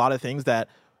taking a lot of things that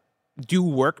do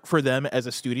work for them as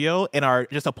a studio and are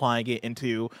just applying it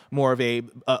into more of a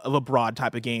broad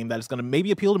type of game that is going to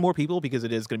maybe appeal to more people because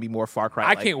it is going to be more Far Cry.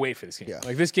 I can't wait for this game. Yeah.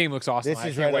 Like, this game looks awesome. This I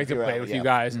is can't right wait up to your play alley, with yeah. you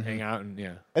guys and hang out and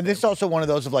And this is also one of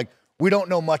those of like, we don't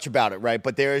know much about it, right?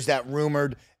 But there is that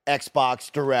rumored Xbox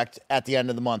Direct at the end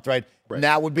of the month, right?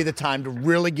 Now would be the time to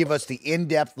really give us the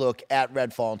in-depth look at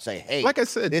Redfall and say, hey, Like I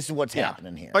said, this is what's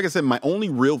happening here. Like I said, my only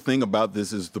real thing about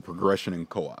this is the progression in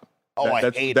co-op. Oh,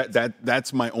 I hate it.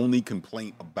 That's my only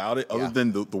complaint about it, other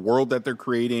than the world that they're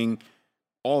creating.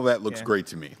 All that looks great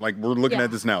to me. Like, we're looking at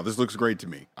this now. This looks great to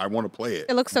me. I want to play it.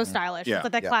 It looks so stylish. Yeah. It's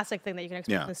like that classic thing that you can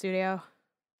expect Yeah. from the studio.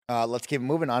 Let's keep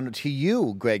moving on to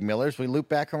you, Greg Miller, as we loop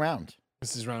back around.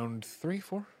 This is round 3,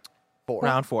 4?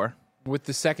 Round 4. With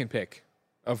the second pick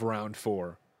of round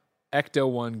 4,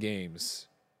 Ecto1 Games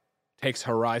takes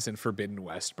Horizon Forbidden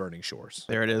West Burning Shores.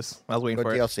 There it is. I was waiting Go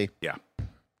for it. DLC. Yeah.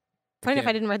 Funny if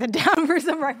I didn't write that down for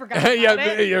some reason. I forgot about Yeah,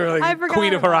 it. you're I like forgot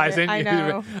queen of about Horizon. it. I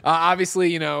know.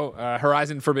 Obviously,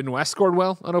 Horizon Forbidden West scored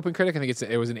well on OpenCritic. I think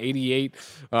it was an 88.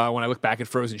 When I look back at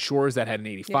Frozen Shores, that had an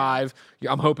 85.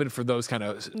 I'm hoping for those kind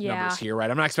of numbers here,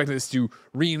 right? I'm not expecting this to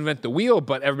reinvent the wheel,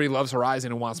 but everybody loves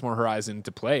Horizon and wants more Horizon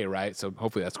to play, right? So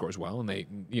hopefully that scores well and they,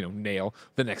 nail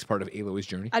the next part of Aloy's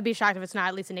journey. I'd be shocked if it's not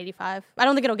at least an 85. I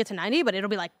don't think it'll get to 90, but it'll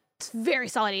be like very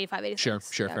solid 85,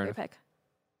 86. Sure, Yeah, fair great enough. pick.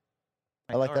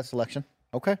 I like that selection.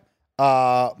 Okay.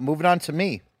 Moving on to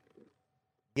me.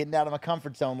 Getting out of my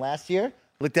comfort zone last year.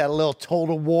 Looked at a little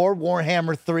Total War,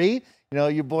 Warhammer 3.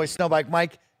 Your boy Snowbike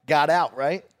Mike got out,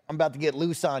 right? I'm about to get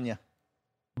loose on you.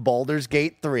 Baldur's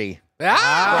Gate 3.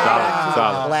 Solid.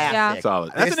 Classic. Yeah.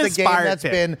 Solid. That's It's an the game inspired that's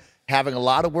pick. been having a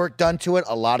lot of work done to it,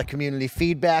 a lot of community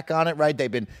feedback on it, right?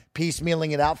 They've been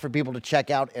piecemealing it out for people to check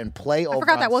out and play over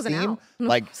forgot on that wasn't Steam. out.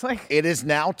 Like, It's like- it is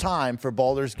now time for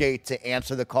Baldur's Gate to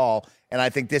answer the call, and I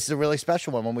think this is a really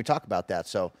special one when we talk about that.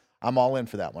 So I'm all in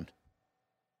for that one.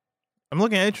 I'm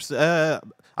looking at interested.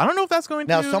 I don't know if that's going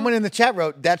Now, to. someone in the chat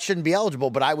wrote that shouldn't be eligible,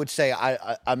 but I would say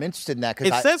I'm interested in that It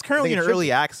because says currently in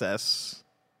early access,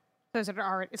 So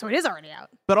it is already out.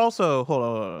 but also hold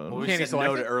on. Well, we Can't said select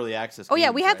no it? to early access. Oh, yeah,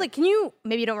 games, we had right? can you,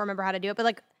 maybe you don't remember how to do it, but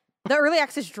like the early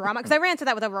access drama, because I ran into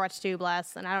that with Overwatch 2,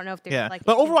 Bless, and I don't know if Yeah, like.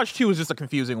 but Overwatch 2 is just a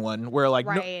confusing one where like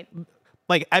Right.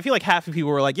 like I feel like half of people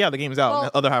were like, yeah, the game's out, and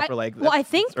the other half were like, I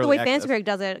think it's the early way Fantasy access. Critic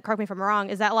does it, correct me if I'm wrong,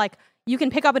 is that like you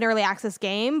can pick up an early access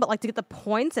game, but like to get the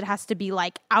points, it has to be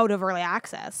like out of early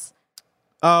access.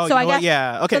 Oh, So you I know what? guess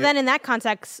Yeah, okay. So then in that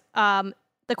context,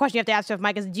 the question you have to ask yourself,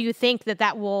 Mike, is do you think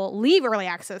that will leave early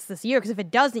access this year? Because if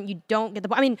it doesn't, you don't get the.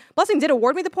 I mean, Blessing did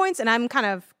award me the points, and I'm kind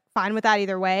of fine with that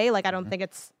either way. Like I don't think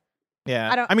it's.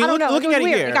 Yeah, I don't know. Looking It at was it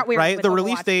weird. here, It got weird right? with The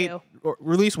release Overwatch date, too. or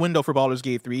release window for Baldur's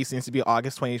Gate 3 seems to be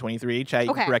August 2023. Chat,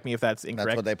 you Okay. can correct me if that's incorrect.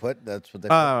 that's what they put. That's what they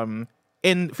put.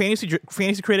 And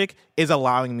Fantasy Critic is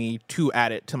allowing me to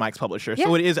add it to Mike's publisher,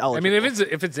 so Yeah. it is I eligible. mean,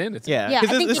 if it's in, it's in. yeah, Yeah, I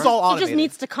because think this it is all just automated.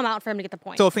 needs to come out for him to get the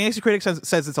point. So if Fantasy Critic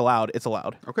says it's allowed, it's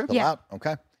allowed. Okay. Fill yeah. out.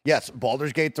 Okay. Yes,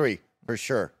 Baldur's Gate 3 for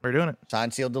sure. We're doing it.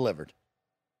 Signed, sealed, delivered.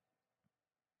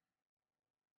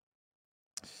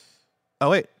 Oh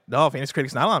wait, no, Fantasy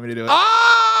Critic's not allowing me to do it.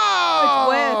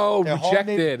 Oh, They're holding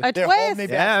rejected. A They're holding twist. me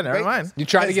back. Yeah, never Great. mind. You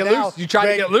tried to Because get now loose. You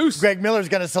tried to get loose. Greg Miller's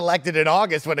going to select it in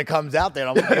August when it comes out there.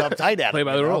 I'm going to be uptight at it. Play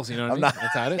by the rules, you know what I mean? I'm not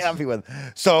That's how it is. happy with it.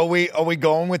 So are we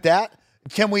going with that?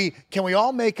 Can we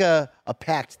all make a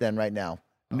pact then right now?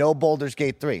 no Baldur's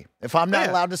Gate 3. If I'm not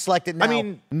allowed to select it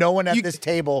now, no one at this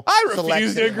table I selects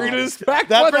refuse to it. agree to this fact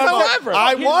That's whatsoever.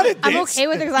 I wanted this. I'm okay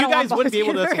with it because I You don't want guys wouldn't be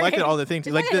able Baldur's to Gate select it 3. all the things.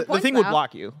 Just Like getting the points thing would now.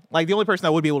 block you. Like the only person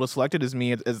that would be able to select it is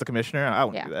me as the commissioner. I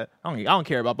wouldn't do that. I don't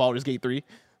care about Baldur's Gate 3.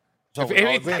 So If we're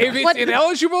all it's, agreeing. if it's But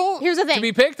ineligible here's the to thing.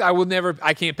 be picked, I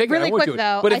can't pick Really it. I won't quick, do it.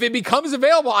 though, But if it becomes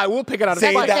available, I will pick it out of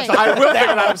See, stock. that's thing. I will pick it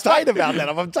out I'm of stock. tight about that.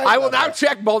 I'm tight I will about now that.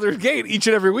 check Baldur's Gate each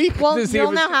and every week. Well, to see you'll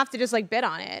if it's- now have to just like bid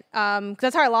on it. 'Cause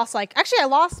that's how I lost. Like, actually, I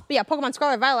lost. Yeah, Pokemon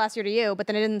Scarlet and Violet last year to you, but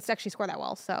then I didn't actually score that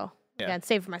well. So yeah, it's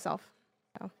saved for myself.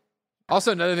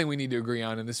 Also, another thing we need to agree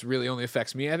on, and this really only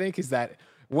affects me, I think, is that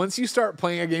once you start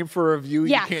playing a game for review,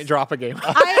 Yes. you can't drop a game. Which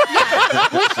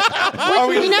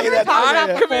we never talked about I'm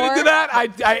before. committed to that.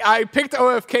 I picked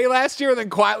OFK last year and then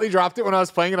quietly dropped it when I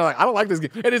was playing, and I'm like, I don't like this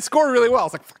game. And it scored really well.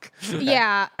 It's like, fuck.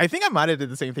 Yeah. I think I might have did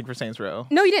the same thing for Saints Row.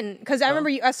 No, you didn't. Because I remember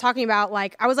us talking about,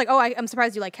 like, I was like, oh, I'm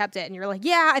surprised you, like, kept it. And you're like,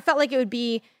 yeah, I felt like it would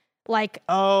be, like,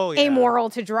 Oh, yeah.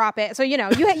 amoral to drop it. So, you know,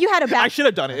 you had a I back. should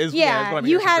have done it. Is what Yeah, I'm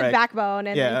you hearing from had Greg. backbone.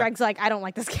 And then Yeah. Greg's like, I don't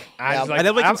like this game. I was I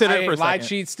definitely considered it for a lie, second.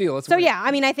 cheat, steal. Let's So, win. yeah,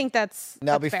 I mean, I think that's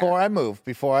Now, that's before fair.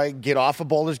 before I get off of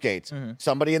Baldur's Gates,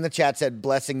 somebody in the chat said,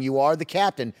 Blessing, you are the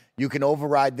captain. You can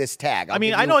override this tag. I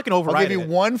mean, I know I can I'll override give you it.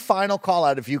 one final call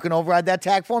out if you can override that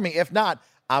tag for me. If not,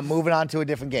 I'm moving on to a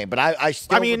different game. But I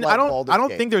still I mean, would like I Baldur's don't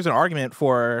Gate. think there's an argument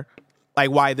for like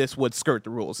why this would skirt the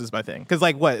rules is my thing. Because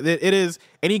like what it is,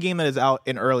 any game that is out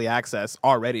in early access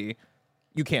already,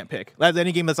 you can't pick. That's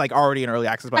any game that's like already in early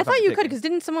access. By I the time thought you're you could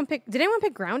picking. because did anyone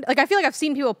pick Grounded? Like, I feel like I've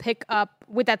seen people pick up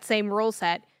with that same rule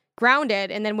set Grounded,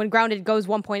 and then when Grounded goes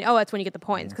 1.0, that's when you get the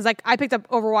points. Because like I picked up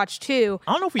Overwatch 2.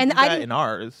 I don't know if we and do I that didn't- in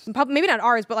ours. Maybe not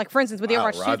ours, but like for instance with the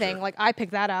Wow, Overwatch 2 Roger. thing, like I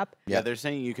picked that up. Yeah, they're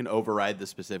saying you can override the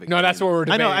specific. No, that's game. what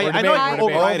we're I know, debating. I We're know debating. I We're debating.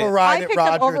 override it. Override I it, picked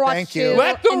up Roger. Overwatch Thank 2, you.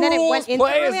 Let the and then it rules went into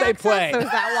play as early they access, play. So is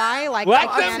that why? Like Let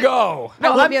I them can't- go. I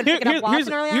won't let- be able to pick it up lots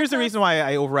in early here's the access? reason why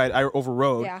I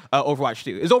overrode Yeah. Overwatch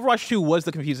 2. Is Overwatch 2 was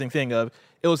the confusing thing of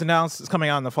it was announced it's coming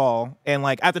out in the fall, and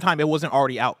like at the time it wasn't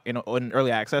already out in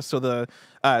early access, so the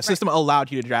system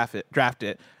allowed you to draft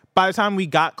it. By the time we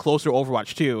got closer to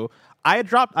Overwatch 2, I had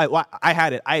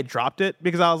dropped it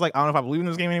because I was like, I don't know if I believe in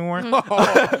this game anymore.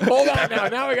 Hold on now.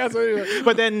 Now we got something.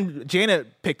 But then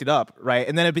Janet picked it up, right?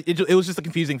 And then it was just a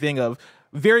confusing thing of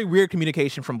very weird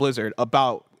communication from Blizzard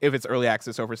about if it's early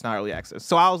access or if it's not early access.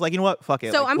 So I was like, you know what? Fuck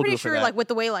it. So Like, I'm we'll pretty do it for sure, that. like with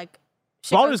the way like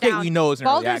shit Baldur's goes Gate down, we know is in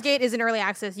early Baldur's access. Gate is in early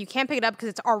access. You can't pick it up because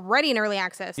it's already in early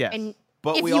access. Yes. And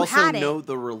But if we you also had know it,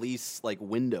 the release like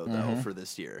window though Mm-hmm. for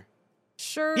this year.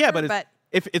 sure. Yeah, but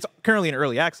if it's currently in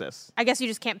early access. I guess you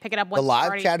just can't pick it up once The it's live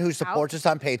already chat who out. supports us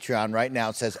on Patreon right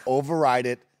now says override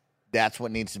it. That's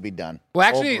what needs to be done. Well,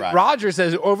 actually, Override. Roger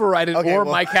says override it, Okay, or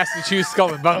well- Mike has to choose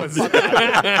Skull and Bones.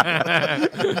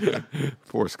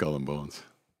 Poor Skull and Bones.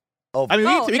 I mean,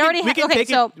 Oh, we it can, already we can okay, take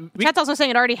so it. we- chat's also saying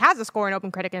it already has a score in Open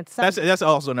Critic and it's that's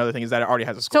also another thing is that it already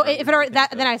has a score. so if it already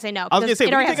that then I say no. I was gonna because say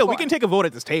it already has a we score. can take a vote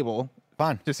at this table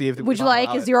Fine. to see if Would you I'll like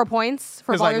allow it. 0 points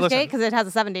for 'Cause, like, Baldur's listen, Gate because it has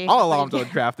a 70? I'll allow him to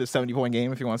draft this 70-point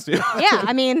game if he wants to. Yeah,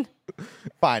 I mean,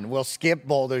 Fine. We'll skip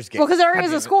Baldur's Gate. well, because there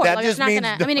is a score. that Like, just it's not means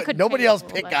gonna. I mean, it could. nobody change else a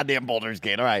little picked bit. goddamn Baldur's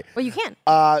Gate. All right. Well, you can. That's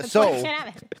why So you can't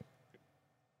have it.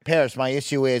 Paris, my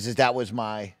issue is that was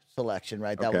my selection,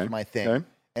 right? That Okay, was my thing. okay.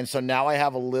 And so now I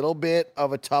have a little bit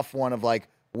of a tough one of like,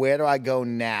 where do I go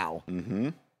now? Mm-hmm.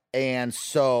 And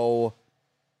so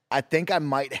I think I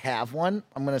might have one.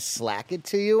 I'm going to slack it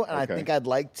to you. And I Okay. think I'd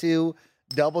like to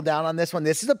double down on this one.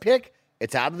 This is a pick.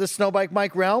 It's out of the Snowbike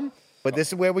Mike realm, but this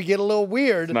is where we get a little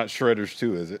weird. Not Shredders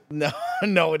 2, is it? No,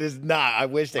 no, it is not. I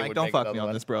wish they Mike, would don't make fuck another me on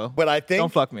one. this, bro. But I think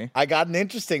Don't fuck me. I got an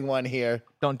interesting one here.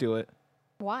 Don't do it.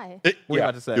 Why? What are you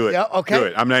about to say? Do it. Yeah, okay. Do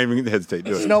it. I'm not even going to hesitate.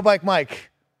 Do it. Snowbike Mike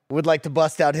would like to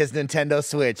bust out his Nintendo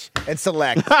Switch and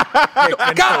select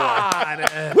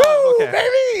Pikmin 4. Woo,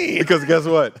 baby! Because guess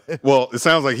what? Well, it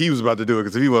sounds like he was about to do it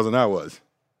because if he wasn't, I was.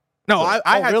 No, I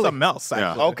Oh, had really? something else.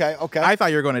 Yeah. Actually. Okay. I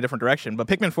thought you were going a different direction, but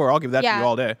Pikmin 4, I'll give that to Yeah. you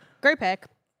all day. Great pick.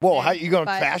 Whoa, how you going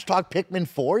to But- trash talk Pikmin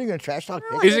 4? You going to trash talk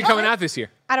Pikmin? Is it coming out this year?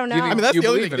 I don't know. You I mean, that's You the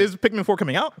only believe thing. in Is Pikmin 4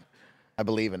 coming out? I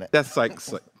believe in it. That's like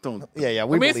don't. Yeah, I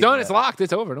mean, it's believe done. in It's it. locked.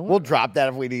 It's over. Don't We'll worry. drop that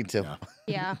if we need to.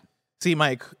 Yeah. See,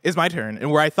 Mike, it's my turn.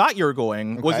 And where I thought you were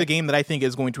going was Okay. a game that I think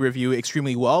is going to review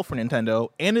extremely well for Nintendo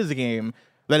and is a game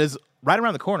that is right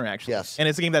around the corner, actually. Yes. And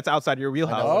it's a game that's outside your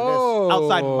wheelhouse. know.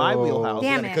 Outside my wheelhouse.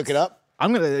 Damn Gonna it. cook it up?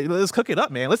 Let's cook it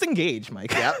up, man. Let's engage,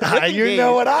 Mike. Yep. Let's You engage.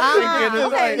 know what I'm Ah, thinking.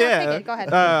 okay, let's Yeah. pick it. Go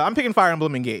ahead. I'm picking Fire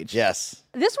Emblem Engage. Yes.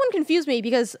 This one confused me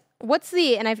because what's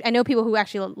the and I know people who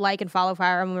actually like and follow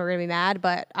Fire Emblem are gonna be mad,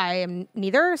 but I am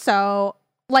neither. So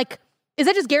like, is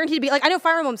that just guaranteed to be like? I know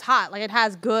Fire Emblem's hot, like it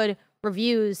has good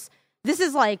reviews. This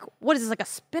is like, what is this like a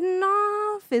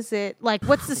spin-off? off? Is it like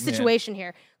what's the situation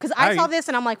here? Because I saw this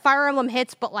and I'm like, Fire Emblem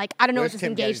hits, but like I don't know what this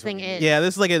engage thing is. Yeah,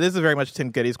 this is very much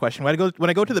Tim Getty's question. When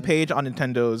I go to the page on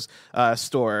Nintendo's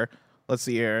store. Let's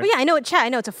see here. Well, yeah, I know I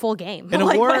know it's a full game. In a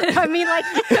like, war, I mean, like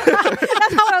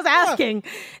that's not what I was asking.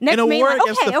 Next in a war like,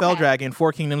 against the Fell Dragon,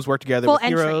 4 kingdoms work together full with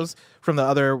entry. heroes from the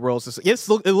other worlds. Yes,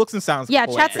 it looks and sounds. Yeah,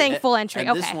 full chat's entry. saying full entry.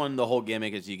 And okay. this one, the whole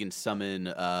gimmick is you can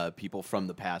summon people from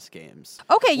the past games.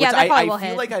 Okay, yeah, which that probably will I feel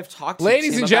hit. like I've talked to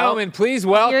Ladies Tim and about. gentlemen, please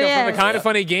welcome Here he from the is. Kind of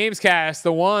Funny Games cast,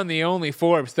 the one, the only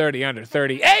Forbes 30 under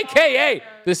 30, a.k.a.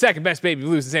 the second best baby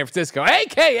blues in San Francisco,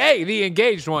 a.k.a. the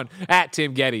engaged one at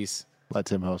Tim Geddes. Let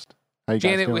Tim host. How you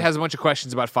guys Janet doing? has a bunch of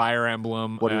questions about Fire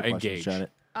Emblem What are your questions, Engage.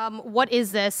 Janet? What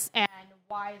is this and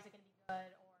why is it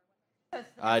going to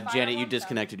be good? Janet, you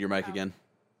disconnected your mic again.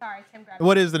 Sorry, Tim grabbed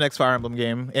What is the next Fire Emblem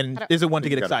game, and is it one to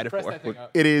get excited for?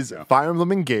 It is Fire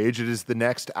Emblem Engage. It is the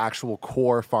next actual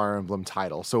core Fire Emblem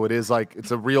title. So it is like,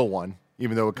 it's a real one,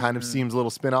 even though it kind of seems a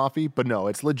little spin-offy, but no,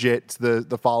 it's legit. It's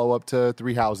the follow-up to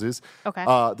Three Houses. Okay.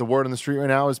 The word on the street right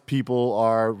now is people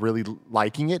are really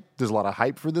liking it. There's a lot of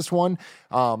hype for this one,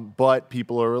 but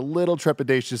people are a little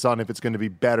trepidatious on if it's going to be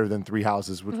better than Three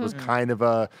Houses, which was kind of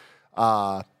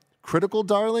a critical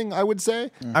darling, I would say.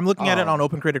 I'm looking at it on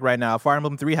OpenCritic right now. Fire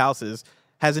Emblem Three Houses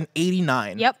has an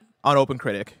 89 Yep. on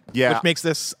OpenCritic, Yeah. which makes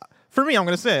this, for me, I'm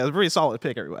going to say, a very solid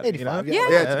pick, everybody. 85, You know? yeah.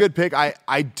 Yeah, it's a good pick.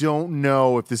 I don't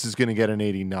know if this is going to get an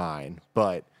 89,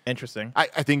 but Interesting. I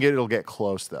think it'll get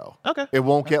close, though. Okay. It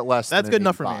won't get less That's than good an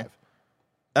enough for me. 85.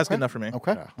 That's good enough for me.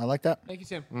 Okay, I like that. Thank you,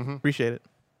 Tim. Appreciate it.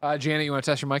 Janet, you want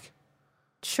to test your mic?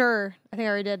 Sure. I think I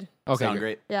already did. Okay, Sound good.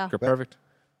 great. Yeah. Good, perfect.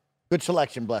 Good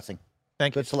selection, Blessing.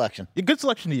 Thank you. Good selection. Good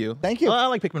selection to you. Thank you. I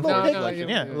like Pikmin. Little for Pikmin. selection.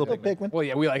 Yeah, little Little Pikmin. Pikmin. Well,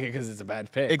 yeah, we like it because it's a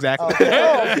bad pick. Exactly.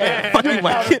 Okay. Fucking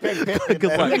whack.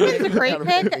 Good luck. It's a great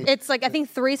pick. It's like I think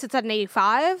 3 sits at an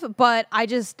 85, but I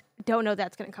just don't know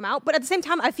that's gonna come out. But at the same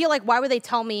time, I feel like why would they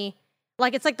tell me?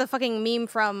 Like it's like the fucking meme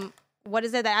from what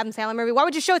is it, the Adam Sandler movie? Why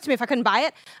would you show it to me if I couldn't buy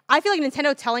it? I feel like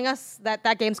Nintendo telling us that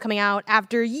that game's coming out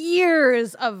after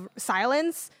years of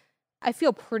silence. I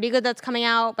feel pretty good that's coming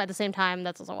out, but at the same time,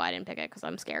 that's also why I didn't pick it because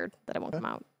I'm scared that it won't come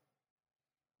out.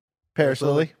 Paris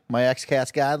Lily, my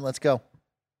Xcast guide. Let's go.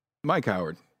 Mike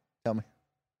Howard. Tell me.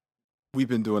 We've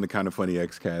been doing the Kind of Funny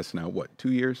Xcast now, what,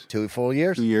 2 years? 2 full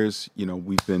years. 2 years. You know,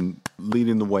 we've been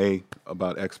leading the way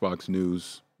about Xbox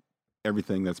news,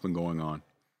 everything that's been going on.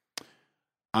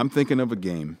 I'm thinking of a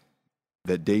game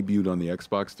that debuted on the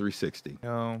Xbox 360.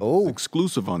 No. Oh,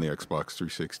 Exclusive on the Xbox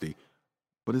 360,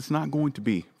 but it's not going to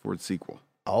be for its sequel.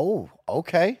 oh,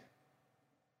 okay.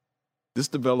 This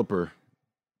developer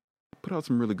put out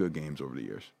some really good games over the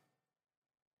years.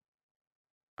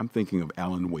 I'm thinking of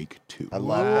Alan Wake 2. I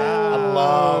love that. I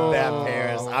love that,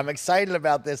 Paris. I'm excited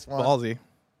about this one. Ballsy.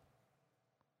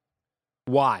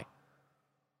 Why?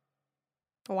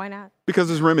 Why not?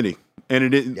 Because it's Remedy, and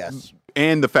it is, Yes.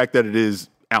 and the fact that it is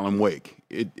Alan Wake.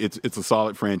 It's a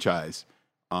solid franchise,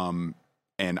 and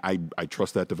I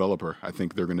trust that developer. I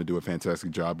think they're going to do a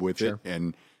fantastic job with it.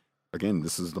 And again,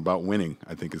 this is about winning.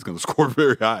 I think it's going to score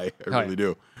very high. I really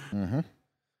do. Mm-hmm.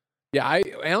 Yeah,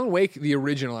 Alan Wake, the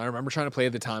original, I remember trying to play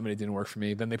at the time and it didn't work for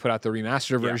me. Then they put out the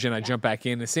remastered version. I jumped back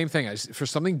in. The same thing. For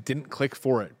something didn't click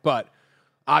for it. But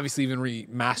obviously, even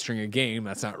remastering a game,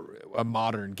 that's not a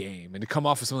modern game. And to come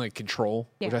off of something like Control,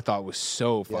 which I thought was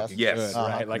so fucking Yes. good,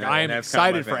 right? Like, Yeah, I am that's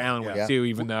kind of excited my for thing. Alan Wake Yeah. 2,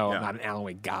 even though I'm not an Alan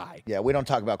Wake guy. Yeah, we don't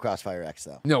talk about Crossfire X,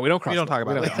 though. No, we don't cross. We don't talk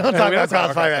about we that. We don't talk about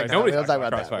Crossfire X. Nobody's We don't talk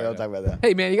about that. Crossfire, We don't talk about that.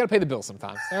 Hey, man, you got to pay the bill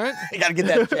sometimes, all right? You got to get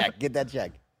that check. Get that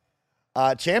check.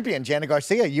 Champion, Janet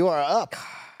Garcia, you are up.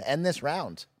 End this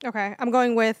round. Okay, I'm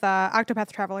going with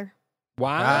Octopath Traveler.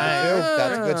 Wow.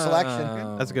 That's a good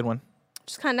selection. That's a good one.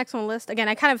 Just kind of next on the list. Again,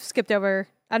 I kind of skipped over.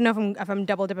 I don't know if I'm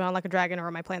double dipping on Like a Dragon or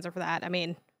what my plans are for that. I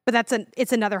mean, but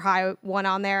it's another high one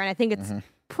on there, and I think it's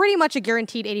pretty much a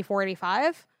guaranteed 84,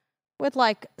 85 with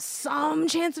like some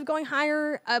chance of going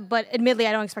higher. But admittedly,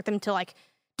 I don't expect them to like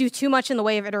do too much in the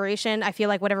way of iteration. I feel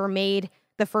like whatever made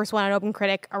the first one on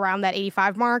OpenCritic around that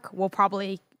 85 mark will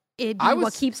probably be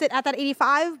what keeps it at that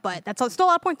 85. But that's still a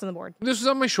lot of points on the board. This was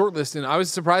on my short list, and I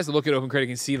was surprised to look at OpenCritic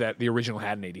and see that the original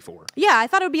had an 84. Yeah, I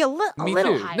thought it would be a little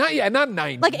higher. Not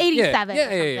 90. Like 87 Yeah,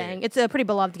 or something. It's a pretty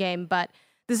beloved game, but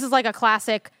this is like a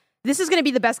classic. This is going to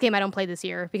be the best game I don't play this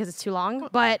year because it's too long,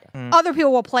 but other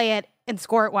people will play it and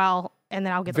score it well, and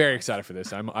then I'll get Very excited for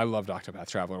this. I loved Octopath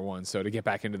Traveler 1, so to get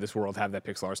back into this world, have that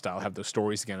pixel art style, have those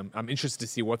stories again, I'm interested to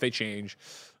see what they change,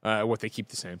 what they keep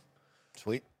the same.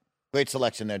 Sweet. Great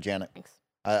selection there, Janet. Thanks.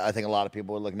 I think a lot of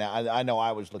people were looking at. I know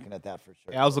I was looking at that for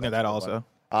sure. Yeah, I was looking at that also.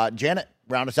 Janet,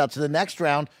 round us out to the next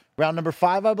round. Round number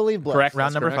 5, I believe. Bless. Correct.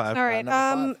 Round That's number correct. 5. All right.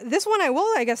 number This one I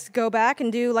will, I guess, go back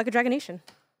and do Like a Dragon Nation.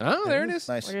 Oh, there it is.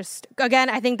 Nice. We're just again,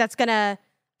 I think that's gonna.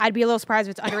 I'd be a little surprised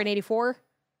if it's under an 84.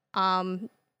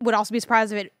 Would also be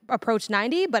surprised if it approached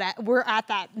 90, but we're at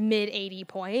that mid 80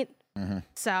 point.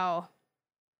 So,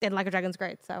 and Like a Dragon's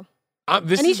great. So, and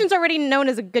Ishin's already known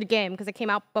as a good game because it came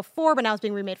out before, but now it's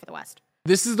being remade for the West.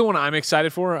 This is the one I'm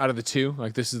excited for out of the two.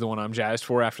 Like, this is the one I'm jazzed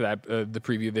for after that, the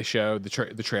preview they showed, the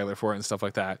trailer for it and stuff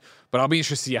like that. But I'll be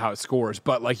interested to see how it scores.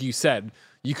 But like you said,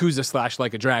 Yakuza /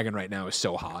 Like a Dragon right now is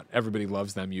so hot. Everybody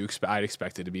loves them. I'd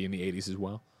expect it to be in the 80s as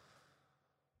well.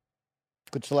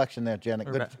 Good selection there, Janet.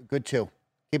 Good two.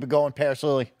 Keep it going, Paris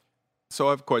Lily. So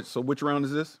I've quite. So which round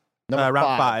is this? Number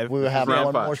round 5. We will have Round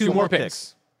one 5. more. Two more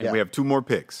picks. And Yeah. we have 2 more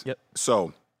picks. Yep.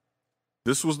 So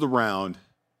this was the round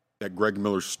that Greg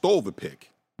Miller stole the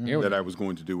pick Here we that go. I was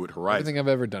going to do with Horizon. Everything I've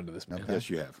ever done to this man. Okay. Yes,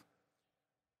 you have.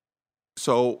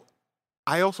 So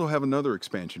I also have another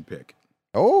expansion pick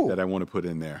Oh, that I want to put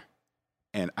in there.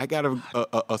 And I got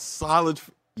a solid.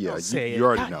 Yeah, Don't say you it.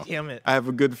 already God know. damn it. I have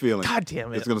a good feeling. God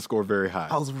damn it. It's going to score very high.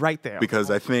 I was right there.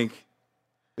 Because I think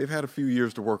they've had a few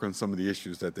years to work on some of the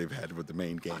issues that they've had with the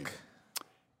main game.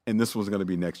 And this one's going to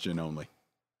be next gen only.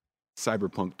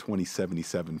 Cyberpunk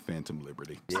 2077 Phantom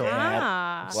Liberty.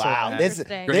 Ah, wow. This is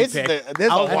interesting. Great this pick. is this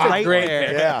is I a was wow. right Great there.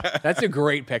 pick. Yeah. That's a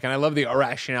great pick, and I love the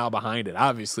rationale behind it.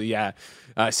 Obviously, yeah,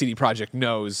 CD Projekt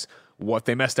knows what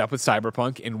they messed up with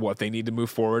Cyberpunk and what they need to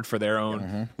move forward for their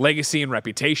own legacy and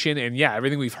reputation. And yeah,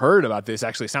 everything we've heard about this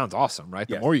actually sounds awesome, right?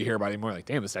 The Yes. more you hear about it, the more like,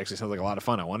 damn, this actually sounds like a lot of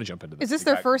fun. I want to jump into this. Is this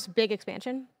their first big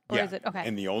expansion, or Yeah. is it okay?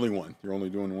 And the only one. You're only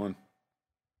doing one.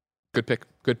 Good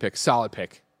pick, solid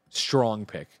pick, strong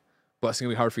pick. Blessing,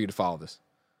 it'll be hard for you to follow this.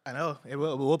 I know it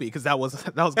will be because that was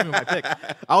going to be my pick.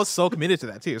 I was so committed to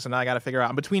that too. So now I got to figure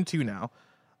out. I'm between 2 now.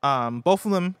 Both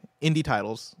of them indie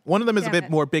titles. One of them is a bit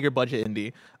more bigger budget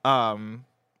indie.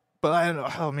 But I don't know.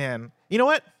 Oh man, you know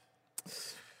what?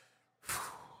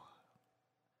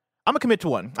 I'm gonna commit to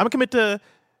one. I'm gonna commit to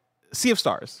Sea of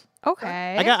Stars.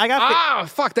 Okay. I got. Oh,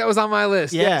 fuck, that was on my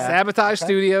list. Yeah. Sabotage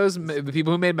Studios, the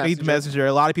people who made The Messenger. Messenger.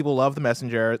 A lot of people love the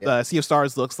Messenger. Sea of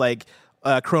Stars looks like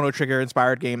a Chrono Trigger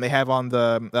inspired game. They have on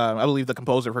the, I believe, the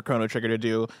composer for Chrono Trigger to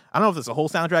do. I don't know if it's a whole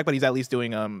soundtrack, but he's at least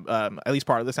doing at least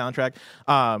part of the soundtrack.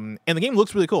 And the game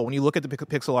looks really cool. When you look at the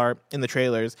pixel art in the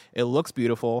trailers, it looks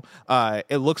beautiful.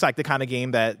 It looks like the kind of game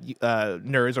that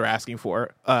nerds are asking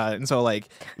for. And so, like,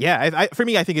 yeah, for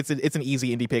me, I think it's an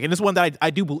easy indie pick, and it's one that I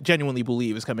do genuinely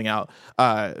believe is coming out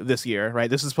this year. Right,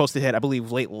 this is supposed to hit, I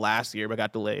believe, late last year, but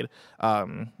got delayed.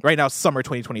 Right now, summer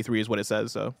 2023 is what it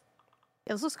says. So.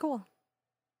 This looks cool.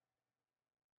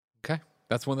 Okay.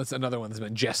 That's another one that's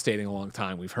been gestating a long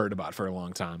time. We've heard about for a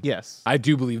long time. Yes. I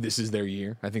do believe this is their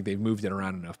year. I think they've moved it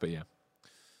around enough, but yeah.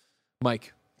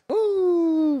 Mike.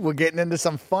 Ooh, we're getting into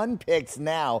some fun picks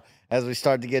now as we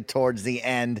start to get towards the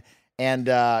end. And,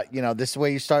 this is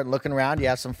where you start looking around. You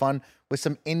have some fun with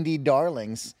some indie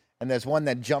darlings. And there's one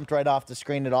that jumped right off the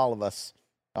screen at all of us.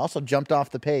 Also jumped off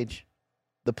the page.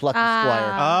 The Plucky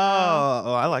Squire.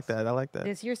 Oh, I like that.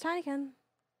 This year's Tinykin.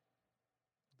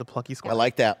 The Plucky I Squad.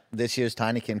 like that. This year's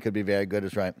Tinykin could be very good,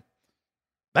 is right.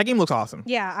 That game looks awesome.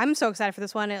 Yeah, I'm so excited for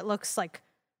this one. It looks like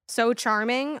so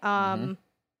charming. And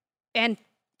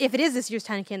if it is this year's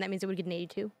Tinykin, that means it would get an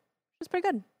 82. It's pretty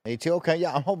good. 82, okay,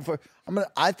 yeah. I'm hoping for.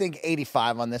 I think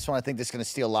 85 on this one. I think this is going to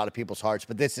steal a lot of people's hearts.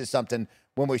 But this is something.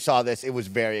 When we saw this, it was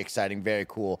very exciting, very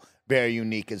cool, very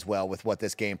unique as well with what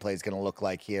this gameplay is going to look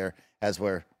like here as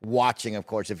we're watching. Of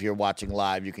course, if you're watching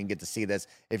live, you can get to see this.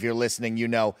 If you're listening,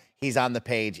 he's on the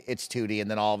page. It's 2D,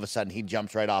 and then all of a sudden he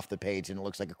jumps right off the page, and it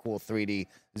looks like a cool 3D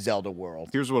Zelda world.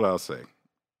 Here's what I'll say.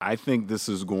 I think this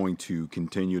is going to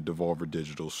continue Devolver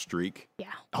Digital's streak. Yeah.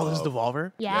 Oh, this is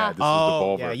Devolver? Yeah. This is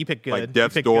Oh, Devolver. yeah, you picked good. Like You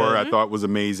Death's picked Door, good. I thought was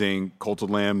amazing. Cult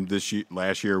of Lamb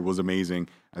last year was amazing.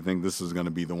 I think this is going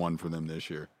to be the one for them this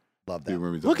year. Love Do you that.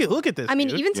 remember Look at this. I mean,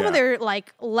 dude. even some of Yeah. their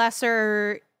like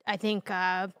lesser, I think,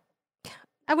 I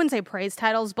wouldn't say praise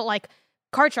titles, but like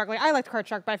Card Shark. Like I liked Card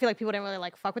Shark, but I feel like people didn't really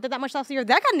like fuck with it that much last year.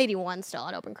 That got an 81 still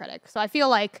on Open Critic. So I feel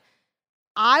like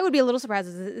I would be a little surprised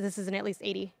if this isn't at least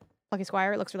 80. Lucky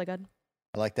Squire, it looks really good.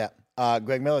 I like that.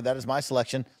 Greg Miller, that is my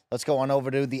selection. Let's go on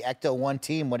over to the Ecto 1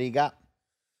 team. What do you got?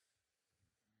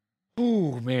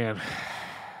 Ooh, man.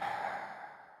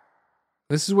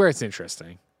 This is where it's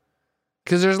interesting.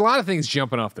 Because there's a lot of things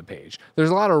jumping off the page. There's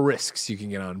a lot of risks you can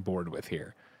get on board with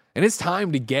here. And it's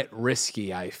time to get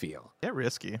risky, I feel. Get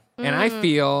risky. And I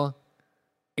feel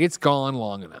it's gone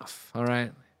long enough, all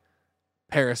right?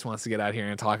 Paris wants to get out here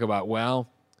and talk about, well,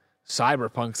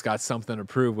 Cyberpunk's got something to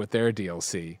prove with their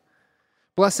DLC.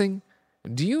 Blessing,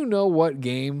 do you know what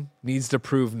game needs to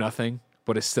prove nothing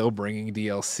but is still bringing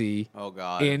DLC Oh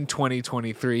God. in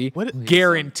 2023? What-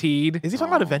 Guaranteed. Is he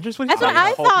talking about Avengers? That's what I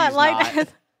hope thought. he's Like, not.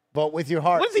 Vote with your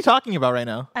heart. What is he talking about right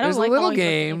now? I don't There's like a little calling you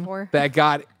game 24. that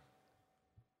got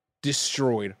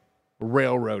destroyed,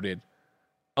 railroaded,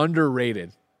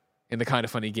 underrated in the Kind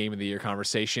of Funny Game of the Year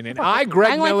conversation. And I,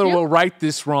 Greg I'm like Miller, you. will right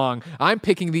this wrong. I'm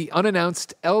picking the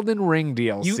unannounced Elden Ring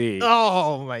DLC.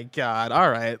 Oh my God! All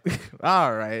right,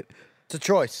 all right. It's a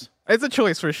choice. It's a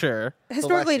choice for sure.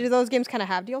 Historically, do those games kind of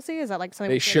have DLC? Is that like something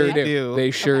They we sure figured out? do. do.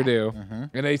 They sure Okay. do.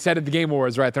 And they said at the Game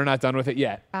Awards, right? They're not done with it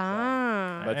yet.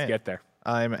 Ah. Let's Right. get there.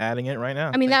 I'm adding it right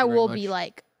now. I mean, Thank that you very will much. be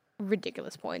like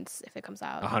ridiculous points if it comes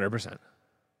out. 100%.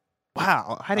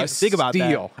 Wow. I didn't A even think about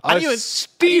steal. that. I A didn't even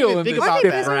steal even in think this about Aren't they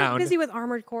that. fifth busy, round. busy with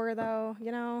Armored Core though?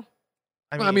 You know.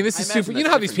 Well, I mean, this is I imagine super. You that's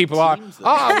know how these different people are. teams, though.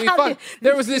 Oh, we fought.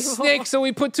 There was These this people. snake, so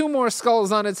we put 2 more skulls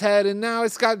on its head, and now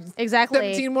it's got Exactly.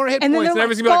 17 more hit And then points. And they're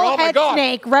everybody's gonna be like, oh my Skullhead god,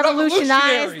 Snake revolutionized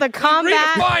revolutionary. the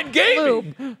combat Redefined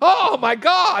gaming. Oh my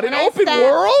god, an Nice open that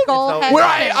world Skullhead where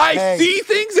Snake. I Hey. see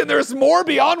things and there's more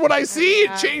beyond what I see.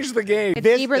 It changed the game. It's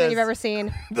deeper than Vistas. you've ever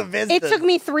seen. The Vistas. It took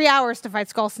me 3 hours to fight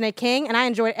Skull Snake King, and I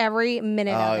enjoyed every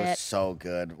minute Oh, of it was it. so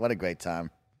good. What a great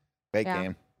time. Great Yeah.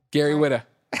 game. Gary Whitta.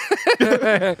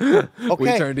 We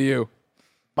Okay. turn to you.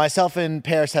 Myself and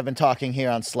Paris have been talking here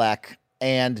on Slack,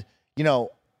 and, you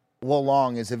know,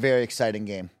 Wolong is a very exciting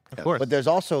game. Of course. But there's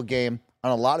also a game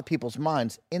on a lot of people's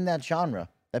minds in that genre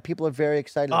that people are very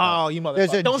excited about. Oh, you motherfucker.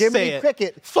 There's a Don't say Jiminy it.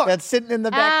 Cricket Fuck. that's sitting in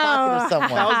the back pocket of someone.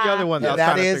 That was the other one that I And was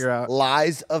that trying to is figure out.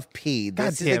 Lies of P.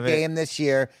 This is a damn it. game this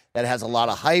year that has a lot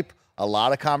of hype, a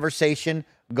lot of conversation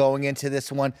going into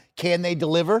this one. Can they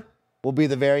deliver? Will be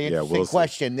the very interesting we'll see.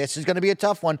 question. This is going to be a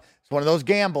tough one. It's one of those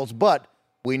gambles, but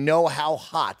we know how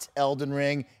hot Elden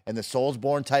Ring and the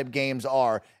Soulsborne type games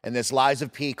are, and this Lies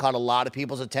of P caught a lot of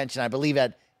people's attention. I believe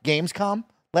at Gamescom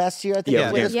last year. I think Yeah,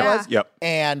 is when this Gamescom. was. Yep.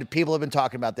 And people have been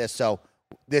talking about this, so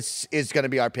this is going to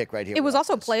be our pick right here. It was We like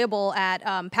also this. playable at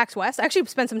PAX West. I actually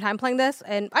spent some time playing this,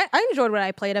 and I enjoyed what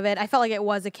I played of it. I felt like it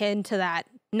was akin to that.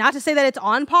 Not to say that it's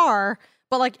on par,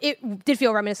 but like it did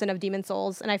feel reminiscent of Demon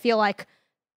Souls, and I feel like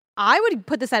I would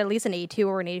put this at least an 82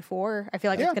 or an 84. I feel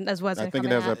like Yeah. it's as was I think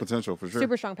it has that potential for sure.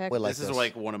 super strong pick. We like This is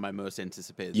like one of my most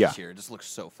anticipated Yeah. this year. It just looks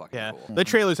so fucking Yeah, cool. the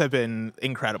trailers have been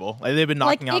incredible. Like, they've been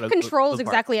Like knocking out. it controls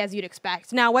exactly as you'd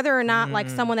expect. Now, whether or not like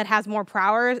someone that has more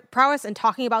prowess and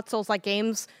talking about Souls-like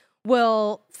games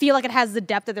will feel like it has the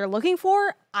depth that they're looking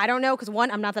for, I don't know. Because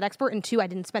one, I'm not that expert, and two, I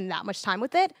didn't spend that much time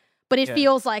with it. But it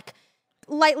feels like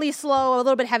lightly slow, a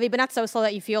little bit heavy, but not so slow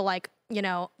that you feel like, you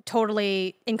know,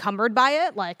 totally encumbered by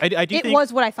it. Like I do it think-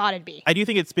 was what I thought it'd be. I do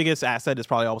think its biggest asset is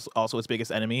probably also its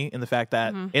biggest enemy in the fact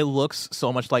that it looks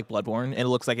so much like Bloodborne, and it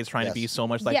looks like it's trying to be Yes. so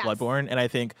much like Yes. Bloodborne. And I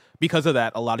think because of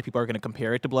that, a lot of people are going to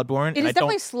compare it to Bloodborne. It and is I don't,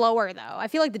 definitely slower though. I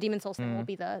feel like the Demon Souls thing will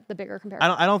be the bigger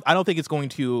comparison. I don't think it's going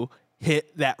to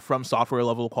hit that From Software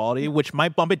level of quality, which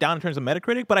might bump it down in terms of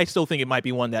Metacritic, but I still think it might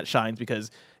be one that shines because,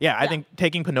 I think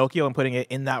taking Pinocchio and putting it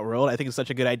in that world, I think is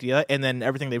such a good idea. And then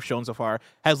everything they've shown so far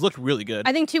has looked really good.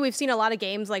 I think too, we've seen a lot of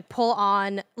games like pull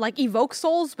on like evoke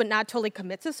Souls, but not totally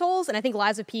commit to Souls. And I think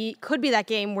Lies of P could be that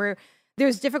game where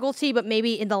there's difficulty, but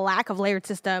maybe in the lack of layered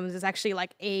systems is actually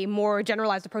like a more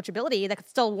generalized approachability that could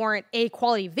still warrant a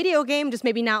quality video game, just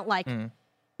maybe not like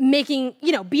making,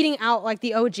 beating out like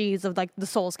the OGs of like the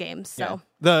Souls games. So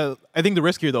I think the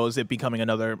risk here though is it becoming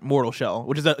another Mortal Shell,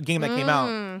 which is a game that came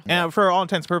out and for all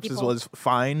intents and purposes People- was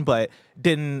fine, but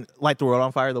didn't light the world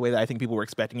on fire the way that I think people were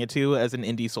expecting it to as an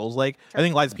indie Souls like. I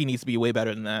think Lies of P needs to be way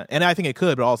better than that, and I think it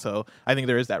could, but also I think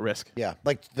there is that risk. Yeah,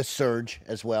 like the Surge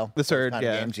as well. The Those Surge, kind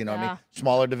of yeah. games, you know what I Yeah. mean?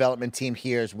 Smaller development team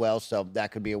here as well, so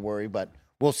that could be a worry, but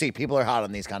we'll see. People are hot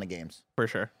on these kind of games. For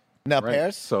sure. Now, Right.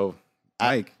 Paris, So,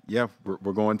 Mike,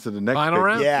 we're going to the next Final pick.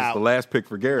 round? Yeah. It's the last pick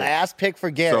for Gary. last pick for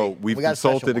Gary. So we've We got a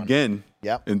special consulted one. again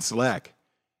Yep. in Slack.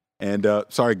 And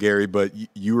sorry, Gary, but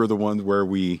you are the ones where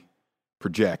we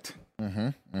project.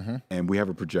 And we have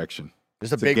a projection.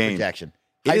 There's a It's a big game. projection.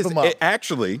 It Hype is them up.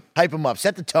 actually, Hype them up.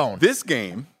 Set the tone. this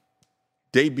game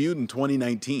debuted in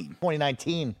 2019.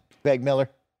 2019, Greg Miller.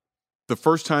 The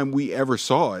first time we ever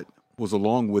saw it was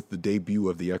along with the debut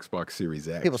of the Xbox Series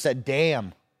X. People said,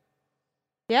 damn.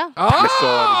 yeah. Oh, People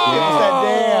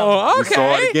We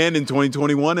saw okay. it again in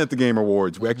 2021 at the Game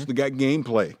Awards. We actually got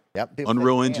gameplay. Yep. people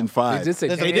Unreal said, Engine damn. 5. They did say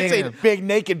There's damn. a big, big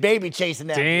naked baby chasing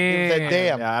that. People said,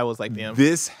 damn. Yeah, I was like, damn.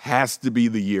 This has to be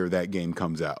the year that game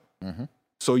comes out.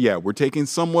 So yeah, we're taking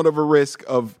somewhat of a risk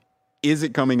of, is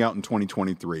it coming out in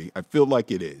 2023? I feel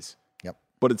like it is. Yep.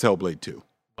 But it's Hellblade 2.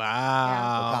 We're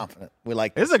Wow. confident. We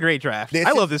like This is a great draft. This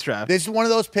I is- love this draft. This is one of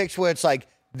those picks where it's like,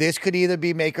 this could either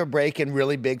be make or break and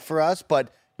really big for us, but,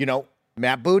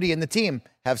 Matt Booty and the team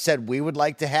have said we would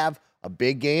like to have a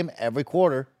big game every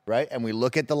quarter, right? And we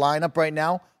look at the lineup right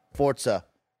now, Forza,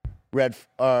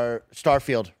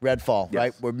 Starfield, Redfall,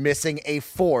 right? We're missing a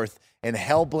fourth, and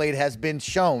Hellblade has been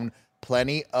shown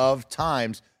plenty of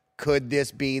times. Could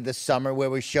this be the summer where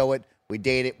we show it, we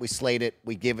date it, we slate it,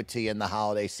 we give it to you in the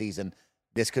holiday season?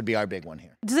 This could be our big one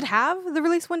here. Does it have the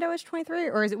release window as 23,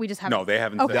 or is it we just have? No, they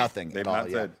haven't said Nothing. They've at all, not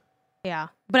said. Yeah,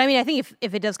 but I mean, I think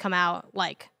if it does come out,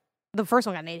 like the first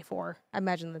one got an 84, I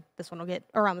imagine that this one will get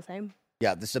around the same.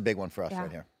 Yeah, this is a big one for us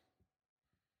right here.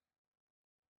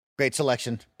 Great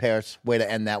selection, Paris. Way to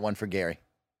end that one for Gary.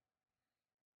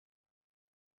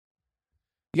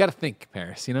 You got to think,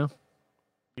 Paris, you know?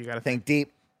 You got to Think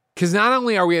deep. Because not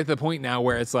only are we at the point now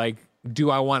where it's like,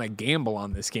 do I want to gamble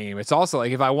on this game? It's also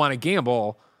like, if I want to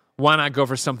gamble, why not go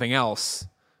for something else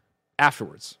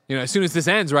afterwards? You know, as soon as this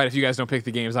ends, right, if you guys don't pick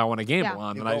the games I want to gamble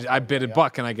on, then I bid a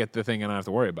buck and I get the thing and I don't have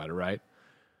to worry about it, right?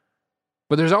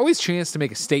 But there's always chance to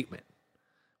make a statement,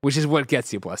 which is what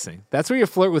gets you blessing. That's where you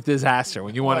flirt with disaster,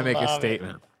 when you want to make a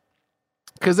statement.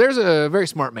 Because there's a very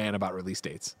smart man about release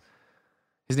dates.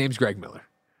 His name's Greg Miller.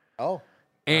 Oh.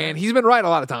 And he's been right a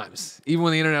lot of times, even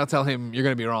when the internet will tell him you're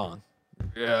going to be wrong.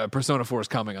 Persona 4 is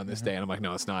coming on this day. And I'm like,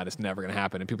 no, it's not. It's never going to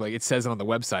happen. And people are like, it says it on the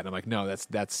website. And I'm like, no,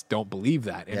 that's don't believe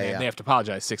that. And then they have to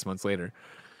apologize 6 months later.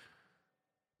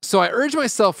 So I urge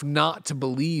myself not to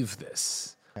believe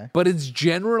this. Okay. But it's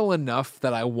general enough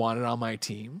that I want it on my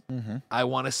team. I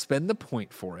want to spend the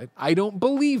point for it. I don't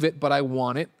believe it, but I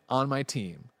want it on my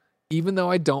team, even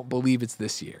though I don't believe it's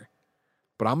this year.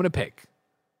 But I'm going to pick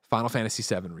Final Fantasy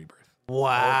VII Rebirth.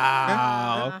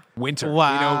 Wow. Winter.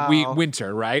 Wow. You know,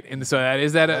 winter, right? And so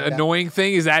is that an annoying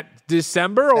thing? Is that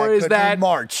December or is that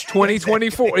March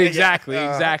 2024? Exactly.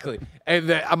 And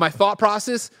my thought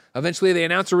process, eventually they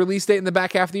announce a release date in the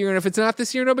back half of the year, and if it's not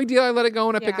this year, no big deal. I let it go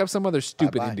and I pick up some other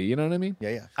stupid indie. You know what I mean?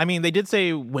 Yeah. I mean, they did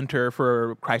say winter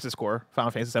for Crisis Core,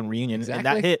 Final Fantasy VII Reunion, and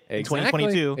that hit in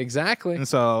 2022. Exactly. And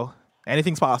so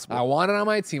anything's possible. I want it on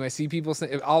my team. I see people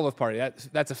saying Olive Party.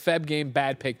 That's a Feb game,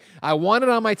 bad pick. I want it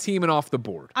on my team and off the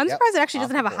board. I'm surprised it actually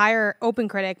doesn't have a higher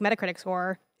Metacritic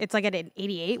score. It's like at an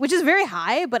 88, which is very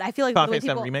high, but I feel like Final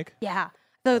Fantasy VII Remake? Yeah.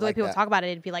 The way people talk about it,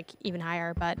 it'd be like even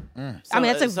higher. But I mean,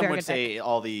 that's a some very would good say pick.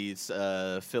 all these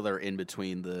filler in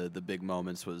between the big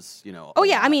moments was, you know. Oh,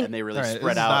 yeah, I mean, and they really All right,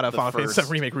 spread this is out not a the Final first.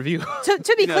 Fantasy VII Remake review.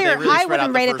 To be They clear, really I spread out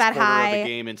wouldn't the rate it first that quarter of high. the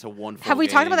game into one full Have we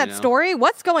talked about game, that you know? story?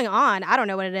 What's going on? I don't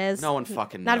know what it is. No one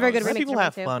fucking knows. Not a very good remake. People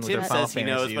have fun with Tim their Final says he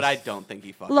knows, Fantasies. but I don't think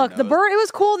he fucking Look, knows. the bird. It was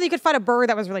cool that you could fight a bird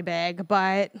that was really big,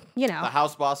 but you know. The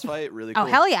house boss fight, really cool. Oh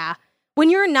hell yeah! When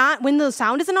the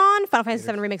sound isn't on, Final Fantasy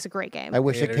VII Remake's a great game. I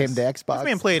wish it came to Xbox. This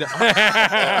man played.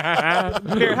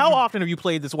 Pierre, how often have you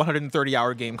played this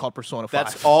 130-hour game called Persona 5?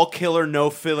 That's all killer, no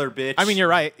filler, bitch. I mean, you're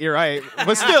right.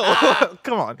 But still,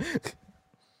 come on.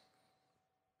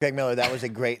 Greg Miller, that was a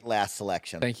great last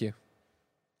selection. Thank you.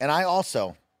 And I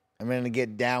also am going to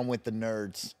get down with the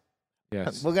nerds.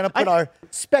 Yes. We're going to put our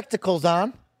spectacles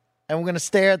on, and we're going to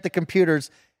stare at the computers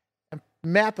and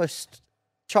map a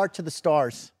chart to the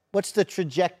stars. What's the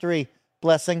trajectory,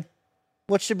 Blessing?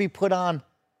 What should be put on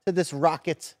to this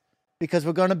rocket? Because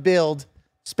we're going to build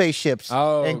spaceships in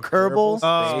Kerbal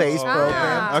Space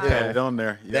Program. Okay. Put it on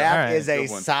there. Yeah. That is a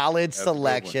Good one. solid That's a good one.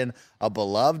 selection, a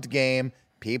beloved game.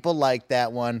 People like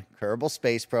that one. Kerbal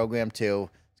Space Program 2.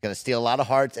 It's going to steal a lot of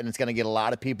hearts, and it's going to get a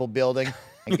lot of people building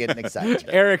and getting excited.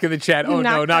 Eric in the chat. Oh,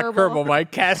 no, not Kerbal,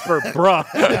 Mike. Casper, bruh.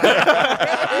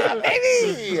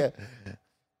 Baby!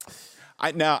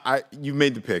 You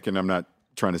made the pick, and I'm not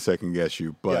trying to second guess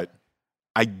you, but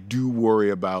I do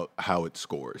worry about how it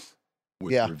scores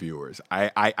with reviewers.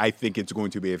 I think it's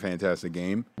going to be a fantastic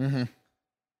game. Mm-hmm.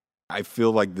 I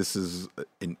feel like this is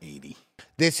an 80.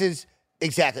 This is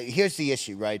exactly. Here's the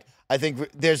issue, right? I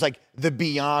think there's like the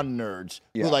beyond nerds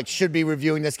who like should be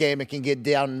reviewing this game and can get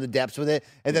down in the depths with it,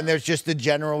 and then there's just the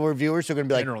general reviewers who are going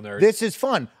to be General like, nerds. "This is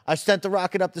fun. I sent the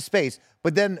rocket up to space,"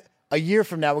 but then a year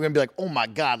from now, we're going to be like, oh, my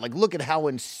God, like, look at how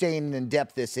insane and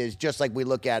in-depth this is, just like we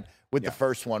look at with the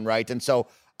first one, right? And so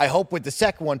I hope with the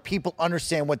second one, people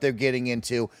understand what they're getting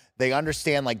into. They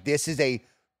understand, like, this is a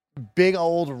big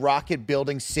old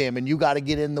rocket-building sim, and you got to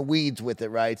get in the weeds with it,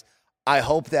 right? I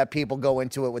hope that people go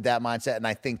into it with that mindset, and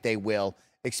I think they will,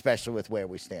 especially with where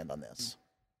we stand on this.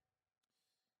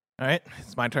 All right,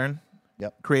 it's my turn.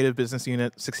 Yep. Creative Business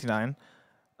Unit 69.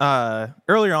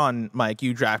 Earlier on, Mike,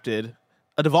 you drafted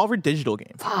a Devolver Digital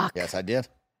game. Fuck. Yes, I did.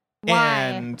 Why?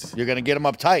 And You're going to get him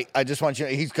uptight. I just want you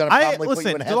he's going to probably put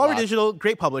you in a Devolver headlock. Digital,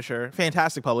 great publisher,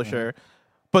 fantastic publisher.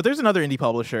 But there's another indie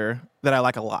publisher that I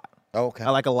like a lot. Oh, okay. I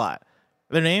like a lot.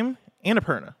 Their name,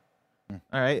 Annapurna.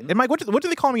 All right. And Mike, what do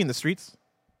they call me in the streets?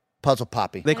 Puzzle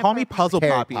Poppy. They call me Puzzle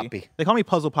Carrot Poppy. Poppy. They call me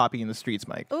Puzzle Poppy in the streets,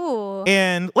 Mike. Ooh. Ooh.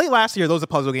 And late last year, there was a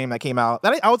puzzle game that came out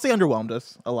that I would say underwhelmed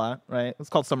us a lot. Right? It's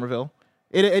called Somerville.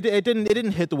 It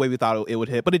didn't hit the way we thought it would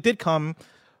hit, but it did come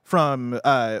from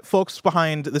folks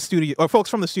behind the studio, or folks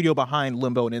from the studio behind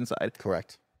Limbo and Inside.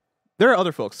 Correct. There are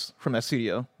other folks from that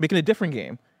studio making a different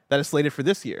game that is slated for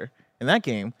this year, and that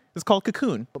game is called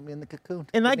Cocoon. Put me in the cocoon.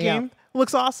 And that Put me out. game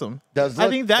looks awesome. I Does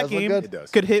think that look game good. It does.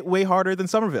 could hit way harder than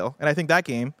Somerville, and I think that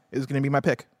game is going to be my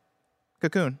pick.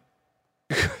 Cocoon.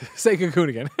 Say Cocoon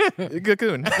again.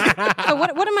 Cocoon. So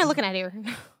what am I looking at here?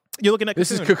 You're looking at This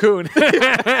is Cocoon.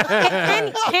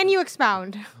 Cocoon. Can you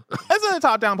expound? It's a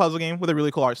top-down puzzle game with a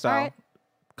really cool art style. All right.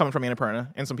 Coming from Annapurna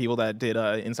and some people that did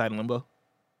Inside and Limbo.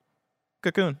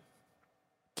 Cocoon.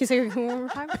 Can you say Cocoon one more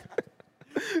time?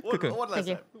 Cocoon. What did I Thank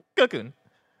say? you. Cocoon.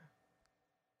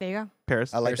 There you go.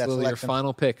 Paris. I like There's that Lily, your selection.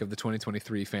 final pick of the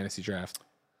 2023 fantasy draft.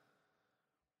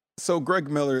 So, Greg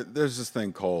Miller, there's this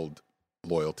thing called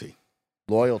loyalty.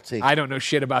 Loyalty. I don't know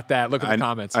shit about that. Look at the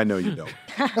comments. I know you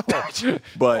don't.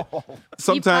 But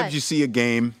sometimes cut. you see a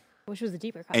game I wish it was a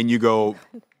deeper cut. and you go,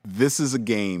 this is a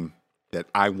game that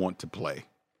I want to play.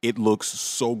 It looks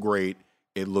so great.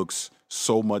 It looks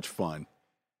so much fun.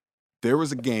 There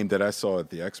was a game that I saw at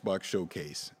the Xbox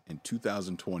Showcase in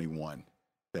 2021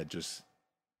 that just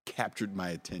captured my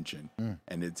attention,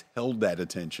 and it's held that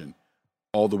attention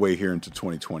all the way here into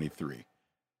 2023.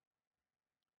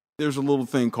 There's a little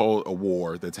thing called a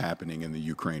war that's happening in the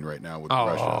Ukraine right now with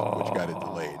Russia, which got it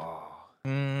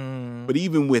delayed. But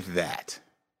even with that,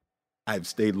 I've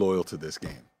stayed loyal to this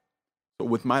game. So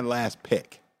with my last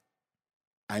pick,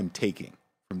 I'm taking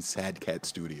from Sad Cat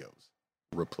Studios,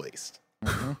 Replaced.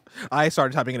 I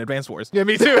started typing in Advance Wars. Yeah,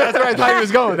 me too. That's where I thought he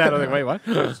was going with that. I was like, wait, what?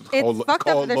 It's fucked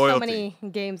up that there's so many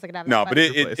games that could have No, that, but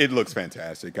it looks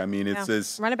fantastic. I mean, it's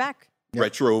this run it back.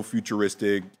 retro,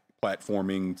 futuristic,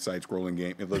 platforming, side-scrolling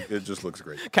game. It just looks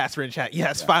great. Casper in chat.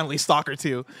 Yes, finally, Stalker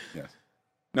 2. Yes.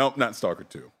 Nope, not Stalker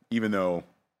 2, even though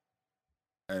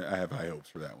I have high hopes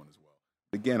for that one as well.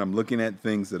 Again, I'm looking at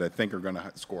things that I think are going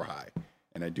to score high,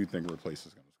 and I do think Replace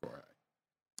is going to score high.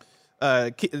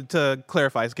 To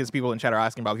clarify, because people in chat are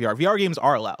asking about VR. VR games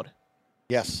are allowed.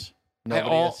 Yes.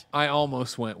 Nobody is. I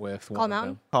almost went with Call one of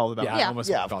Mountain? them. Call about Yeah, I Yeah. almost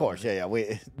Yeah, went of Call course.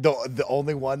 Mountain. Yeah. The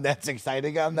only one that's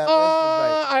exciting on that list is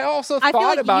right. I also I feel thought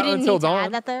like about you didn't Until need to add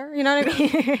Dawn. that there. You know what I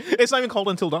mean? It's not even called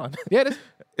Until Dawn. Yeah, it is.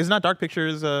 It's not Dark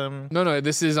Pictures. No,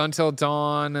 this is Until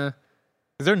Dawn.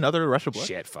 Is there another Rush of Blood?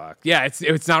 Shit, fuck. Yeah,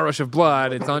 it's not Rush of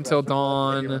Blood. It's Until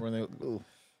Dawn. Ooh.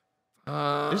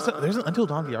 There's an Until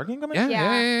Dawn VR game coming? Yeah,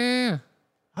 Yeah. yeah.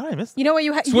 How did I miss that? You know what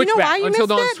you know Switchback. why you Until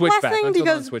missed Dawn, it, Switchback. Blessing? Until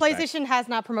Dawn, Because Switchback. PlayStation has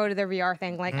not promoted their VR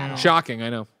thing like at all. Shocking, I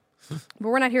know. But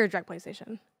we're not here to drag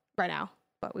PlayStation right now.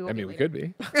 But we will. I mean, be we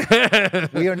later.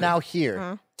 could be. We are now here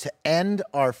Uh-huh. to end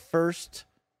our first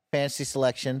fantasy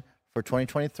selection for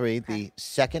 2023, the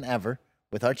second ever,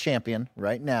 with our champion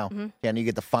right now. Can you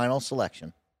get the final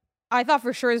selection? I thought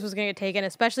for sure this was going to get taken,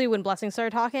 especially when Blessing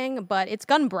started talking. But it's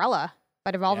Gunbrella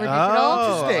by Devolver Digital.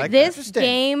 Oh, I like This Interesting.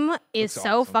 game is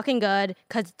so fucking good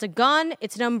because it's a gun,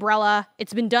 it's an umbrella.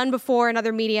 It's been done before in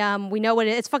other medium. We know what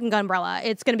it is. It's fucking Gunbrella.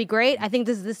 It's going to be great. I think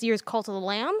this is this year's Cult of the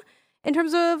Lamb in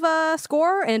terms of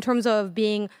score and in terms of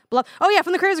being oh yeah,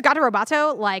 from the creators of Gato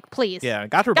Roboto. Like, please. Yeah,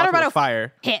 Gato Gato Roboto Roboto was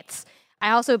fire. hits.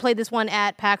 I also played this one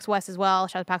at PAX West as well.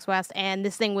 Shout out to PAX West. And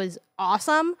this thing was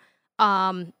awesome.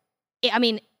 I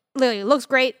mean, literally, it looks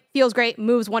great, feels great,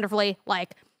 moves wonderfully.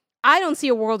 Like, I don't see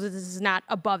a world that this is not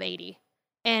above 80.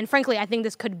 And frankly, I think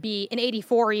this could be an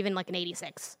 84 or even like an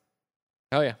 86.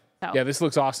 Hell yeah. So, Yeah, this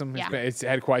looks awesome. Yeah. It's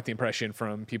had quite the impression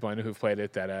from people I know who've played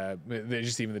it that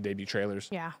just even the debut trailers.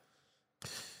 yeah.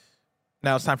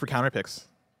 Now it's time for counter picks.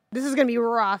 This is going to be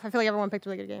rough. I feel like everyone picked a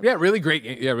really good game. Yeah, really great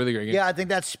game. Yeah, really great game. Yeah, I think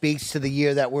that speaks to the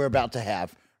year that we're about to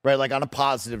have, right? Like on a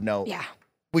positive note. Yeah.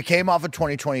 We came off of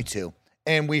 2022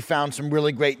 and we found some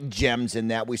really great gems in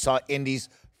that. We saw indies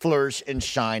flourish and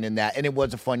shine in that, and it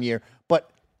was a fun year,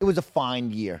 but it was a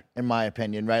fine year, in my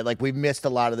opinion, right? Like we missed a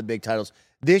lot of the big titles.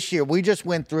 This year, we just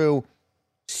went through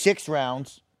 6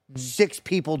 rounds, 6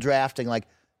 people drafting. Like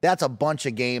that's a bunch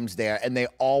of games there, and they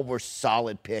all were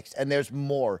solid picks, and there's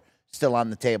more still on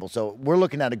the table. So we're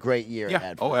looking at a great year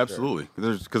ahead. Oh, for sure. absolutely.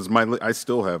 Because I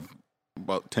still have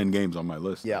about 10 games on my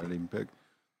list that I didn't even pick.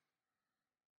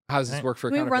 How does this work for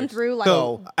Can we counter run picks? through like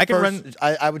So I can first,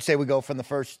 I would say we go from the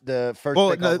first Well, pick all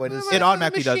the way to the it second.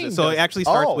 automatically does it. So it actually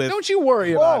starts Oh, with. Don't you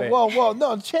worry about it. Whoa,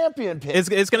 no, champion pick. It's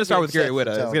going to start with Gary Exception, Whitta.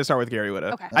 It's so- going to start with Gary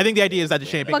Whitta. Okay. I think the idea is that the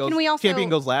champion But can we goes also- champion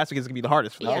goes last because it's going to be the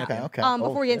hardest for the Yeah. champion. Okay.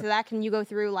 before we get into that, can you go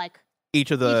through like each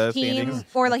of the Each team, standings.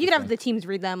 or like you could have the teams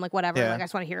read them, like whatever. Yeah. Like I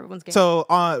just want to hear everyone's game. So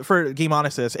for Game On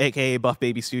Assist, aka Buff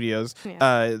Baby Studios,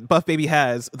 Yeah. Buff Baby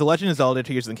has The Legend of Zelda: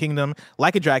 Tears of the Kingdom,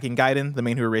 Like a Dragon Gaiden, the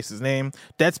man who erased his name,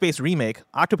 Dead Space Remake,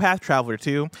 Octopath Traveler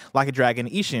 2, Like a Dragon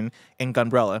Ishin, and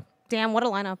Gunbrella. Damn, what a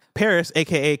lineup! Paris,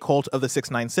 aka Cult of the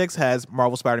 696, has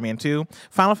Marvel Spider-Man 2,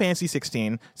 Final Fantasy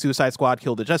 16, Suicide Squad: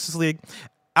 Kill the Justice League,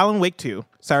 Alan Wake 2,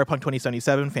 Cyberpunk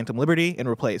 2077, Phantom Liberty, and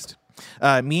Replaced.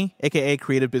 Me, aka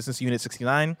Creative Business Unit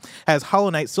 69, has Hollow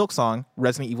Knight: Silksong,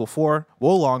 Resident Evil 4,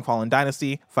 Wolong: Fallen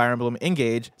Dynasty, Fire Emblem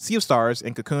Engage, Sea of Stars,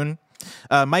 and Cocoon.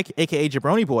 Mike, aka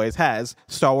Jabroni Boys, has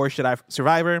Star Wars Jedi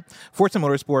Survivor, Forza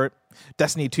Motorsport,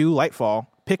 Destiny 2 Lightfall,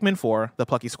 Pikmin 4, The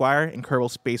Plucky Squire, and Kerbal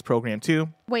Space Program 2.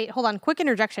 Wait, hold on. Quick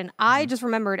interjection. I just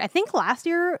remembered. I think last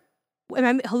year,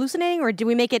 am I hallucinating, or did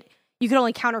we make it? You could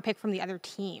only counterpick from the other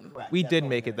team. We did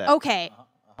make it that. Okay.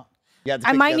 Yeah,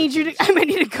 I might need you to. I might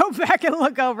need to go back and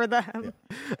look over them.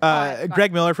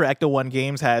 Greg Miller for Ecto 1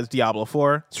 Games has Diablo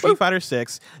 4, Street Fighter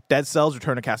 6, Dead Cells: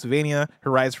 Return to Castlevania,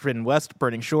 Horizon Forbidden West: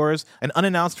 Burning Shores, an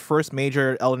unannounced first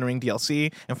major Elden Ring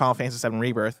DLC, and Final Fantasy VII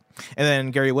Rebirth. And then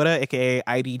Gary Whitta, aka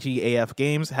IDGAF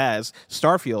Games, has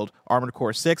Starfield, Armored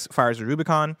Core 6, Fires of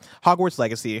Rubicon, Hogwarts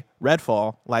Legacy,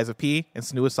 Redfall, Lies of P, and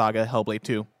Senua's Saga: Hellblade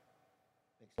 2.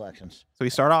 Selections. So we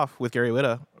start off with Gary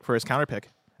Whitta for his counterpick.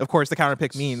 Of course, the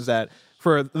counterpick means that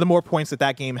for the more points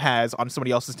that game has on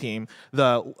somebody else's team,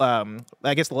 the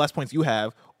I guess the less points you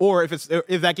have, or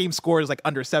if that game scores like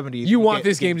under 70, You want get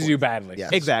this game to points. do badly.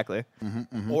 Yes. Exactly.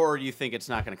 Or you think it's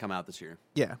not going to come out this year?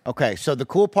 Yeah. Okay, so the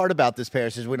cool part about this,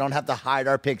 Paris, is we don't have to hide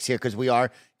our picks here because we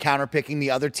are counterpicking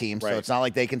the other team, so it's not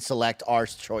like they can select our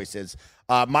choices.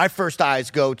 My first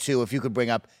eyes go to, if you could bring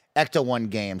up Ecto 1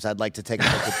 Games, I'd like to take a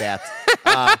look at that.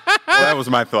 Well, that was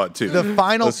my thought too. The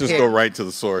final Let's just pick- go right to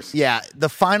the source. Yeah, the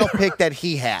final pick that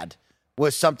he had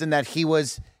was something that he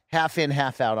was half in,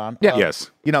 half out on. Yeah.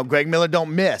 Yes. You know, Greg Miller,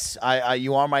 don't miss.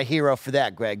 You are my hero for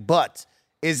that, Greg. But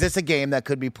is this a game that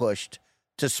could be pushed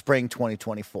to spring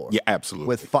 2024? Yeah, absolutely.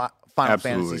 With Final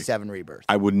Absolutely. Fantasy VII Rebirth.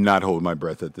 I would not hold my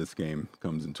breath that this game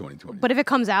comes in 2020. But if it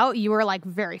comes out, you are like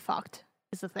very fucked.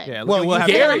 Is the thing. Yeah. Well, we'll have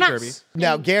Gary- to I'm not- Kirby.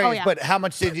 Now, Gary, Oh, yeah. but how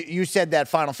much did you said that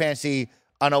Final Fantasy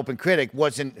on Open Critic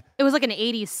wasn't It was like an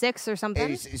 86 or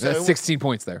something. 80? So That's 16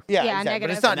 points there. Yeah, Yeah, exactly. But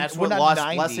negative. it's not, And that's we're what not lost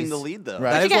 90s. blessing the lead, though.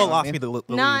 Right. That is again, what lost me the lead.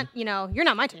 Not, you're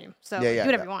not my team, so Yeah, do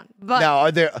whatever you want. But Now,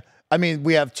 are there? I mean,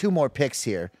 we have two more picks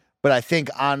here, but I think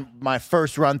on my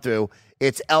first run through,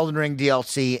 it's Elden Ring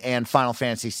DLC and Final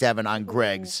Fantasy VII on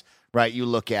Greg's. Right, you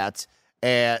look at,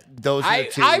 and those are the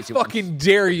two. I easy ones. fucking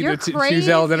dare you You're to choose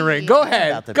Elden Ring. crazy. Go I'm about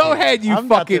ahead. to Go pick- ahead, you I'm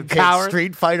about to fucking pick coward.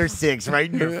 Street Fighter 6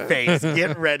 right in your face.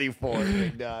 Get ready for it,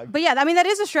 big dog. But yeah, I mean that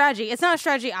is a strategy. It's not a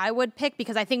strategy I would pick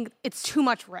because I think it's too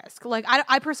much risk. Like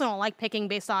I personally don't like picking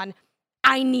based on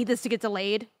I need this to get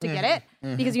delayed to get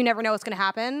it because you never know what's going to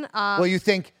happen. Well, you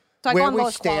think So I go where on we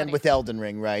lowest stand quality. with Elden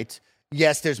Ring, right?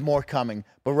 Yes, there's more coming,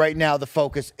 but right now the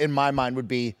focus in my mind would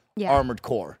be Yeah. Armored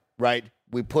Core, right?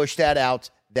 We push that out,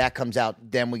 that comes out,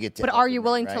 then we get to. but are Elden you Ring,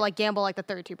 willing right? to like gamble like the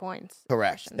 32 points?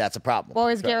 Correct. That's a problem.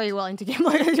 Or is Gary willing to gamble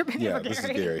like your opinion Yeah, for this is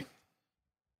Gary? Gary.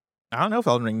 I don't know if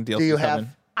Elden Ring DLC Do you is have?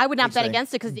 coming. I would not bet Exciting.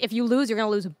 against it because if you lose, you're going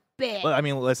to lose big. Well, I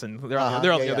mean, listen, they're Uh-huh, on,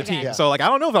 they're on yeah, the other yeah, team, yeah. so like I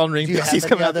don't know if Elden Ring Do you DLC is have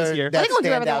coming any out this other year. that I think we'll do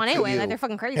stand whatever they out want to anyway. you, Like they're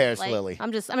fucking crazy. Paris Like, Lily?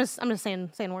 I'm just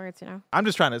saying words, you know. I'm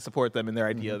just trying to support them in their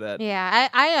idea that Yeah,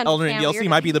 I understand. Elden Ring what DLC you're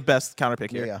might be doing. the best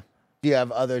counterpick here. Yeah. Do you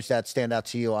have others that stand out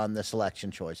to you on the selection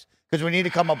choice? Because we need to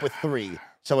come up with three,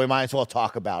 so we might as well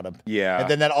talk about them. Yeah. And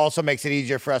then that also makes it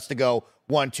easier for us to go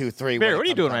 1, 2, 3. Barry, when it what are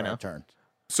you comes doing on right our now? turn.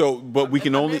 So, but we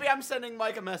can only. Maybe I'm sending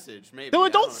Mike a message. Maybe. No, I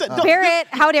don't say. know. Don't- Barrett,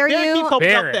 how dare Barrett keeps you? helping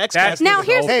out Barrett, the that's- Xcast. Now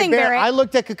here's the Hey, thing, Barrett, Barrett. I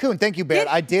looked at Cocoon. Thank you, Barrett.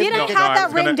 I did. Did I look have at- that I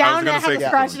was written gonna- I down was and I gonna have say it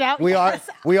scratched Cocoon. out? We are Yes.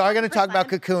 we are going to talk about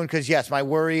Cocoon because yes, my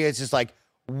worry is just like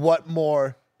what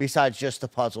more besides just the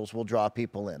puzzles will draw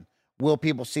people in. Will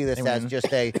people see this as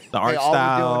just a art hey, all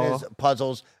we're doing style. is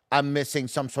puzzles? I'm missing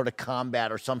some sort of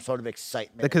combat or some sort of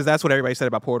excitement. Because that's what everybody said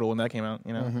about Portal when that came out.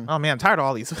 You know, Mm-hmm. oh man, I'm tired of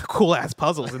all these cool ass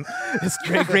puzzles and this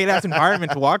great ass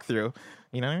environment to walk through.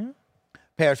 You know,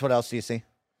 Paris, what else do you see?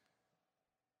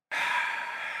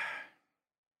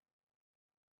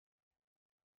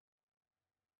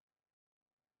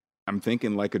 I'm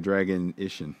thinking like a dragon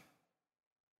Ishin.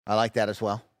 I like that as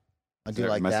well. I do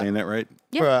like Am I that. saying that right?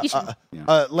 Yeah, For, you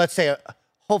should. let's say,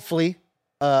 hopefully,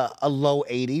 a low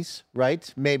 80s,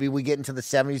 right? Maybe we get into the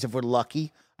 70s if we're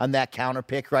lucky on that counter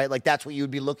pick, right? Like that's what you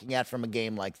would be looking at from a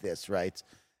game like this, right?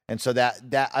 And so that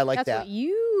I like That's that. what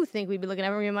you think we'd be looking at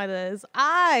from a game like this.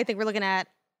 I think we're looking at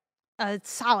a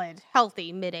solid,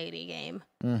 healthy mid-80 game.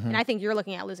 Mhm. And I think you're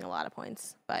looking at losing a lot of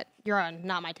points. But you're on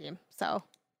not my team. So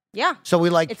Yeah. So we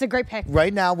like It's a great pick.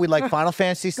 right now. We like Final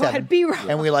Fantasy Go ahead, VII, be right.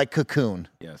 and we like Cocoon.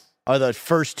 Yes. Are the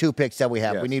first 2 picks that we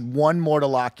have? Yes. We need one more to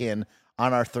lock in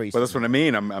on our 3. But that's what I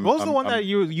mean. What was the one that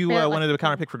you Yeah, wanted to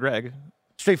counter pick for Greg?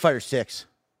 Street Fighter 6.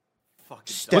 Fucking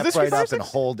Step Was this Street right Fighter up and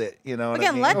 6? hold it. You know what I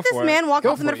Again, mean? let this man walk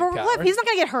off the metaphorical cliff. He's not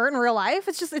gonna get hurt in real life.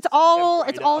 It's all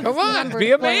Come just on, numbers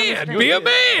be a playing on the man. Be a screen.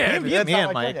 man. Be a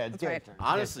man, Mike. That's right.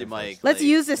 honestly, Mike. Let's like,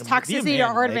 use this toxicity to man,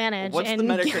 our Mike. advantage. What's the and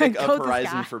Metacritic goat of this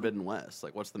Horizon guy. Forbidden West?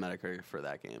 Like, what's the Metacritic for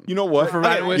that game? You know what?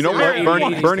 It was- You know it was what? very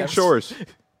Burning, 80s Burning stuff. Shores.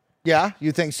 Yeah,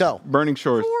 you think so? Burning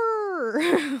Shores.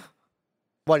 Sure.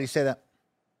 Why do you say that?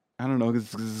 I don't know.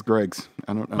 This is Greg's.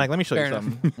 I don't know. Mike, let me show Fair you enough.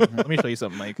 something. Let me show you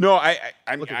something, Mike. No, I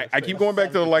keep going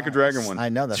back to the Like a Dragon one. I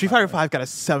know that. Street Fighter 5 got a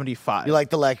 75. You like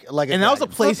the like a and that was a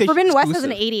dragon. PlayStation Forbidden West has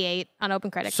an exclusive. 88 on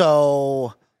OpenCritic.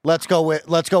 So let's go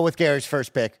with Gary's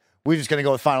first pick. We're just gonna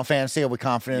go with Final Fantasy. Are we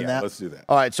confident in Yeah, that? let's do that.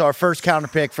 All right. So our first counter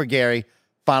pick for Gary,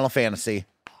 Final Fantasy.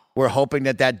 We're hoping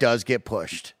that does get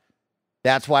pushed.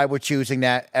 That's why we're choosing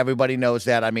that. Everybody knows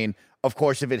that. I mean, of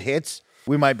course, if it hits,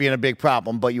 we might be in a big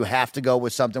problem. But you have to go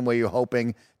with something where you're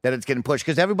hoping that it's getting pushed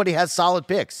because everybody has solid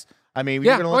picks. I mean,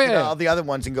 Yeah. you're gonna look Oh, yeah. at all the other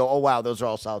ones and go, "Oh wow, those are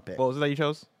all solid picks." What was it that you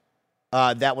chose?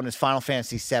 That one is Final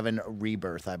Fantasy VII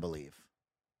Rebirth, I believe.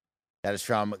 That is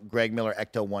from Greg Miller,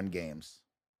 Ecto One Games.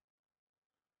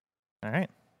 All right.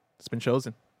 It's been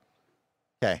chosen.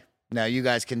 Okay. Now you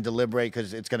guys can deliberate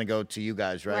because it's going to go to you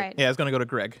guys, right? Right. Yeah, it's going to go to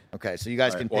Greg. Okay, so you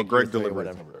guys All can right, well, pick Greg your three or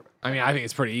deliberates. whatever. I mean, I think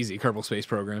it's pretty easy. Kerbal Space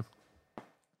Program.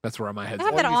 That's where my head's I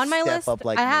have at. that you on my step list. up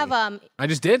like I have me. I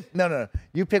just did. No.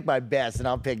 You pick my best, and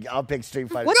I'll pick Street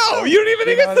Fighter. What's No, you don't even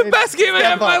think You know it's what I the mean? best game I Step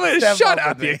have on my up, list. step Shut up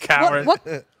up, with you me. coward.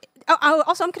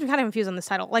 Also, I'm kind of confused on this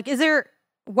title. Like,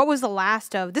 what was the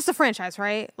last of this? Is a franchise,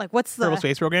 right? Like, what's the Kerbal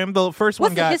Space Program. The first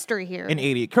what's one the got history here? an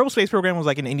 80. Kerbal Space Program was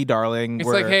like an indie darling. It's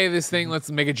where like, hey, this thing,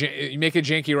 let's make a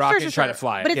janky rocket and try to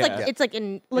fly it. But it's Yeah. it's like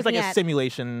in it's looking like a at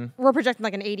simulation. we're projecting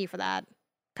like an 80 for that.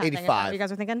 Kind of thing. Is that 85. what you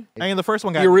guys are thinking? I mean, the first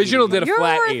one got The original 80. did a You're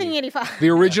flat thinking 80. 85. The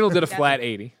original did a Yeah. flat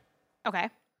 80. Okay.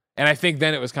 And I think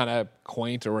then it was kind of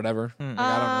quaint or whatever. Like,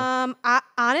 I don't know. I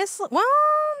honestly, well,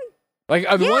 Like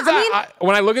the yeah, ones I mean-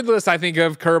 when I look at the list, I think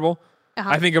of Kerbal. Uh-huh.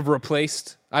 I think of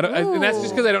Replaced. And that's just Ooh.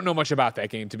 because I don't know much about that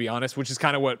game, to be honest, which is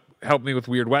kind of what helped me with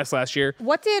Weird West last year.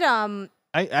 what did that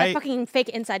I fucking fake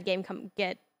Inside game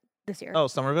get this year? oh,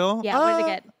 Somerville? Yeah, what did it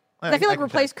get? 'Cause I feel like can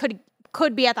Replace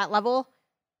could be at that level,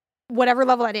 whatever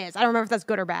level that is. I don't remember if that's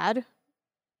good or bad.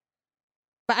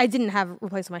 But I didn't have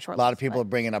Replace on my short A lot list. of people are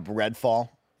bringing up Redfall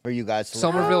for you guys to look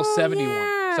at. Somerville Oh, 71.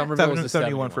 yeah. Somerville was the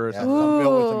 71 71 first. Yeah,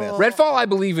 Somerville was a Ooh. miss. Redfall, I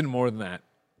believe in more than that.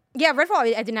 Yeah, Redfall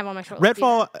I didn't have on my short list.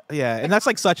 Redfall, yeah, and that's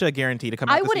like such a guarantee to come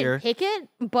out I this wouldn't year. pick it,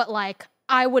 but like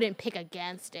I wouldn't pick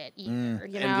against it either.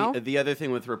 You know? And the other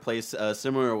thing with Replace,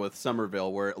 similar with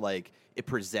Somerville, where like it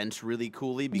presents really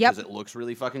coolly because it looks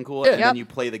really fucking cool, and Yep. then you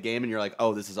play the game and you're like,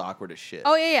 oh, this is awkward as shit.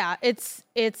 Oh yeah. It's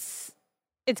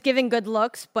giving good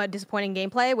looks but disappointing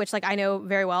gameplay, which like I know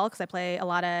very well because I play a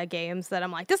lot of games that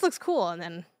I'm like, this looks cool, and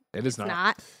then It is it's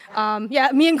not. not.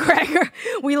 Yeah, me and Greg,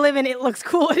 we live in it looks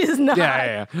cool. It is not.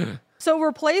 Yeah. So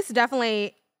Replace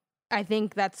definitely, I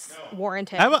think that's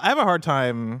warranted. I have a hard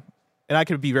time, and I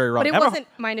could be very wrong. but it I have a- wasn't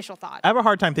my initial thought. I have a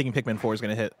hard time thinking Pikmin 4 is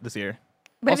going to hit this year.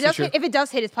 But Also if it does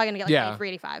hit, it's probably gonna get like Yeah. 83,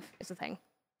 85 is the thing.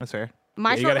 That's fair.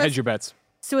 My You short got to hedge list, your bets.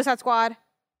 Suicide Squad,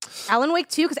 Alan Wake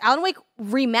 2, because Alan Wake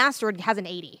Remastered has an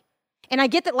 80. And I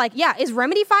get that, like, yeah, is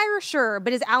Remedy fire? Sure.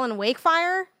 But is Alan Wake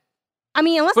fire? I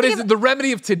mean, unless But they is give, the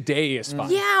remedy of today is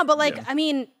fine. yeah, but like, I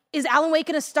mean, is Alan Wake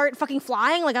gonna start fucking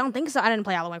flying? Like, I don't think so. I didn't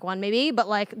play Alan Wake 1, maybe, but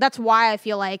like, that's why I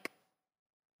feel like,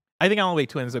 I think Alan Wake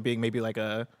 2 ends up being maybe like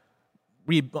a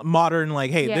modern,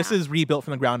 like, hey, this Yeah. is rebuilt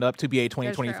from the ground up to be a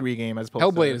 2023 game as opposed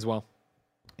Hellblade to... as well.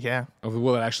 Yeah.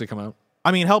 Will it actually come out?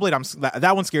 I mean, Hellblade,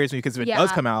 that one scares me because if it Yeah.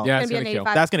 does come out, Yeah, it's it's gonna gonna be an kill.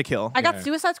 85. that's going to kill. I got Yeah.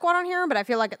 Suicide Squad on here, but I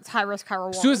feel like it's high risk, high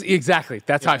reward. Exactly.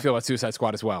 That's how I feel about Suicide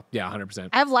Squad as well. Yeah, 100%.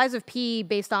 I have Lies of P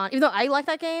based on, even though I like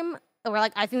that game, or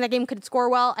like I think that game could score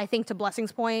well. I think to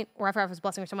Blessing's point, or I forgot if it was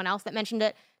Blessing or someone else that mentioned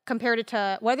it, compared it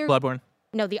to whether Bloodborne.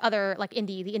 no the other like the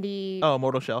indie. Oh,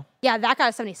 Mortal Shell. Yeah, that got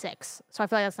a 76. So I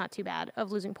feel like that's not too bad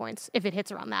of losing points if it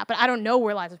hits around that. But I don't know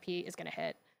where Lies of P is gonna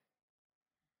hit.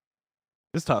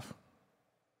 It's tough.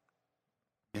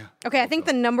 Yeah. Okay, I think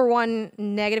the number one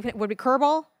negative hit would be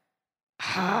Kerbal.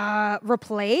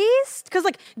 Replaced? Because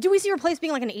like, do we see Replaced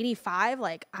being like an 85?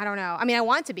 Like, I don't know. I mean, I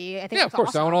want it to be. I think Yeah, of that's course.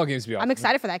 I awesome. want all games to be awesome. I'm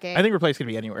excited for that game. I think Replace can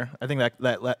be anywhere. I think that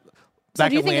so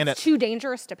do you can think land it's at... too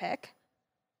dangerous to pick?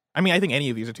 I mean, I think any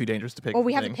of these are too dangerous to pick. Well,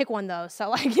 we have to thing. pick one though. So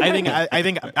like, you know I what think mean? I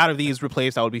think out of these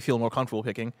Replaced, I would be feel more comfortable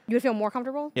picking. You would feel more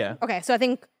comfortable? Yeah. Okay, so I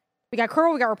think we got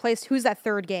Kerbal, we got Replaced. Who's that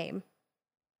third game?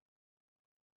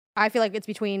 I feel like it's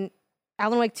between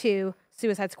Alan Wake 2,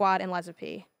 Suicide Squad, and Lies of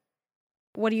P.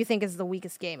 what do you think is the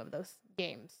weakest game of those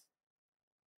games?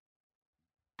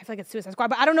 I feel like it's Suicide Squad,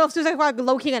 but I don't know if Suicide Squad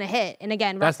low key gonna hit. And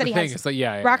again, That's the Rocksteady thing. has It's like,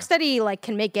 yeah. Rocksteady like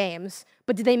can make games,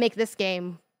 but did they make this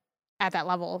game at that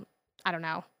level? I don't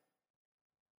know.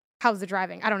 How's the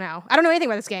driving? I don't know. I don't know anything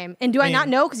about this game. And do I not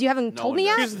know because you haven't told me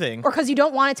yet? Here's the thing. Or because you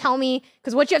don't want to tell me?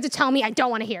 Because what you have to tell me, I don't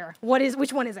want to hear.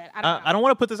 Which one is it? I don't know. I don't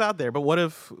want to put this out there, but what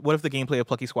if the gameplay of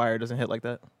Plucky Squire doesn't hit like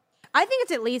that? I think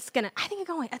it's at least gonna. I think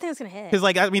it's gonna hit. Because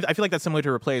I feel like that's similar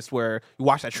to Replaced, where you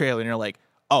watch that trailer and you're like,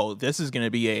 oh, this is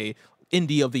gonna be a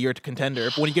indie of the year contender.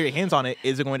 But when you get your hands on it,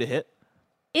 is it going to hit?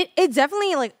 It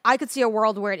definitely like I could see a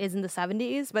world where it is in the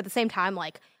 70s, but at the same time,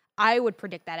 like I would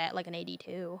predict that at like an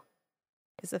 82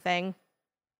 is the thing.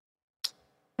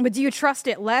 But do you trust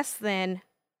it less than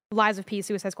Lies of P,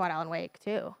 Suicide Squad, Alan Wake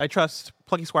too? I trust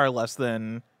Plucky Squire less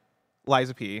than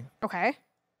Liza P. Okay.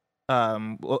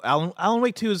 Well, Alan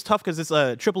Wake 2 is tough because it's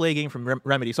a AAA game from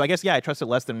Remedy. So I guess, yeah, I trust it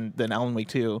less than Alan Wake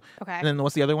 2. Okay. And then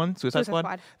what's the other one? Suicide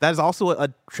Squad? That is also a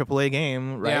AAA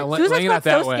game, right? Yeah, Suicide laying it out Squad's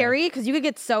that so way. scary because you could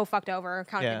get so fucked over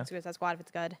counting Yeah. Suicide Squad if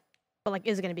it's good. But like,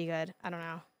 is it gonna be good? I don't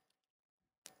know.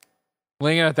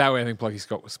 Laying it out that way, I think Plucky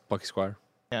Squire.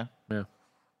 Yeah.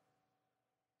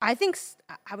 I think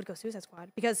I would go Suicide Squad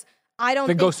because I don't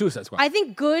Then think, go Suicide Squad. I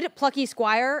think good Plucky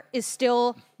Squire is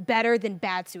still better than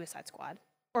bad Suicide Squad.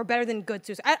 Or better than good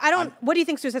Suicide. I don't. What do you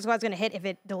think Suicide Squad's going to hit if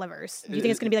it delivers? Do you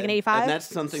think it's going to be like an 85? And that's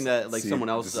something that like someone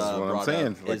else this is what I'm brought saying.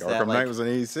 up. Like Is that, Arkham like, Knight was an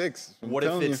 86. I'm what if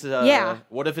telling it's you. Yeah.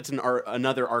 What if it's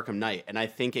another Arkham Knight? And I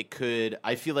think it could.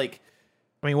 I feel like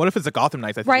I mean, what if it's a Gotham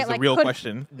Knights? I think Right, is the like, real could-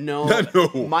 question. no.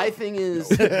 No. My thing is,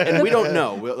 and we don't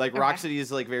know. Like Okay. Rocksteady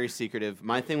is like very secretive.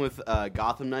 My thing with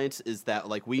Gotham Knights is that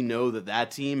like we know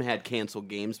that team had canceled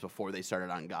games before they started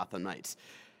on Gotham Knights.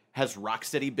 Has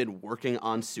Rocksteady been working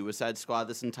on Suicide Squad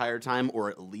this entire time, or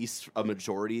at least a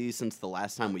majority since the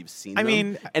last time we've seen them?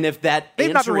 mean, and if that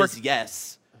they've not answer been is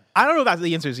yes, I don't know if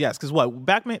the answer is yes, because what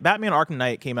Batman Arkham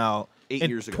Knight came out 8 in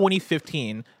years ago.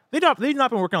 2015. They've not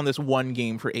been working on this one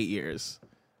game for 8 years.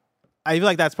 I feel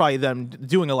like that's probably them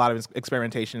doing a lot of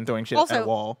experimentation and throwing shit Also- at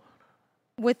wall.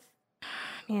 With,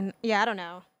 I mean, yeah, I don't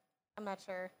know. I'm not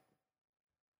sure.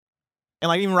 And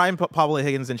like even Ryan Pablo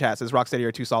Higgins in chat says Rocksteady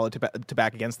are too solid to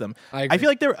back against them. I agree. I feel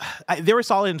like they were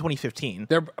solid in 2015.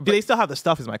 Do they still have the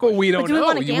stuff? Is my But question. we don't do we know.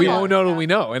 wanna We gamble don't on know that? what we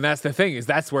know, and that's the thing. Is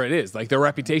that's where it is. Like their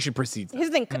reputation precedes them. Here's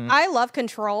the thing. I love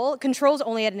Control. Control's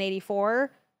only at an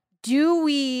 84. Do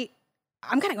we?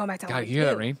 I'm kind of going back to. God, Alan you hear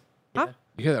that Wake rain? Huh?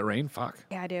 You hear that rain? Fuck.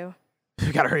 Yeah, I do.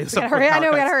 we gotta hurry this We up. gotta hurry. I know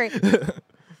we gotta hurry. Podcast.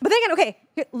 But then again, okay,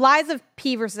 Lies of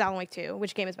P versus Alan Wake 2.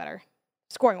 Which game is better,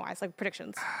 scoring wise, like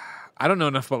predictions? I don't know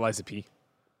enough about Liza P.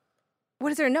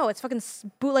 What is there to know? It's fucking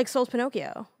bootleg Souls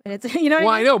Pinocchio, and it's you know. What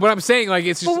Well, I I mean? know, but I'm saying like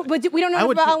it's just. But we don't know. I enough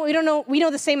would about, we don't know. We know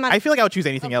the same amount. I feel like I would choose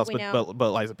anything Oh, else, we know.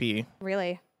 but Liza P.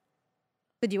 Really.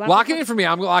 But do you want Lock it in for me.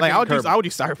 I'm locking Like in I would Kerbal. do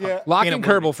Cyberpunk. Lock Ain't in no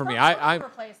more. Kerbal for me. I'm. All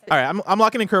right, I'm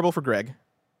locking in Kerbal for Greg.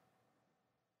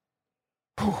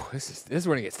 This is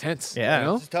when it gets tense. Yeah. You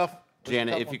know? This is tough.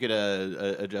 Janet, if you could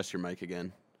adjust your mic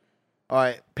again. All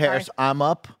right, Paris, I'm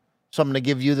up. So I'm going to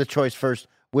give you the choice first.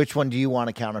 Which one do you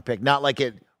want to counterpick? Not like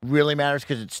it really matters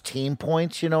because it's team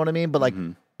points, you know what I mean? But like,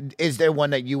 is there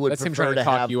one that you would That's him prefer trying to to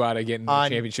talk have you out of getting the on-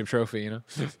 championship trophy. You know.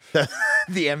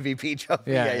 the MVP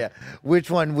trophy? Yeah. Yeah. Which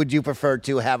one would you prefer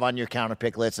to have on your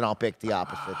counterpick list? And I'll pick the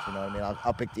opposite. You know what I mean?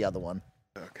 I'll pick the other one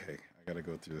Okay, I gotta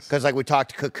go through this. because like we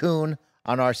talked Cocoon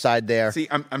on our side there, See,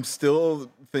 I'm still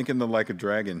thinking the Like a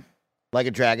Dragon. like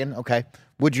a dragon. Okay,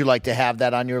 would you like to have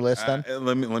that on your list then?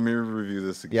 Let me review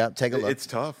this again. Yeah, take a look. It's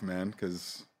tough, man,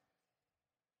 because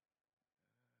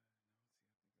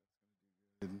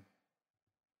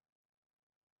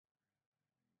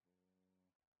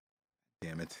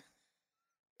damn it.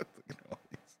 Look at all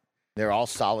these. They're all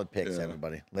solid picks, Yeah.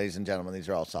 everybody. Ladies and gentlemen, these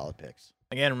are all solid picks.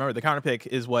 Again, remember the counterpick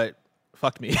is what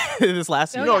fucked me this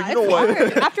last year. No, you know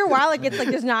what? After a while, it gets like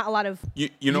there's not a lot of.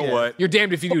 You know what? You're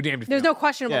damned if you do, damned if you There's don't. no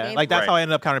questionable Yeah, games. like that's Right. how I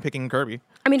ended up counterpicking Kirby.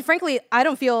 I mean, frankly, I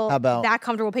don't feel How about- that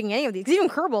comfortable picking any of these. 'Cause even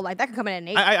Kerbal, like that could come in at an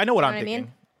 8. I know what You I'm know what I picking.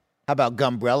 mean? How about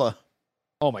Gumbrella?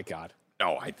 Oh my God.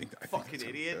 No, I think Fucking it's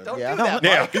idiot! good. Don't Yeah. do that.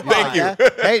 Yeah, Mike. Come thank on. you. Yeah.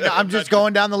 Hey, no, I'm just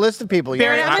going down the list of people. You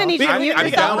Baron, know? I'm gonna need you to mute I'm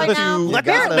yourself down right to now. let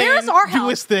Where- this where's man our do help?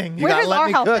 his thing. You Where gotta does let our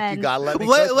me help cook. end? You gotta let me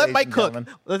Let cook. Mike ladies and cook.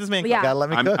 gentlemen. Let this man cook. Yeah. Gotta let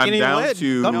me I'm cook. I'm And you know down what?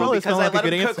 to Gumbrella No, is because kinda I like a let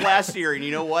good them cook answer. last year, and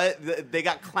you know what? They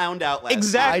got clowned out last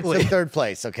Exactly. It's the third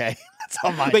place, okay? That's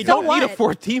all my They So don't need a what?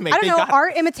 fourth teammate. I don't They know. got-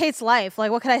 Art imitates life. Like,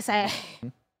 what could I say?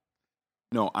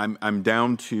 no. I'm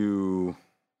down to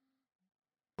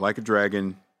Like a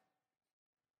Dragon,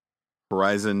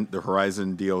 the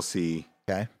Horizon DLC,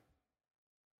 Okay.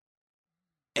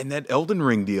 and that Elden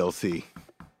Ring DLC.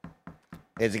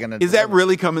 Is it gonna? Is that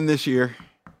really coming this year?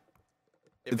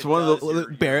 If It's it one of does, the-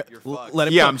 you're- Barrett, you're fucked. let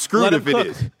it Yeah, cook. I'm screwed Let if him it cook.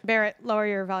 is. Barrett, lower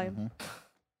your volume.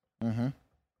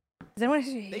 Does anyone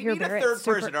They hear need a Barrett? third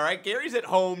Super- person, all right? Gary's at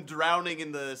home drowning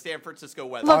in the San Francisco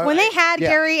weather. Look, when right? they had Yeah.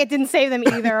 Gary, it didn't save them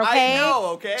either. Okay. I know,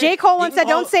 okay? J. Cole once You can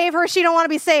said, "Don't call- save her. She don't want to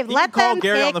be saved. You Let can call them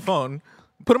Gary pick. on the phone.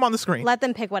 Put him on the screen. Let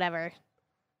them pick whatever."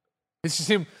 It's just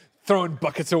him throwing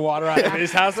buckets of water out of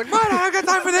his house. Like, man, I don't got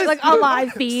time for this. Like a live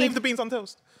Save feed. the beans on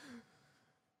toast.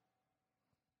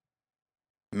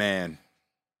 Man,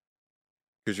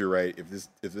 because you're right. If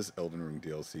this Elden Ring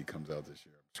DLC comes out this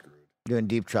year, I'm screwed. You're in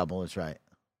deep trouble. That's right.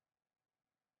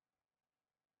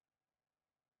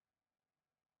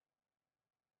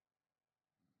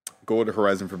 Go to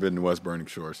Horizon Forbidden West Burning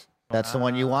Shores. That's the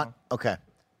one you want? Okay.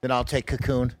 Then I'll take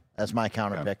Cocoon as my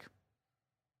counter Yeah. pick.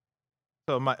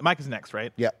 So Mike is next,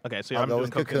 right? Yep. Okay, so I'll I'm go doing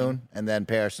with Cocoon, and then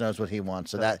Paris knows what he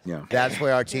wants. So Yeah. that's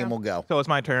where our team will go. So it's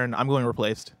my turn. I'm going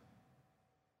replaced.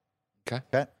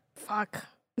 Okay. Fuck.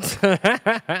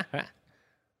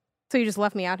 So you just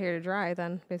left me out here to dry,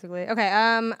 then basically. Okay.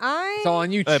 It's all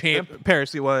on you, champ.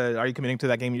 Paris, are you committing to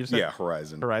that game you just said? Yeah,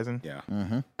 Horizon. Horizon. Yeah,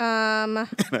 Mm-hmm. and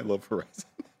I love Horizon.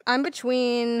 I'm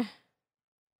between.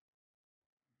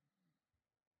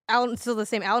 Still the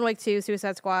same. Alan Wake 2,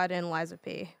 Suicide Squad, and Lies of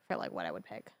P for like what I would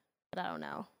pick, but I don't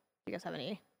know. Do you guys have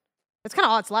any? That's kind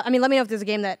of all it's left. I mean, let me know if there's a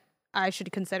game that I should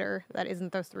consider that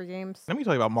isn't those three games. Let me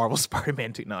tell you about Marvel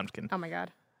Spider-Man 2. No, I'm just kidding. Oh my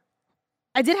god.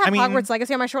 I did have Hogwarts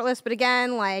Legacy on my short list, but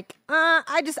again, like,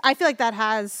 I feel like that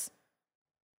has.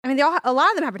 I mean, a lot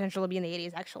of them have potential to be in the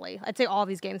 80s. Actually, I'd say all of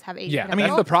these games have 80s. Yeah,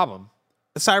 potential. that's the problem.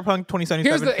 Cyberpunk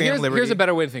 2077. Here's a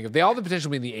better way to think of it. They all have the potential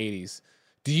to be in the 80s.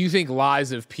 Do you think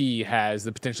Lies of P has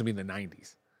the potential to be in the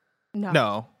 90s?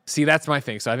 No. See, that's my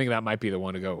thing. So I think that might be the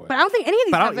one to go with. But I don't think any of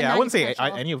these. But have the I wouldn't 90s say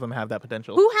potential. any of them have that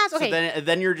potential. Who has? So Okay,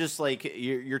 then you're just like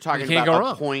you're talking can't about go a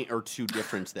wrong. point or two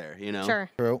difference there, you know? sure.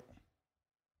 True.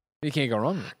 You can't go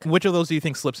wrong with it. Which of those do you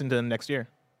think slips into next year?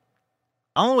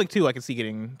 Alan Wake 2, I could see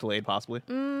getting delayed possibly.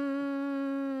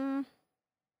 Yeah,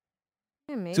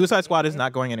 maybe. Suicide Squad is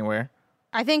not going anywhere.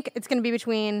 I think it's going to be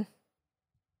between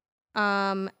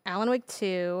Alan Wake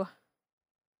 2.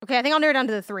 Okay, I think I'll narrow it down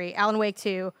to the three. Alan Wake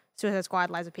 2, Suicide Squad,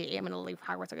 Lies of P. I'm going to leave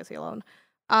Hogwarts Legacy alone.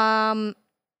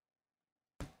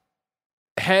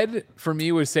 Head for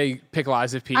me would say pick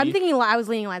Lies of P. I'm thinking I was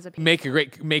leaning Lies of P. make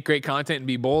great content and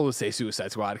be bold. Would say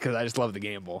Suicide Squad because I just love the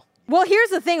gamble. Well, here's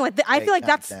the thing. Like, I feel like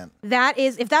content. that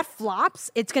is if that flops,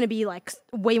 it's going to be like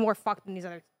way more fucked than these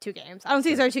other two games. I don't see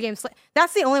these other two games.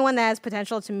 That's the only one that has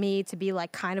potential to me to be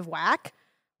like kind of whack.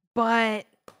 But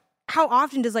how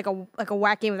often does like a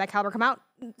whack game of that caliber come out?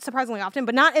 Surprisingly often,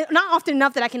 but not often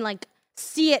enough that I can like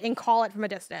see it and call it from a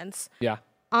distance. Yeah.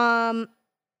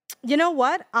 You know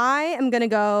what? I am gonna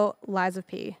go Lies of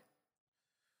P.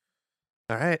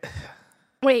 All right.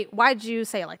 Wait, why'd you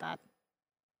say it like that?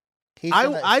 He's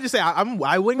gonna- I just say I wouldn't.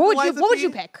 What go would you Lies of What would P. you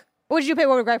pick? What would you pick?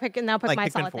 What would Greg pick? And now put Like my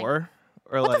Pikmin solid thing. 4,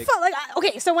 or What like. the fuck? Like,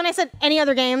 okay, so when I said any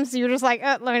other games, you were just like,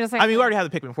 let me just. I mean, we already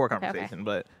had the Pikmin 4 okay. conversation,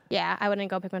 but Yeah, I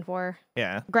wouldn't go Pikmin 4.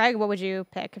 yeah. Greg, what would you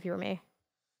pick if you were me?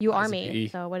 You are Lies of me. P.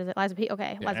 So what is it? Lies of P.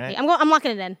 Okay, Lies of Alright. P. I'm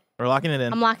locking it in. We're locking it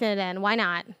in. I'm locking it in. Why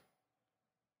not?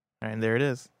 And there it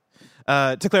is.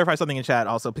 To clarify something in chat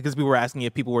also, because we were asking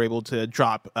if people were able to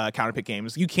drop counterpick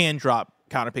games. You can drop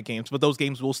counterpick games, but those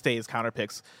games will stay as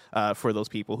counterpicks for those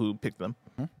people who picked them.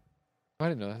 I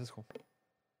didn't know that. That's cool.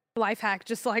 Life hack,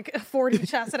 just like 40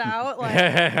 chest it out.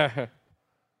 Like,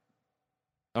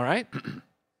 All right.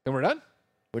 Then we're done.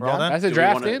 We're all done. done? That's a Do we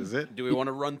draft wanna- in. Is it? Do we want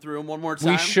to run through them one more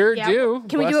time? We sure yeah. do.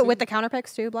 Can we do Bless it you. with the counter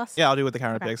picks too, Bless? Yeah, I'll do it with the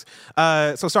counterpicks.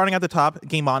 So starting at the top,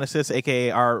 Game Onesis,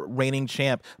 aka our reigning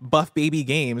champ, Buff Baby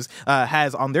Games,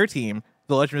 has on their team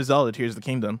The Legend of Zelda: Tears of the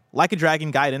Kingdom, Like a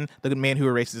Dragon Gaiden, The Man Who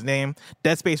Erased His Name,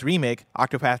 Dead Space Remake,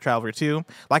 Octopath Traveler 2,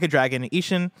 Like a Dragon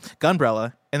Ishin,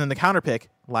 Gunbrella, and then the counterpick,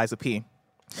 Lies of P.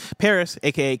 Paris,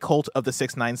 aka Cult of the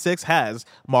 696, has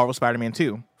Marvel Spider-Man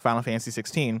 2, Final Fantasy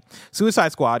 16,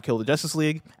 Suicide Squad, Kill the Justice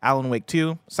League, Alan Wake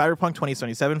 2, Cyberpunk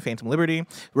 2077, Phantom Liberty,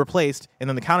 Replaced, and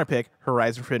then the counterpick,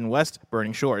 Horizon Forbidden West,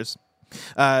 Burning Shores.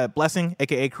 Blessing,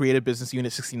 aka Creative Business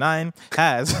Unit 69,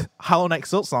 has Hollow Knight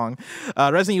Silksong,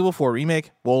 Resident Evil 4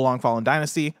 Remake, Wolong Fallen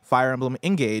Dynasty, Fire Emblem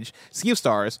Engage, Sea of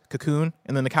Stars, Cocoon,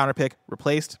 and then the counterpick,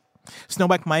 Replaced.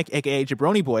 Snowbike Mike, aka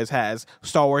Jabroni Boys, has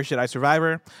Star Wars Jedi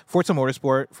Survivor, Forza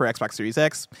Motorsport for Xbox Series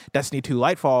X, Destiny 2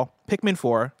 Lightfall, Pikmin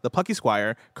 4, The Plucky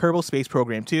Squire, Kerbal Space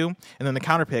Program 2, and then the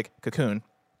counterpick, Cocoon.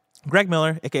 Greg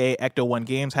Miller, aka Ecto 1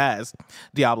 Games, has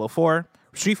Diablo 4,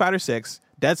 Street Fighter 6,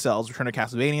 Dead Cells, Return to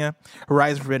Castlevania,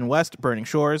 Horizon Forbidden West, Burning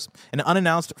Shores, an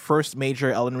unannounced first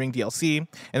major Elden Ring DLC,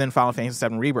 and then Final Fantasy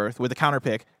VII Rebirth with the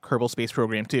counterpick, Kerbal Space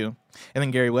Program 2. And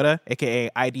then Gary Whitta, aka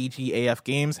IDGAF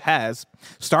Games, has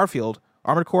Starfield,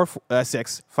 Armored Core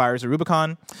 6, Fires of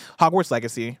Rubicon, Hogwarts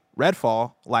Legacy,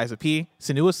 Redfall, Lies of P,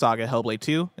 Senua's Saga, Hellblade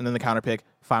 2, and then the counterpick,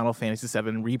 Final Fantasy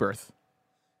VII Rebirth.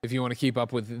 If you want to keep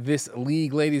up with this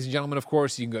league, ladies and gentlemen, of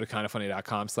course, you can go to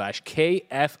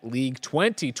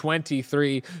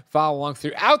kindoffunny.com/KFLeague2023. Follow along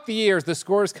throughout the years. The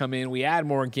scores come in. We add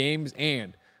more games,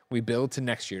 and we build to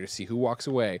next year to see who walks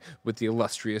away with the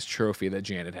illustrious trophy that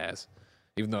Janet has.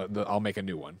 Even though I'll make a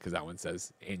new one because that one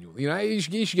says annual. You know, you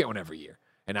should get one every year.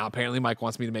 And now apparently Mike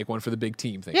wants me to make one for the big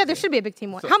team thing. Yeah, there should be a big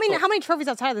team one. How many trophies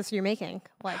outside of this are you making?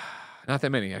 Like, not that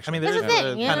many, actually. I mean, That's there's the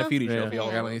thing, a you kind know? of feud Yeah, trophy.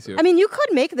 I gotta need to. I mean, you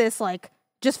could make this like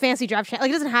just fancy draft. Like,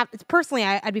 it doesn't have. It's personally,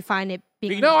 I'd be fine it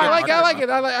being. No, I like it.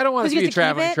 I don't want it Because to you be a get to keep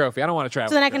traveling it? trophy. I don't want to travel.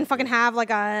 So then I can fucking have like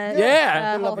a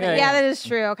Yeah. whole thing. Yeah, Yeah, yeah. that is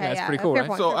true. Okay, Yeah, yeah, that's pretty cool, fair right?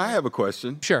 point, So fair I point. have a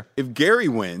question. Sure. If Gary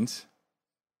wins,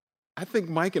 I think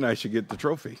Mike and I should get the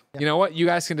trophy. You know what? You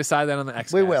guys can decide that on the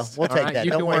Xcast. We will. We'll All take right? that.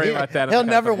 You Don't can worry. worry about that. on He'll the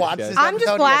never Kind of watch Funny this. Show. I'm just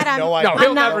episode. glad He has I'm- no No, idea. he'll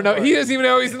I'm not- never know. He doesn't even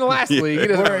know he's in the last league. He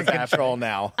doesn't know We're in what's happening. control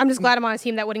now. I'm just glad I'm on a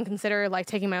team that wouldn't consider like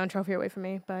taking my own trophy away from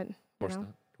me. But Of course not.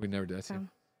 We never do that to you.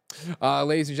 So.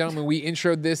 Ladies and gentlemen, we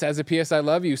introed this as a PS I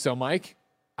Love You. So, Mike,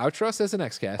 outro us as an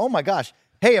Xcast. Oh my gosh.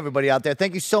 Hey, everybody out there.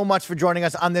 Thank you so much for joining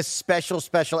us on this special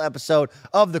episode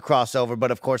of The Crossover.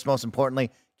 But of course, most importantly,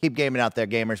 keep gaming out there,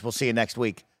 gamers. We'll see you next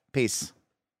week. Peace.